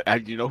 Or Scott,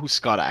 you know who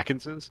Scott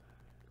Adkins is?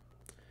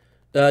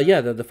 Yeah,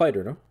 the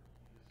fighter, no?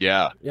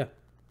 Yeah. Yeah.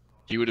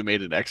 He would have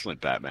made an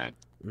excellent Batman.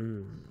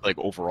 Like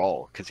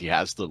overall, because he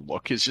has the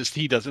look. It's just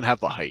he doesn't have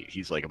the height.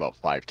 He's like about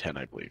 5'10",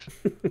 I believe.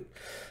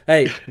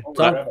 Hey,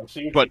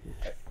 but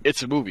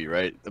it's a movie,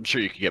 right? I'm sure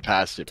you could get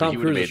past it. Tom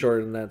Cruise is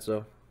shorter than that,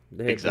 so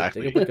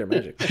exactly. They can put their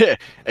magic.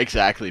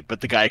 Exactly,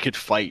 but the guy could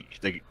fight.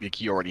 Like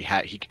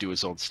he could do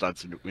his own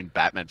stunts in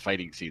Batman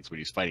fighting scenes when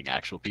he's fighting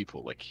actual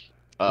people. Like,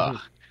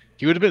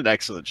 he would have been an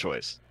excellent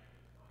choice.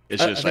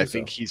 It's just I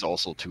think he's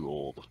also too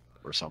old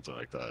or something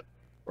like that,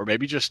 or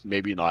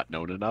maybe not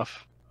known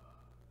enough.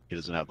 He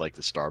doesn't have like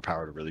the star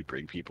power to really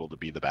bring people to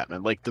be the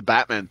Batman. Like the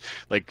Batman,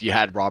 like you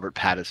had Robert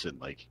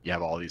Pattinson. Like you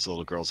have all these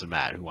little girls in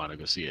Matt who want to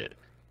go see it.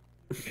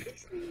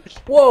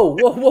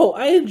 Whoa!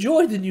 I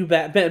enjoyed the new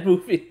Batman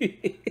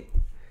movie.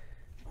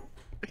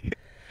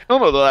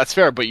 No, that's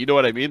fair, but you know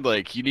what I mean?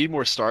 Like, you need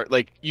more star...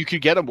 Like, you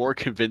could get a more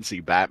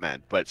convincing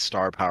Batman, but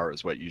star power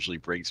is what usually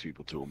brings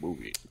people to a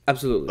movie.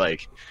 Absolutely.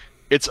 Like,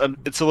 it's a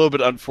little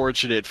bit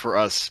unfortunate for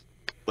us,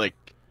 like,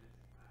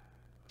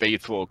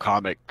 faithful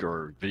comic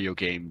or video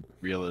game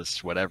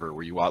realists, whatever,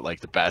 where you want,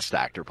 like, the best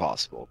actor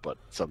possible, but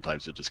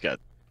sometimes you just get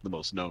the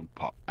most known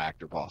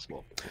actor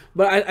possible.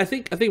 But I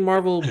think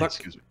Marvel...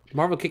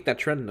 Marvel kicked that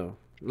trend, though.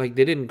 Like,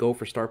 they didn't go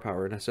for star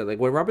power. And I said, like,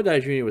 when Robert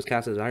Downey Jr. was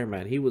cast as Iron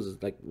Man, he was,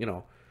 like,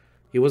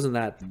 he wasn't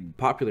that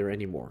popular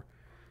anymore.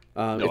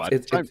 No, at the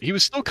time, he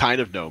was still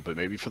kind of known, but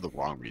maybe for the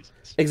wrong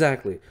reasons.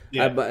 Exactly.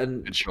 Yeah.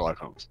 And Sherlock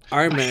Holmes.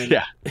 Iron Man.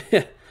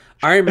 Yeah.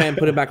 Iron Man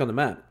put him back on the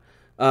map.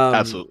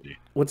 Absolutely.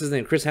 What's his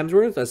name? Chris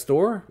Hemsworth as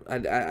Thor?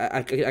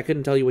 I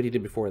couldn't tell you what he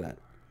did before that.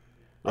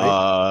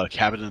 Right?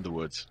 Cabin in the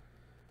Woods.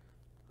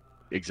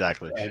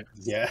 Exactly.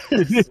 Yeah.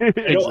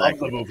 Exactly. I love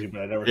the movie,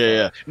 but I never saw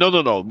Yeah. it.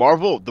 No.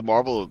 Marvel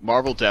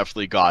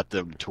definitely got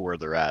them to where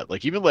they're at.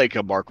 Like even like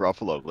a Mark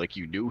Ruffalo, like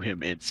you knew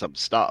him in some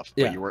stuff,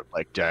 but you weren't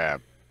like,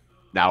 damn,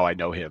 now I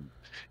know him.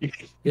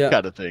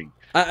 Kind of thing.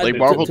 Like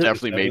Marvel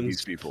definitely made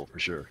these people for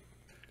sure.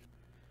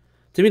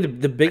 To me,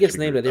 the biggest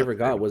name that they ever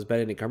got was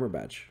Benedict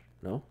Cumberbatch.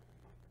 No.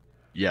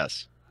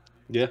 Yes.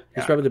 Yeah.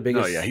 He's probably the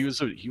biggest. No, yeah, he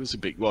was a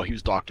big. Well, he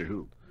was Doctor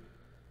Who,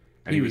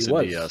 and he was in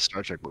the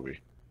Star Trek movie.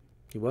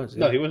 He was.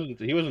 Yeah. No,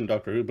 he wasn't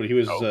Doctor Who, but he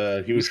was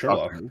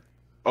Sherlock.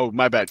 Oh,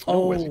 my bad.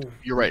 Oh,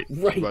 you're right.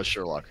 He was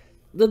Sherlock.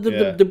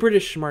 The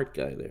British smart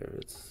guy there.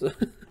 It's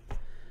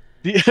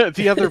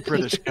the other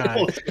British guy.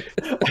 Almost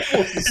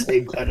the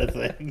same kind of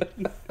thing.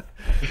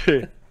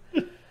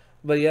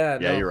 But yeah,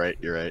 no. You're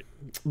right.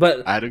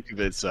 But I had to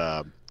convince.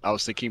 I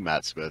was thinking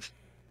Matt Smith.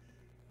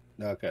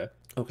 Okay.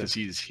 Because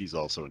he's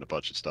also in a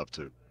bunch of stuff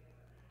too.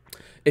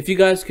 If you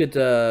guys could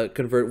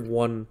convert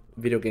one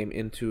video game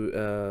into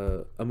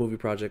a movie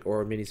project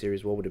or a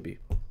miniseries, what would it be?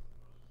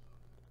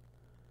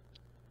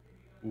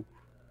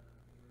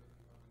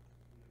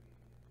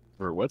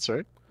 For what,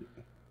 sorry?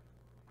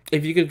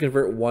 If you could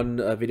convert one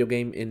video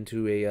game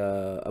into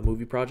a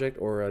movie project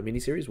or a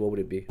miniseries, what would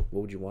it be?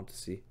 What would you want to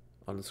see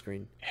on the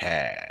screen?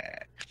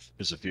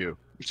 There's a few.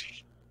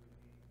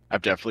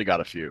 I've definitely got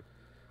a few.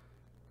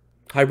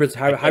 Hybrid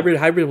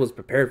was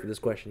prepared for this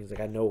question. He's like,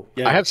 I know.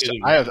 Yeah,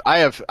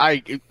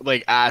 I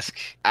like ask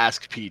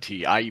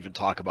PT. I even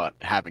talk about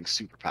having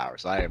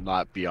superpowers. I am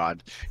not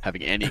beyond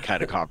having any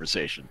kind of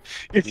conversation.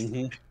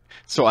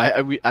 So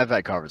I've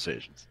had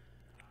conversations.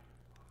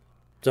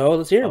 So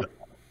let's hear them.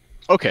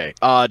 Okay,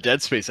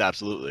 Dead Space,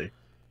 absolutely.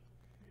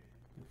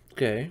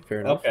 Okay, fair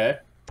enough. Okay,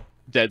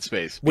 Dead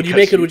Space. Would you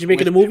make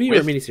it a movie or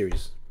a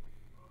miniseries?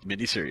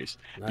 Miniseries,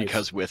 nice.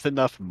 Because with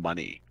enough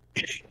money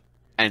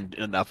and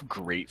enough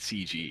great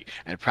CG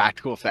and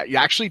practical effects,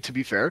 actually, to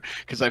be fair,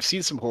 because I've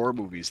seen some horror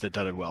movies that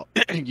done it well.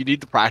 You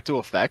need the practical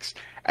effects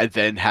and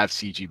then have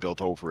CG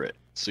built over it,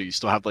 so you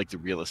still have like the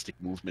realistic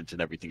movement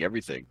and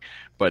everything,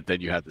 but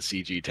then you have the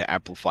CG to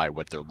amplify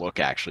what their look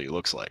actually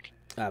looks like.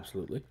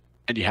 Absolutely.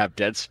 And you have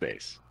Dead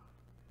Space.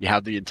 You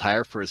have the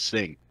entire first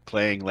thing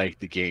playing like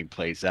the game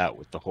plays out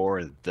with the horror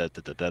and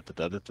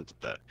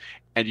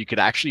and you could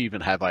actually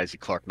even have Isaac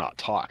Clarke not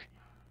talk.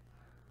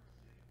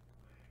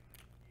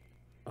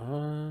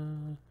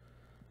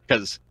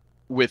 Because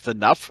with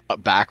enough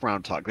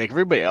background talk, like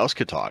everybody else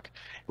could talk,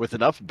 with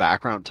enough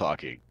background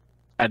talking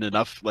and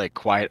enough like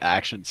quiet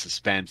action,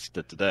 suspense,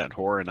 and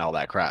horror and all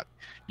that crap,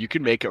 you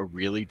can make a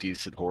really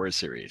decent horror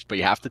series. But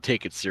you have to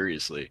take it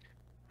seriously,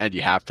 and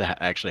you have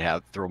to actually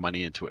throw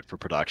money into it for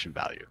production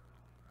value.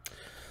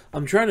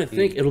 I'm trying to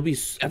think. It'll be.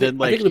 I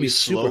think it'll be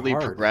slowly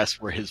super hard.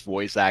 Progress where his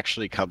voice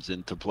actually comes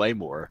into play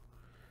more,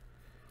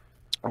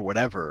 or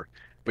whatever.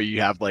 But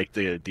you have like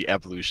the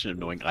evolution of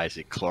knowing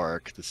Isaac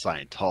Clarke, the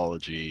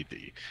Scientology,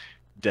 the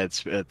Dead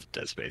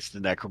Space, the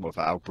Necromorph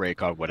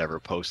outbreak on whatever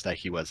post that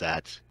he was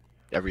at,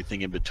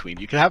 everything in between.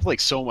 You can have like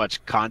so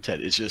much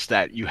content. It's just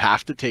that you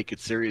have to take it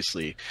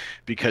seriously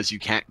because you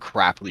can't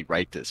crappily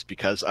write this,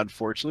 because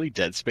unfortunately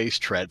Dead Space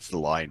treads the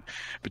line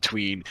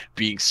between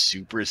being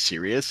super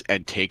serious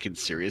and taken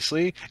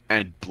seriously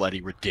and bloody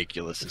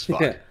ridiculous as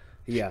fuck.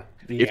 Yeah.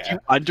 If you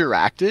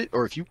underact it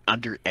or if you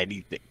under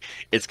anything,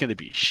 it's going to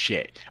be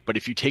shit. But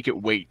if you take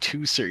it way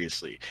too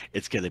seriously,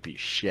 it's going to be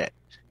shit.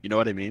 You know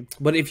what I mean?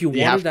 But if you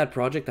wanted that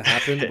project to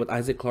happen with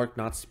Isaac Clarke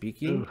not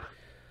speaking,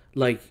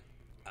 like,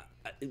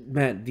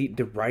 man,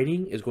 the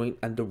writing is going,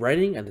 and the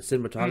writing and the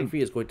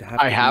cinematography is going to have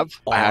to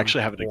I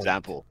actually have an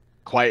example.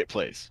 Quiet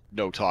Place,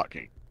 no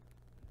talking.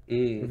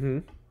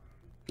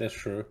 That's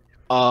true.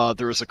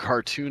 There was a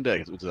cartoon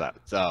that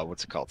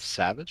what's it called?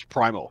 Savage?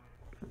 Primal.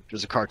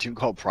 There's a cartoon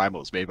called Primal.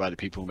 It's made by the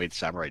people who made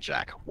Samurai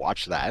Jack.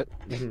 Watch that.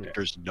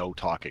 There's no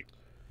talking.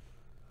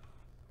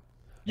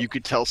 You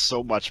could tell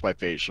so much by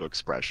facial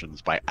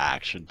expressions, by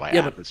action, by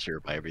atmosphere,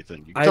 by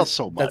everything. You can tell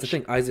so much. That's the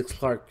thing. Isaac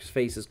Clarke's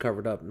face is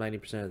covered up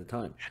 90% of the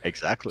time.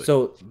 Exactly.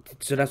 So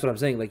that's what I'm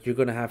saying. Like, you're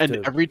gonna have to.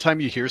 And every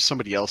time you hear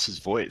somebody else's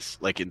voice,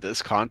 like in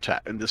this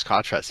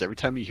contrast, every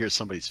time you hear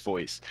somebody's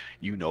voice,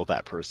 you know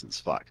that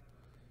person's fucked.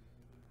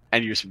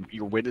 And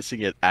you're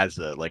witnessing it as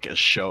a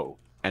show.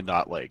 And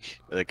not like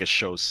a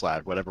show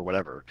 /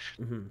 whatever.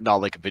 Not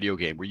like a video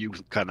game where you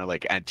kind of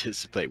like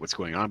anticipate what's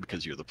going on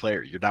because you're the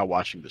player. You're now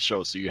watching the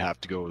show, so you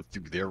have to go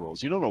through their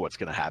roles. You don't know what's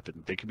going to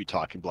happen. They could be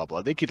talking blah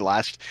blah. They could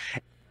last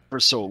for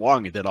so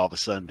long, and then all of a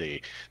sudden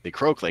they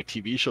croak like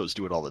TV shows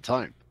do it all the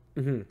time.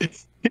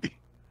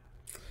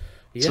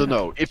 So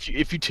no, if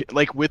you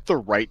like with the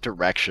right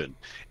direction,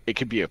 it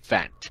could be a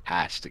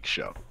fantastic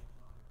show.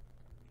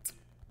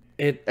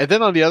 And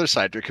then on the other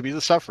side, there could be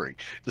the suffering.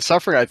 The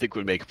suffering, I think,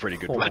 would make a pretty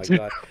good one. Oh my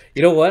god!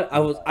 You know what? I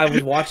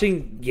was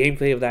watching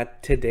gameplay of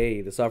that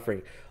today. The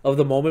suffering of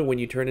the moment when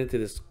you turn into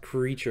this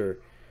creature,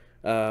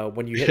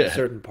 when you hit a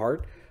certain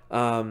part.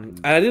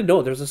 And I didn't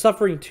know there's a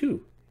suffering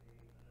too.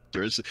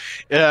 There's,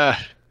 it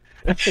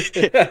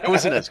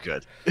wasn't as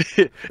good.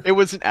 It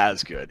wasn't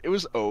as good. It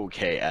was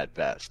okay at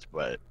best,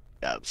 but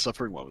yeah, the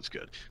suffering one was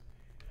good.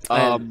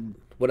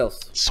 What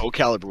else? Soul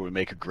Calibur would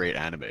make a great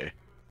anime.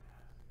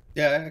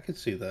 Yeah, I could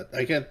see that.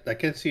 I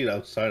can't see it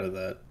outside of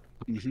that.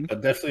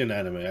 But definitely an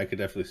anime. I could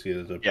definitely see it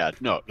as a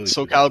really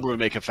Soul Calibur would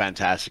make a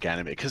fantastic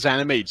anime because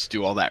animes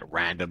do all that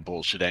random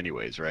bullshit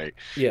anyways, right?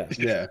 Yeah.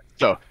 Yeah.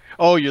 So,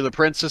 oh, you're the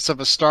princess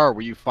of a star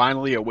where you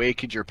finally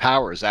awakened your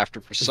powers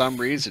after, for some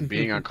reason,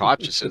 being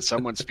unconscious in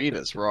someone's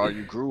fetus, where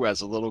you grew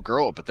as a little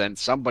girl, but then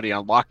somebody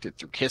unlocked it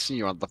through kissing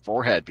you on the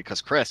forehead because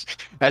Chris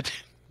had,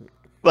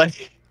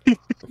 like.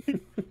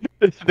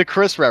 The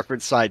Chris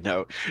reference side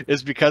note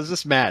is because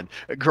this man,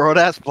 a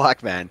grown-ass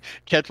black man,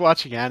 kept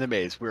watching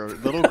animes where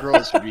little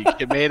girls would be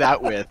made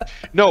out with.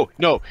 No,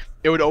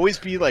 it would always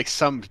be like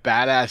some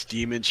badass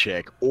demon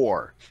chick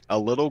or a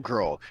little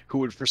girl who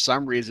would for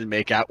some reason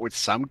make out with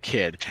some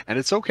kid. And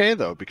it's okay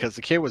though, because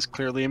the kid was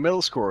clearly in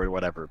middle school or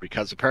whatever,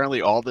 because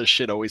apparently all this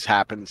shit always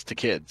happens to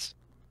kids.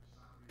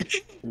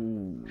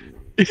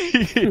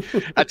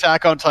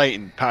 Attack on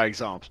Titan, par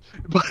exemple.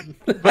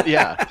 But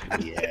yeah.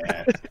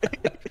 Yeah.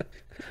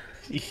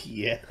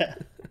 Yeah.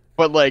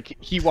 But like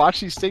he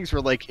watched these things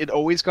where like it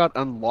always got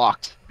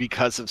unlocked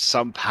because of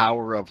some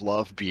power of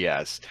love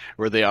BS,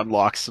 where they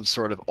unlocked some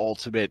sort of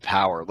ultimate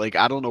power. Like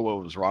I don't know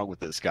what was wrong with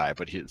this guy,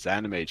 but his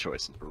anime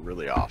choices were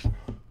really off.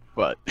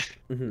 But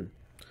and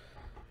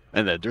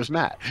then there's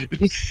Matt.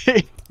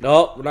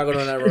 No, we're not going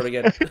on that road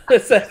again.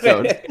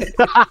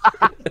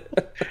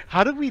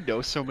 How did we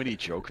know so many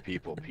joke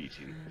people,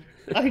 PT?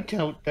 I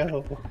don't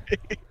know.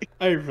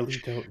 I really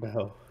don't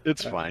know.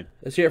 It's fine.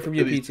 Let's hear it from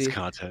you, PT. It's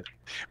content.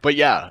 But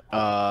yeah,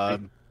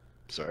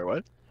 sorry,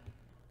 what?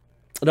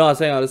 No, I was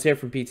saying let's hear it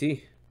from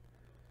PT.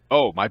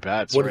 Oh, my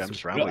bad. Sorry, I'm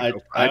just rambling.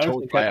 I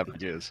totally have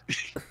ideas.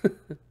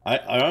 I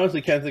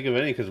honestly can't think of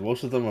any because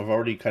most of them have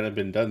already kind of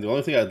been done. The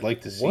only thing I'd like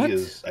to see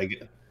is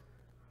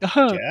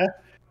yeah,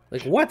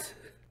 like what?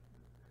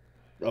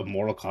 A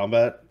Mortal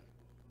Kombat.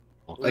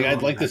 Like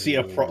I'd like to see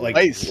a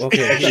nice.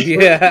 Okay,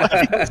 yeah.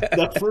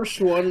 The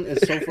first one is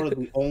so far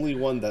the only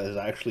one that is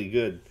actually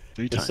good.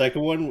 The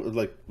second one,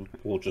 like,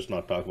 we'll just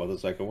not talk about the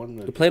second one.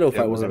 The Play-Doh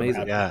fight was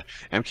amazing. Yeah,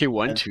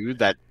 MK1 2,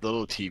 that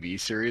little TV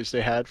series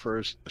they had for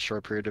a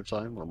short period of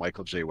time where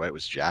Michael J. White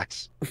was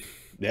Jax.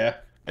 Yeah,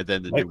 and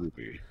then the new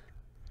movie.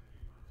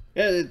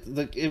 Yeah,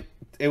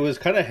 it was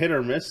kind of hit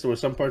or miss. There were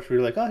some parts where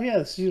you're like, oh yeah,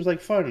 this seems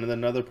like fun, and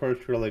then other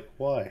parts where you're like,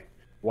 why?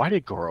 Why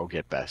did Goro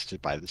get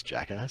bested by this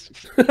jackass?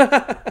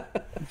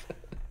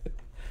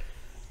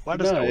 Why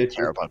does no one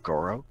care about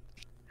Goro?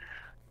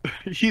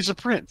 He's a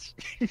prince.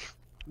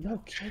 No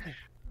kidding.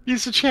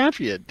 He's a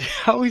champion.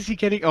 How is he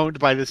getting owned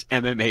by this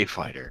MMA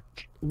fighter?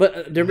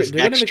 But they're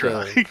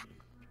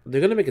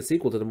gonna make a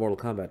sequel to the Mortal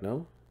Kombat,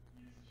 no?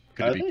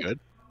 Could it be good?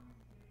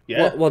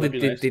 Yeah. Well, they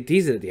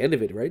tease it at the end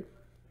of it, right?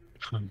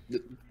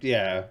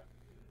 Yeah.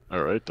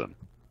 All right then.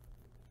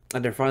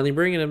 And they're finally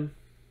bringing him.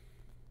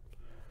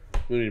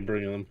 We need to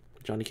bring him.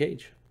 Johnny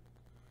Cage.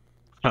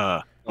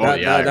 That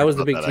was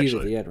the big tease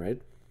at the end,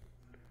 right?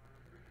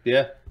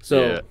 Yeah.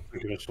 So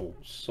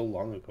so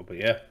long ago, but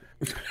yeah.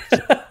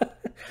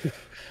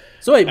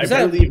 So wait, I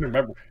barely even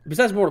remember.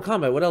 Besides Mortal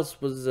Kombat, what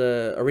else was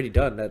already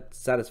done that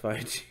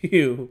satisfied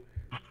you?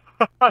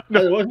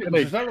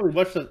 There's not really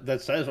much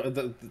that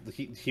satisfied.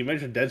 He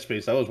mentioned Dead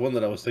Space. That was one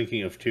that I was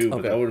thinking of too.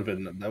 But that would have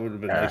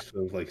been nice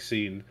to have like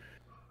seen.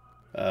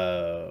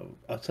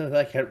 Outside of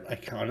that, I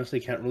honestly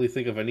can't really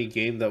think of any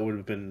game that would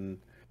have been.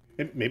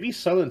 Maybe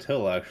Silent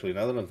Hill, actually.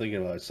 Now that I'm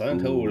thinking about it,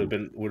 Silent Hill would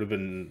have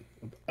been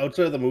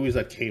outside of the movies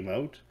that came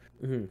out.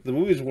 The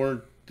movies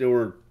weren't. They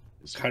were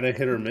kind of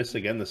hit or miss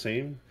again, the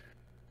same.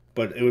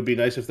 But it would be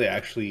nice if they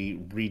actually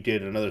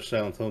redid another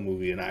Silent Hill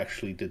movie and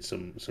actually did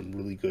some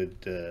really good.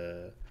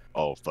 Did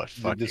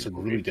some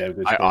really damn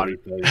good.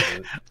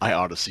 I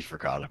honestly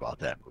forgot about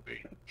that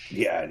movie.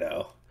 Yeah, I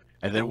know.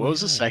 And then what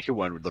was the second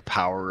one with the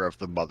power of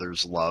the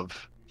mother's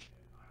love?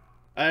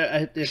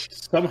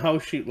 Somehow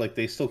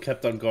they still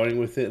kept on going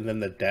with it, and then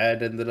the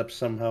dad ended up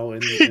somehow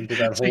into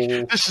that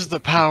whole. This is the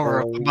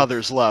power of the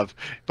mother's love,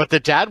 but the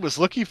dad was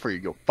looking for you.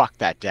 Go fuck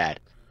that dad.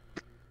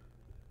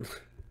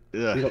 We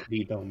don't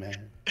need no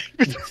man.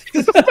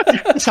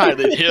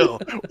 Silent Hill.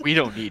 We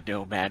don't need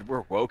no man.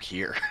 We're woke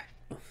here.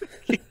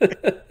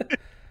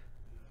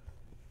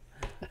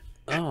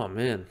 Oh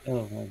man.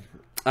 Man.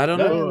 I don't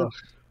know.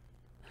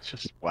 It's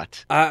just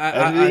what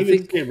I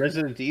think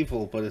Resident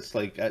Evil, but it's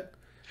like.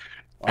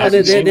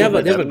 They have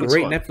a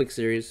great Netflix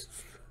series.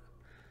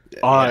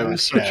 Oh, it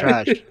was so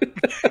trash.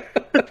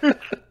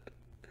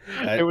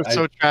 It was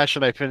so trash,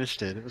 and I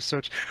finished it. It was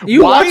so.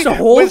 You watched the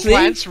whole thing.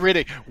 Lance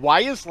Riddick? Why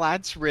is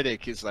Lance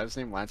Riddick? Is that his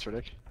name, Lance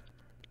Riddick?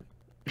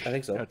 I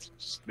think so. Let's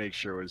just make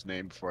sure his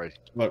name before I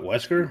What,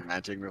 Wesker?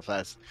 ranting real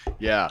fast.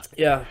 Yeah.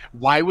 Yeah.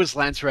 Why was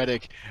Lance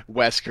Reddick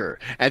Wesker?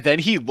 And then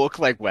he looked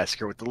like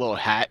Wesker with the little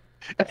hat.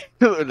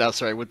 No,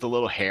 sorry, with the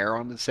little hair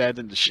on his head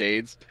and the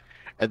shades.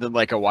 And then,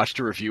 like, I watched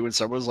a review and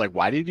someone was like,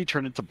 "Why did he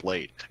turn into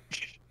Blade?"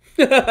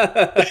 But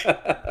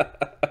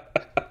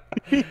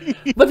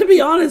to be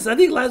honest, I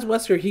think Lance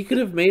Wesker, he could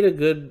have made a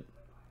good.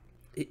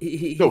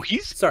 No,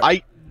 he's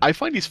sorry. I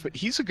find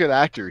he's a good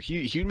actor.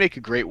 He'd make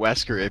a great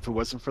Wesker if it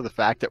wasn't for the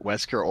fact that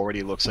Wesker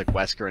already looks like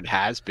Wesker and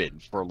has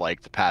been for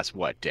like the past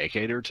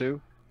decade or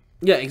two.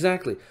 Yeah,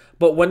 exactly.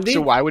 But when they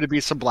so why would it be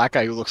some black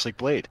guy who looks like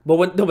Blade?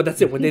 But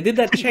that's it. When they did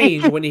that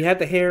change, when he had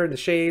the hair and the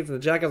shades and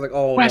the jacket, I was like,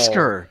 oh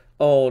Wesker. No.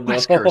 Oh no!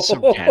 Wesker.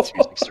 Some dance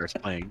music starts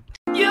playing.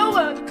 You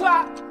were the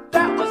clock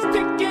that was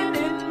ticking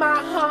in my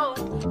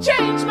home.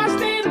 Change my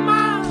state of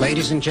mind.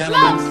 Ladies and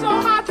gentlemen, Love so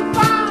hard to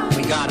find.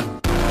 we got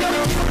him.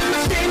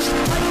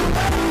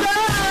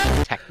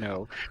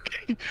 Techno.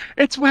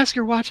 It's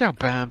Wesker. Watch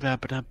out.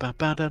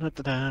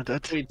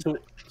 Wait,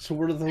 so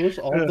were those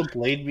all the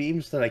Blade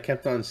memes that I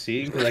kept on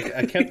seeing? Because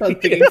I kept on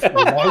thinking for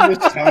the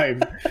longest time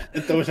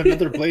that there was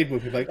another Blade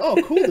movie. Like,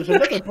 oh, cool, there's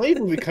another Blade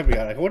movie coming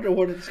out. I wonder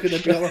what it's going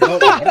to be all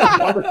about. I don't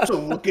bother to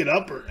look it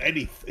up or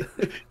anything.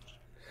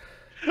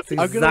 That's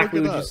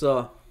exactly what you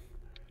saw.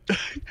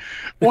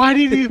 Why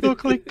did he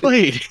look like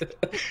Blade?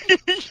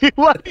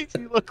 Why did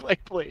he look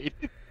like Blade?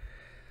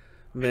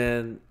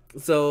 Man,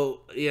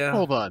 so, yeah.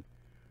 Hold on.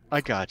 I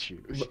got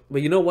you.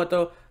 But you know what,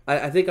 though?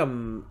 I think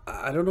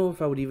I don't know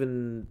if I would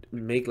even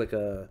make like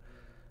a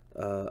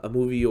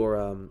movie or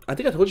I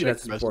think I told you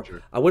guys this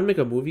before. I wouldn't make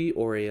a movie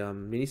or a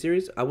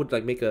miniseries. I would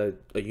like make a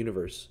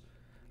universe,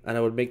 and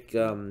I would make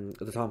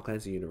the Tom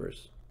Clancy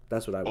universe.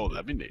 That's what I would. Oh, do.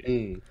 that'd be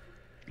neat.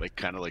 Like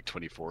kind of like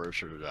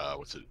 24ish or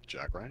what's it?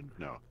 Jack Ryan?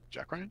 No,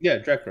 Jack Ryan. Yeah,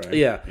 Jack Ryan.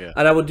 Yeah,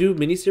 and I would do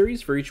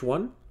miniseries for each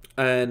one,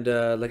 and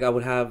like I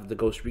would have the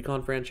Ghost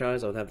Recon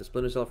franchise. I would have the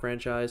Splinter Cell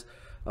franchise.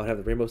 I would have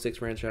the Rainbow Six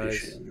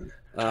franchise.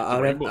 The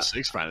Rainbow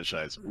Six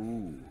franchise.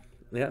 Ooh.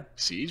 Yeah.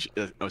 Siege?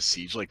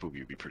 Siege like movie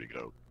would be pretty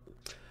dope.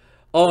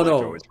 Oh, like,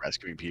 no. Always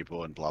rescuing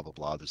people and blah, blah,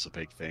 blah. There's a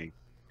big thing.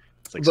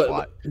 It's like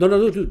SWAT.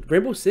 No, dude.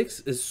 Rainbow Six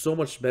is so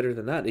much better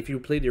than that. If you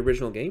play the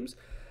original games,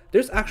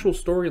 there's actual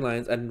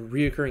storylines and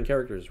reoccurring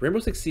characters. Rainbow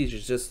Six Siege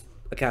is just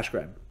a cash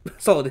grab.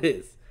 That's all it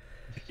is.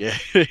 Yeah.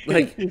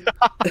 Like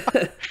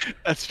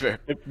that's fair.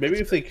 Maybe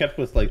if they kept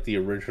with like the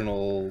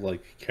original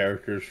like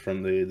characters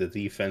from the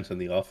defense and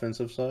the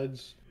offensive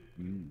sides,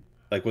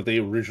 like what they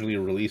originally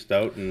released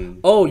out, and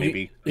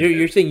maybe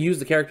you're saying use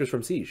the characters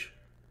from Siege.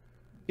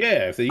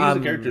 Yeah, if they use the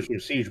characters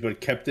from Siege,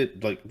 but kept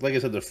it like I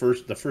said, the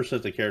first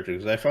set of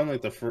characters. Because I found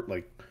like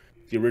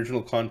the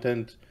original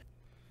content,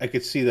 I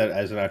could see that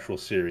as an actual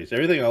series.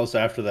 Everything else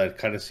after that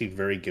kind of seemed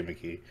very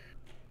gimmicky.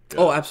 Yeah.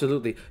 Oh,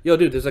 absolutely. Yo,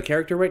 dude, there's a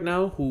character right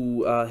now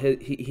who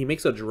he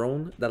makes a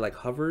drone that like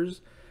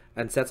hovers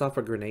and sets off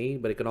a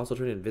grenade, but it can also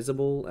turn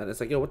invisible. And it's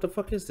like, yo, what the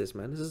fuck is this,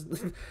 man?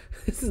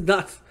 This is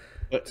not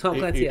Tom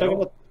Clancy at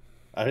all.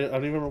 I don't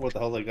even remember what the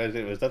hell that guy's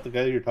name is. Is that the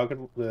guy you're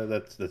talking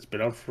that's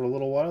been out for a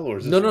little while, or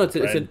is this no?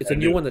 It's a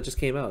new one that just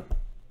came out.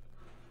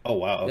 Oh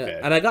wow, okay.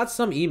 Yeah. And I got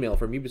some email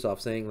from Ubisoft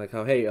saying like,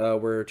 "How hey,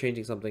 we're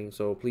changing something,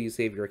 so please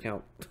save your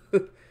account."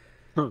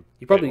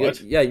 You probably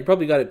you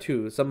probably got it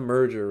too. Some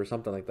merger or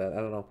something like that. I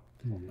don't know.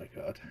 Oh my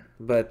god.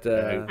 But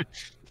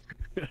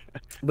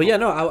but yeah,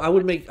 no, I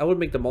would make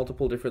the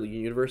multiple different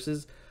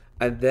universes,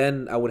 and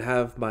then I would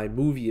have my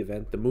movie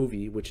event, the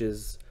movie, which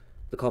is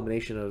the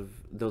culmination of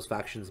those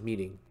factions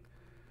meeting.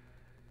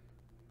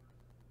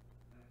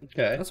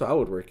 Okay. That's how I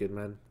would work it,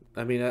 man.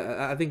 I mean,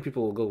 I think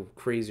people will go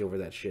crazy over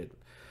that shit.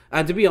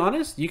 And to be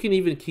honest, you can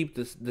even keep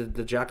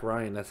the Jack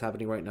Ryan that's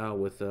happening right now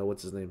with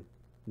what's his name,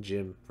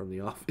 Jim from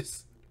The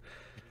Office.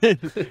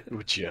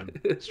 With Jim,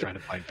 he's trying to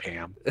find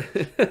Pam.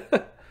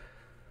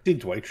 See,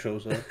 Dwight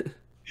shows up.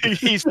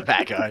 He's the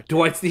bad guy.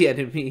 Dwight's the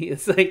enemy.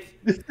 It's like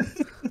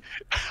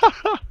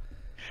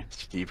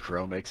Steve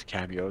Carell makes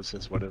cameos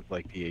as one of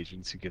like the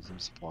agents who gives him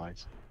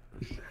supplies.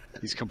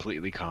 He's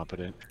completely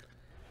competent.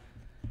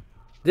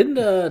 Didn't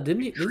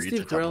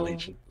Steve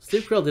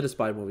Carell did a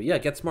spy movie? Yeah,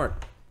 Get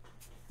Smart.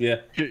 Yeah.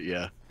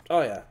 Yeah.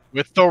 Oh yeah.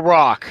 With The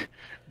Rock.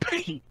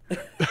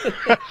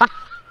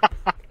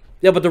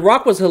 Yeah, but The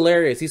Rock was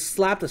hilarious. He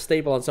slapped a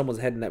staple on someone's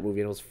head in that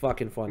movie, and it was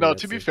fucking funny. No,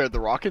 to be fair, The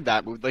Rock in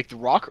that movie, like The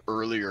Rock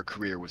earlier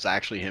career was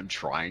actually him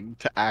trying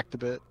to act a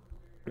bit.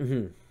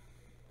 Mm-hmm.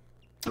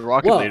 The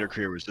Rock in later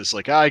career was just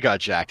like, I got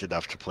jacked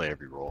enough to play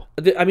every role.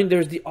 I mean,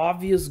 there's the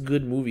obvious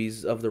good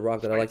movies of The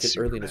Rock that I liked it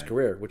early in his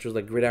career, which was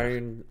like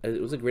Gridiron.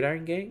 Was it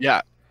Gridiron Gang?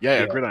 Yeah,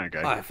 Gridiron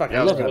Gang. I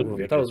love that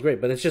movie. I thought it was great,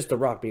 but it's just The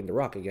Rock being The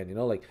Rock again, you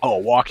know, like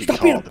Walking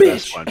Tall, the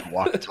best one.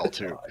 Walking Tall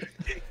too.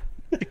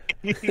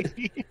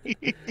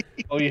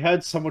 Oh, you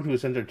had someone who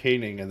was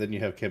entertaining, and then you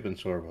have Kevin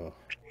Sorbo.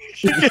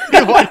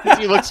 Why does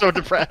he look so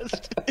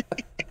depressed?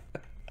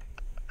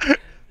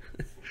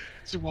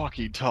 So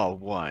Walking Tall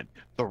 1,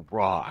 The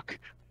Rock,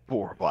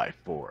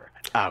 4x4,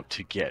 out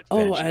to get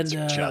vengeance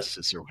or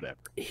justice or whatever.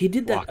 He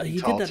did that.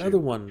 He did that 2, other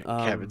one.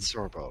 Kevin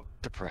Sorbo,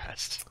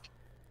 depressed.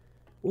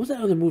 What was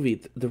that other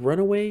movie? The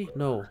Runaway?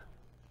 No.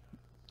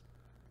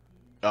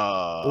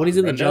 when he's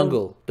in the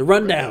jungle, the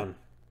rundown.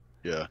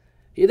 Yeah.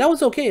 Yeah, that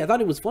was okay. I thought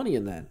it was funny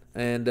in that.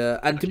 And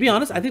to be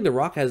honest, I think The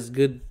Rock has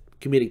good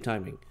comedic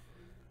timing.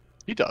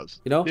 He does.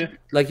 You know? Yeah.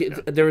 Like,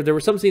 there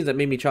were some scenes that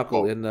made me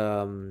chuckle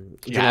in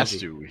He has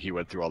to. He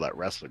went through all that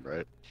wrestling,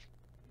 right?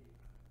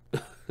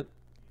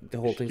 The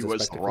whole thing's He a was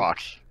The spectacle. Rock.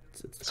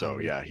 It's So,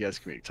 comedy. yeah, he has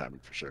comedic timing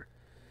for sure.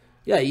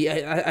 Yeah,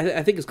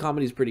 I think his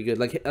comedy is pretty good.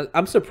 Like,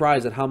 I'm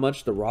surprised at how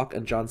much The Rock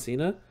and John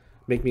Cena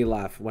make me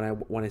laugh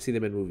when I see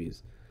them in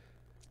movies.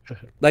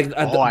 Like,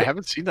 I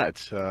haven't seen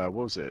that. What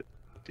was it?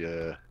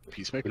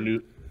 Peacemaker?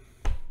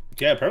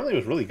 Yeah, apparently it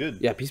was really good.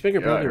 Yeah, Peacemaker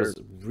apparently was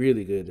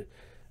really good.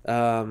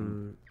 I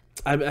don't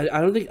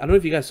know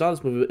if you guys saw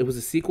this movie. It was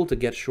a sequel to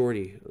Get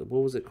Shorty.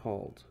 What was it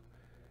called?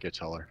 Get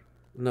taller.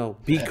 No,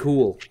 Be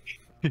Cool.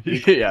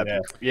 Yeah,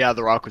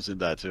 The Rock was in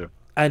that too.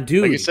 And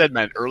dude, Like you said,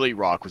 man, early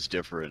Rock was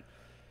different.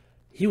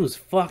 he was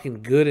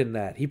fucking good in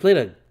that. He played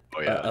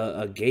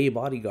a gay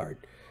bodyguard.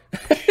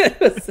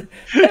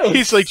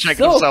 He's like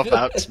checking himself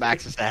out,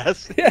 smacks his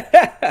ass.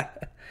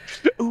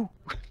 Ooh.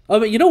 I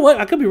mean, you know what?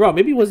 I could be wrong.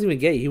 Maybe he wasn't even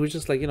gay. He was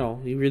just like, he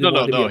really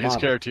wanted to be a his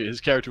model. his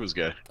character was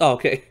gay. Oh,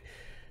 okay.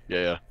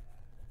 Yeah.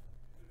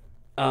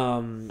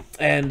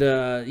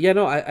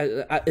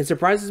 It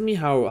surprises me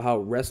how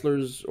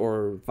wrestlers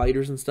or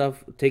fighters and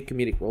stuff take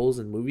comedic roles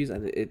in movies,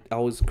 and it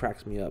always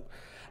cracks me up.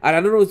 And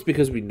I don't know if it's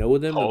because we know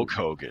them. Hulk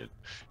Hogan.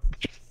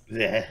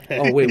 Yeah.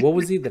 Oh wait, what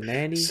was he? The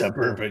nanny?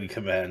 Suburban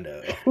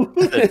Commando.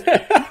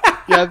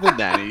 Yeah, the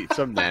nanny,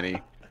 some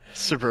nanny,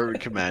 Suburban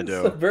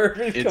Commando.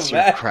 Suburban It's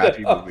Commando. a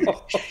crappy movie.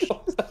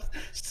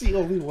 It's the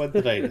only one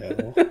that I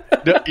know.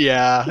 No,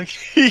 yeah.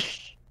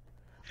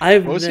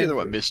 What was the other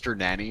one? Mr.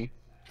 Nanny.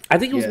 I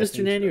think it was Yeah, I Mr.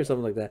 think Nanny or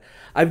something like that.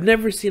 I've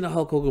never seen a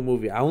Hulk Hogan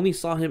movie. I only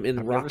saw him in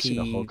I've never Rocky seen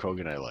a Hulk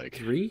Hogan I like.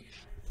 3,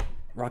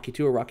 Rocky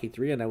 2 or Rocky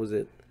 3, and that was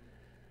it.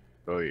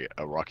 Oh yeah,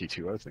 Rocky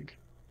 2, I think.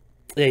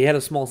 Yeah, he had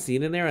a small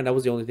scene in there, and that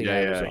was the only thing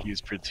I ever saw.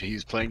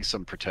 He's playing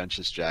some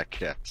pretentious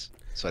jackass.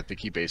 So I think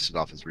he based it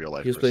off his real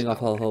life. He was playing off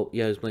Hulk.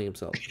 Yeah, he was playing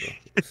himself.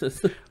 So.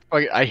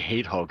 I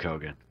hate Hulk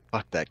Hogan.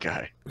 Fuck that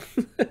guy.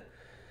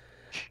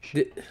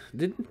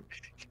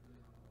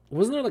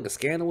 Wasn't there like a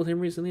scandal with him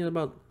recently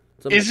about?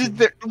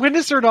 When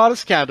is there not a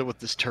scandal with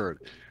this turd?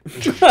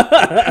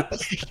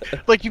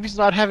 Like if he's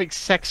not having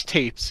sex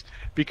tapes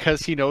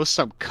because he knows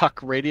some cuck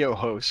radio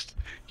host,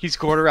 he's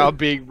going around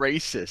being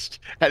racist.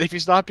 And if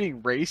he's not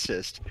being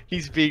racist,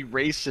 he's being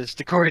racist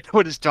according to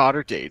what his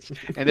daughter dates.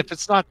 And if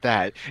it's not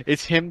that,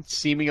 it's him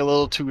seeming a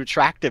little too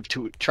attracted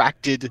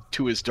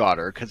to his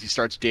daughter because he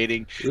starts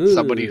dating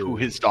somebody who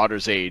his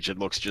daughter's age and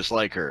looks just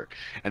like her.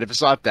 And if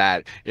it's not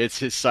that, it's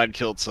his son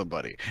killed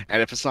somebody.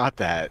 And if it's not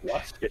that,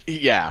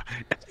 yeah.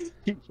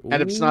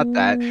 And if it's not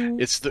that,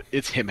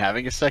 it's him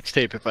having a sex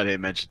tape. If I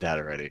didn't mention that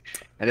already,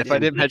 and if I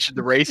didn't mention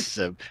the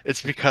racism,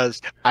 it's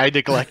because I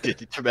neglected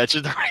to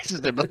mention the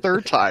racism a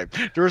third time.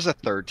 There was a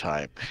third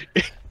time.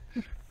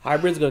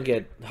 Hybrid's gonna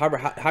get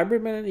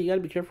hybrid man. You gotta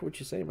be careful what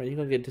you say, man. You're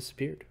gonna get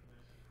disappeared.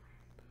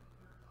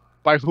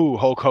 By who?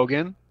 Hulk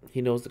Hogan?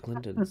 He knows the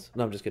Clintons.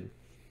 No, I'm just kidding.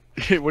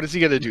 What is he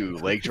gonna do?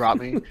 Leg drop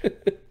me?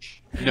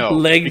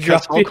 No,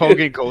 because Hulk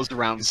Hogan goes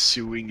around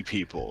suing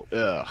people.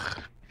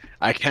 Ugh.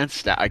 I can't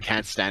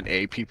stand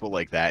A, people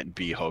like that, and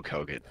B, Hulk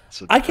Hogan.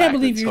 So I can't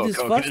believe you're this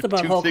fussed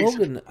about Hulk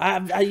Hogan.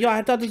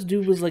 I thought this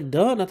dude was like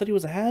done. I thought he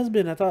was a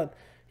has-been. I thought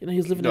he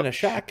was living in a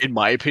shack. In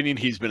my opinion,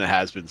 he's been a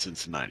has-been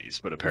since the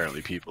 90s, but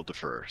apparently people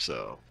defer,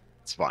 so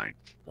it's fine.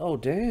 Oh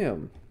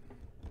damn!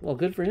 Well,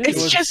 good for him.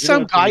 It's just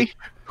some guy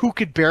who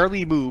could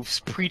barely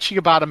move, preaching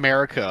about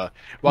America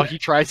while he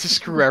tries to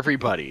screw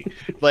everybody.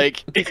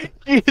 Like,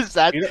 is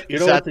that? You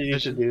know what they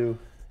need to do?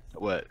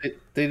 What?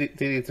 They need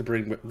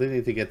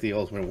to get the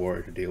Ultimate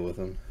Warrior to deal with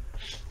him.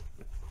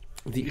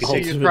 So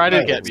you're trying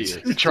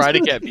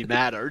to get me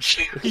mad, aren't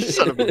you? You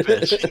son of a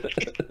bitch.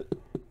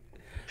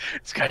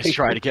 This guy's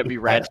trying to get me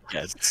rant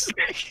again.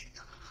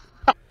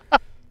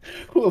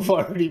 Who have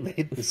already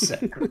made the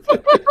sacrifice.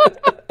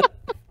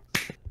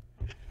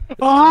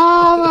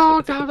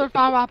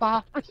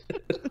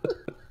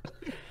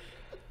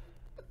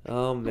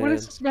 Oh man. What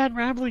is this man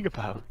rambling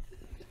about?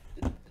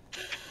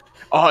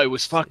 Oh, it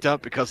was fucked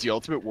up because the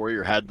Ultimate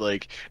Warrior had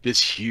like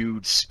this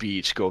huge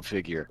speech, go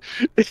figure.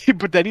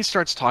 But then he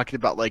starts talking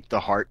about like the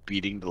heart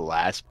beating the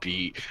last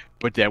beat.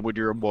 But then when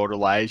you're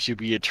immortalized, you'll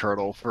be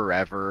eternal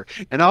forever.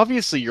 And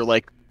obviously you're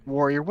like,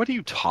 Warrior, what are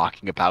you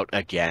talking about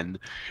again?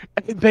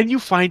 And then you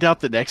find out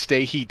the next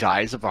day he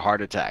dies of a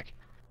heart attack.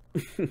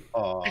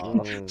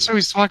 So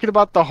he's talking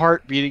about the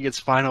heart beating its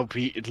final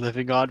beat and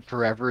living on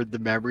forever, the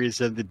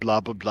memories and the blah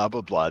blah blah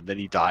blah blah, and then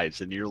he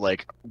dies, and you're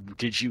like,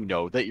 did you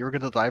know that you're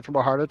gonna die from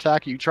a heart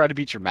attack? Are you trying to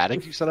be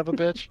dramatic, you son of a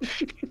bitch?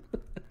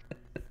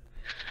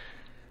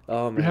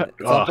 Oh man,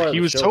 he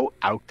was so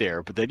out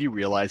there, but then you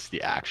realize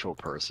the actual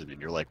person,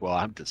 and you're like, well,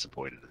 I'm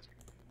disappointed.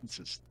 It's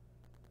just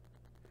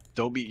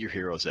don't meet your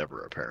heroes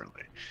ever,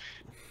 apparently.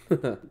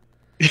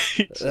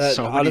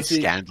 So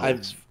honestly, many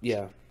scandals.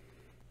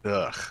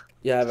 Ugh.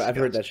 Yeah, I've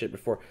heard that shit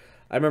before.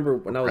 I remember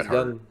when I was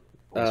young.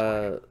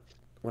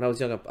 When I was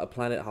young, a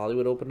Planet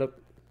Hollywood opened up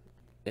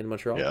in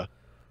Montreal. Yeah.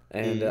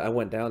 and I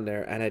went down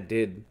there, and I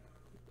did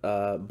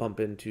bump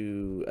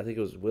into, I think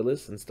it was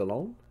Willis and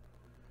Stallone.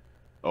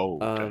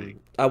 Oh, okay.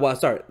 Well,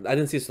 sorry, I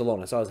didn't see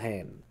Stallone. I saw his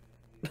hand,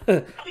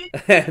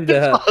 and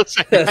I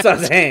saw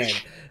his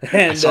hand.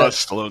 And, I saw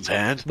Stallone's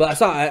hand.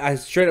 But I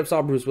straight up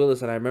saw Bruce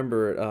Willis, and I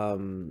remember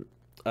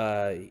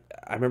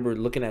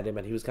looking at him,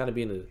 and he was kind of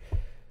being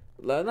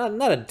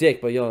not a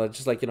dick, but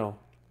just like get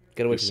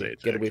away from me,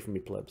 get away from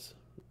me, plebs.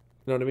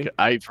 You know what I mean?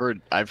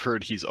 I've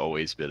heard he's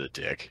always been a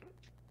dick.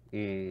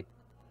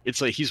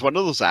 It's like he's one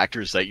of those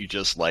actors that you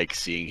just like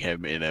seeing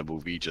him in a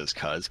movie just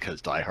cause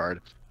Die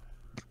Hard.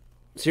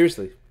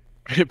 Seriously.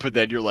 But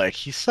then you're like,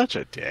 he's such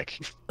a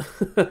dick.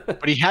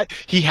 But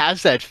he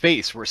has that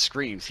face where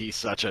screams he's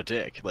such a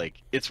dick.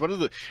 Like it's one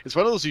of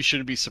those you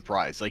shouldn't be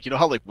surprised. Like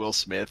how like Will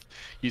Smith,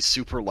 he's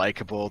super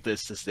likable,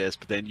 this,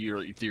 but then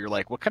you're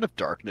like, what kind of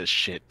darkness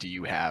shit do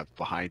you have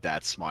behind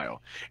that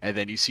smile? And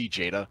then you see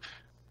Jada.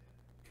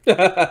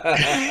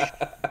 I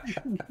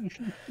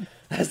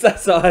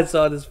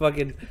saw this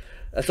fucking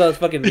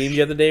meme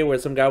the other day where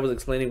some guy was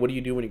explaining what do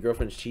you do when your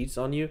girlfriend cheats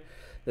on you.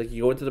 Like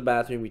you go into the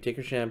bathroom, you take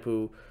your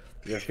shampoo,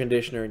 your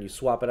conditioner, and you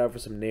swap it out for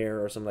some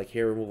Nair or some like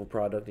hair removal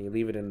product, and you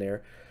leave it in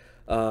there.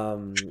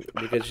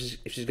 Because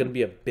if she's gonna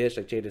be a bitch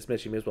like Jada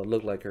Smith, she may as well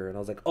look like her. And I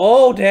was like,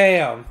 oh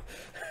damn,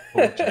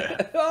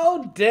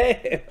 oh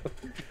damn,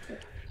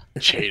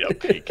 Jada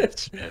Pinkett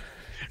Smith.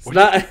 When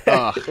I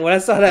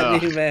saw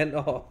that meme, man,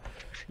 oh.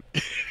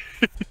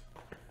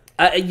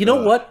 You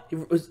know what?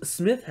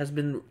 Smith has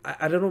been.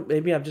 I don't know.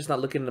 Maybe I'm just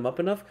not looking him up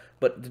enough.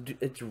 But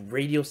it's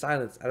radio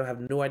silence. I don't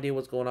have no idea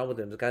what's going on with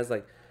him. This guy's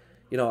like,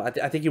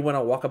 I think he went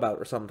on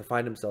walkabout or something to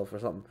find himself or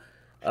something.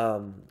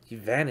 He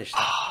vanished.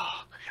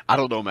 I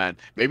don't know, man.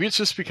 Maybe it's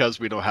just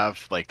because we don't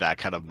have like that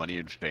kind of money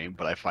and fame.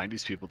 But I find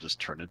these people just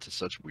turn into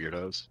such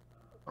weirdos,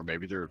 or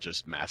maybe they're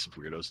just massive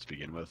weirdos to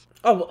begin with.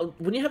 Oh, well,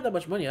 when you have that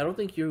much money, I don't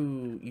think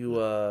you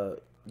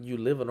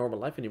live a normal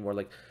life anymore.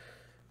 Like.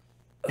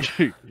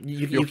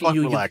 You're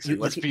relaxing.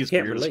 Let's be as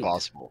weird as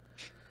possible.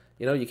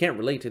 You can't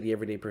relate to the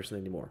everyday person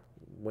anymore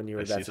when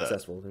you're that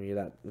successful. When you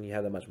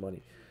have that much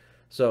money.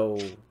 So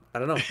I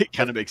don't know. It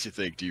kind of makes you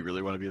think: do you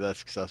really want to be that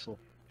successful?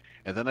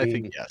 And then I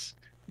think yes.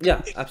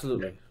 Yeah,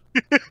 absolutely.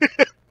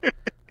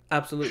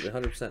 Absolutely,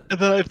 100%. And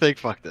then I think,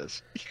 fuck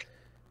this.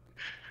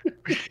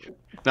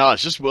 No,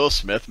 it's just Will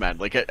Smith, man.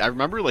 Like I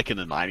remember, like in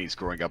the '90s,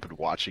 growing up and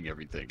watching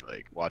everything,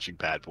 like watching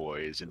Bad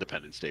Boys,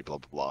 Independence Day, blah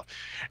blah blah,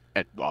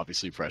 and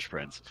obviously Fresh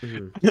Prince.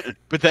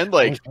 But then,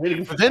 like,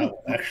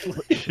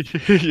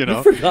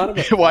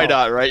 why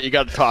not, right? You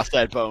got to toss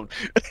that bone.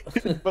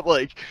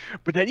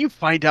 but then you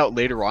find out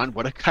later on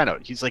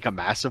he's like a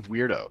massive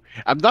weirdo.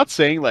 I'm not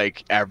saying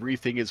like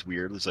everything is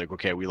weird. It's like,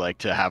 okay, we like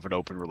to have an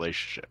open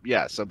relationship.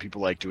 Yeah, some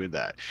people like doing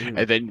that. And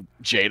then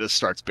Jada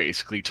starts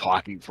basically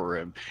talking for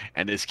him,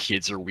 and his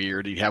kids are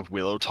weird. You have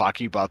Willow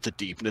talking about the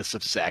deepness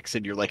of sex,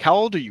 and you're like, how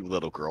old are you,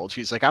 little girl? And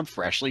she's like, I'm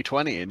freshly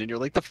 20. And then you're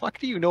like, the fuck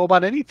do you know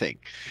about anything?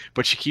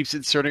 But she keeps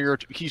inserting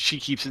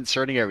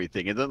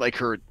everything. And then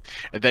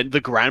the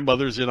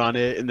grandmother's in on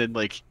it. And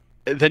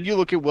then you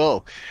look at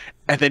Will,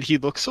 and then he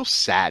looks so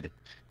sad,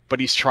 but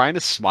he's trying to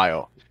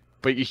smile.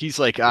 But he's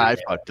like, I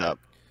fucked up.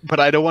 But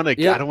I don't want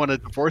to. I don't want to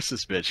divorce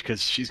this bitch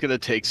because she's gonna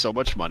take so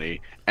much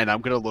money, and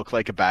I'm gonna look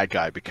like a bad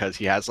guy because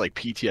he has like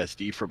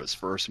PTSD from his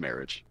first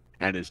marriage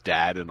and his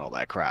dad and all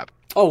that crap.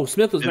 Oh,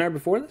 Smith was married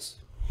before this?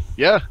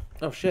 Yeah.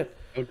 Oh shit.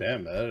 Oh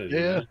damn, I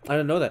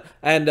didn't know that.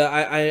 And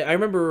I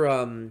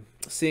remember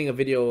seeing a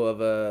video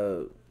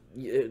of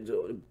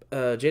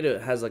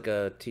Jada has like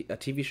a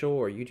TV show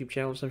or a YouTube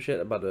channel or some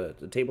shit about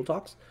the table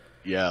talks.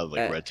 Yeah,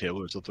 like Red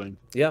Table or something.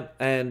 Yeah,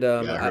 and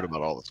I heard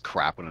about all this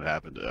crap when it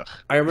happened. Ugh.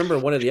 I remember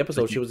one of the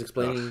episodes she was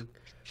explaining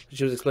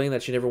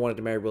that she never wanted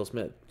to marry Will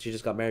Smith. She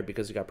just got married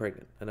because she got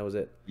pregnant, and that was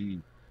it.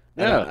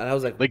 Yeah, and I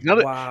was like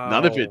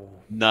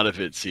none of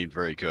it seemed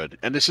very good,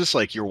 and it's just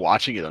like you're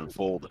watching it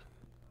unfold,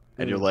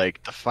 and you're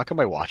like, the fuck am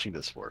I watching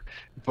this for?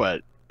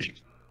 But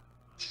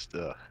just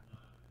oh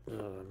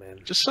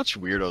man, just such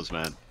weirdos,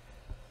 man.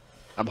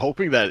 I'm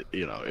hoping that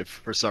if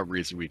for some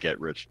reason we get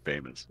rich and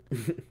famous,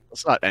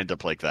 let's not end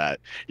up like that.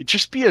 You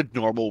just be a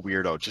normal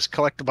weirdo. Just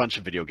collect a bunch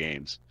of video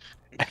games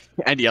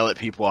and yell at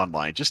people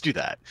online. Just do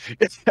that.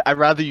 I'd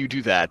rather you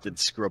do that than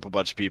screw up a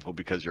bunch of people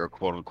because you're a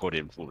quote unquote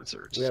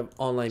influencer. We have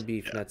online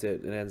beef, and that's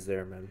it. It ends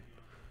there, man.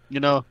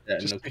 No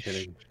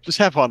kidding. Just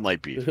have online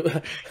beef.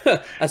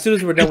 As soon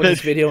as we're done with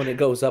this video and it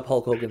goes up,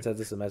 Hulk Hogan sends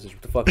us a message.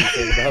 What the fuck are you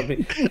saying about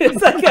me?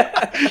 It's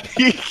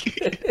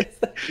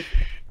like,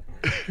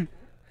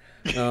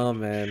 oh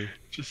man.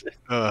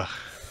 Well,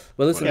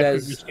 listen,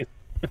 guys.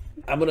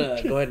 I'm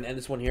gonna go ahead and end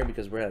this one here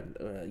because we're at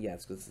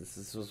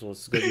this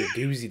was gonna be a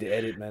doozy to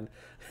edit, man.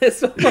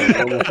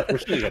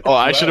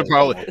 I should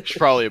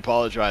probably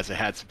apologize. I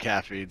had some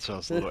caffeine, so I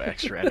was a little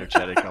extra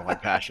energetic. I'm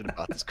like passionate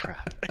about this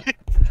crap,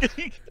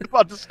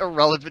 about this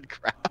irrelevant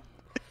crap.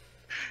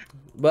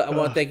 But I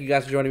want to thank you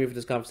guys for joining me for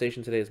this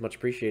conversation today. It's much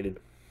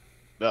appreciated.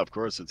 No, of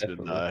course, it's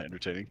been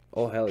entertaining.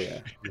 Oh hell yeah,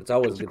 it's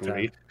always a good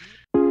time.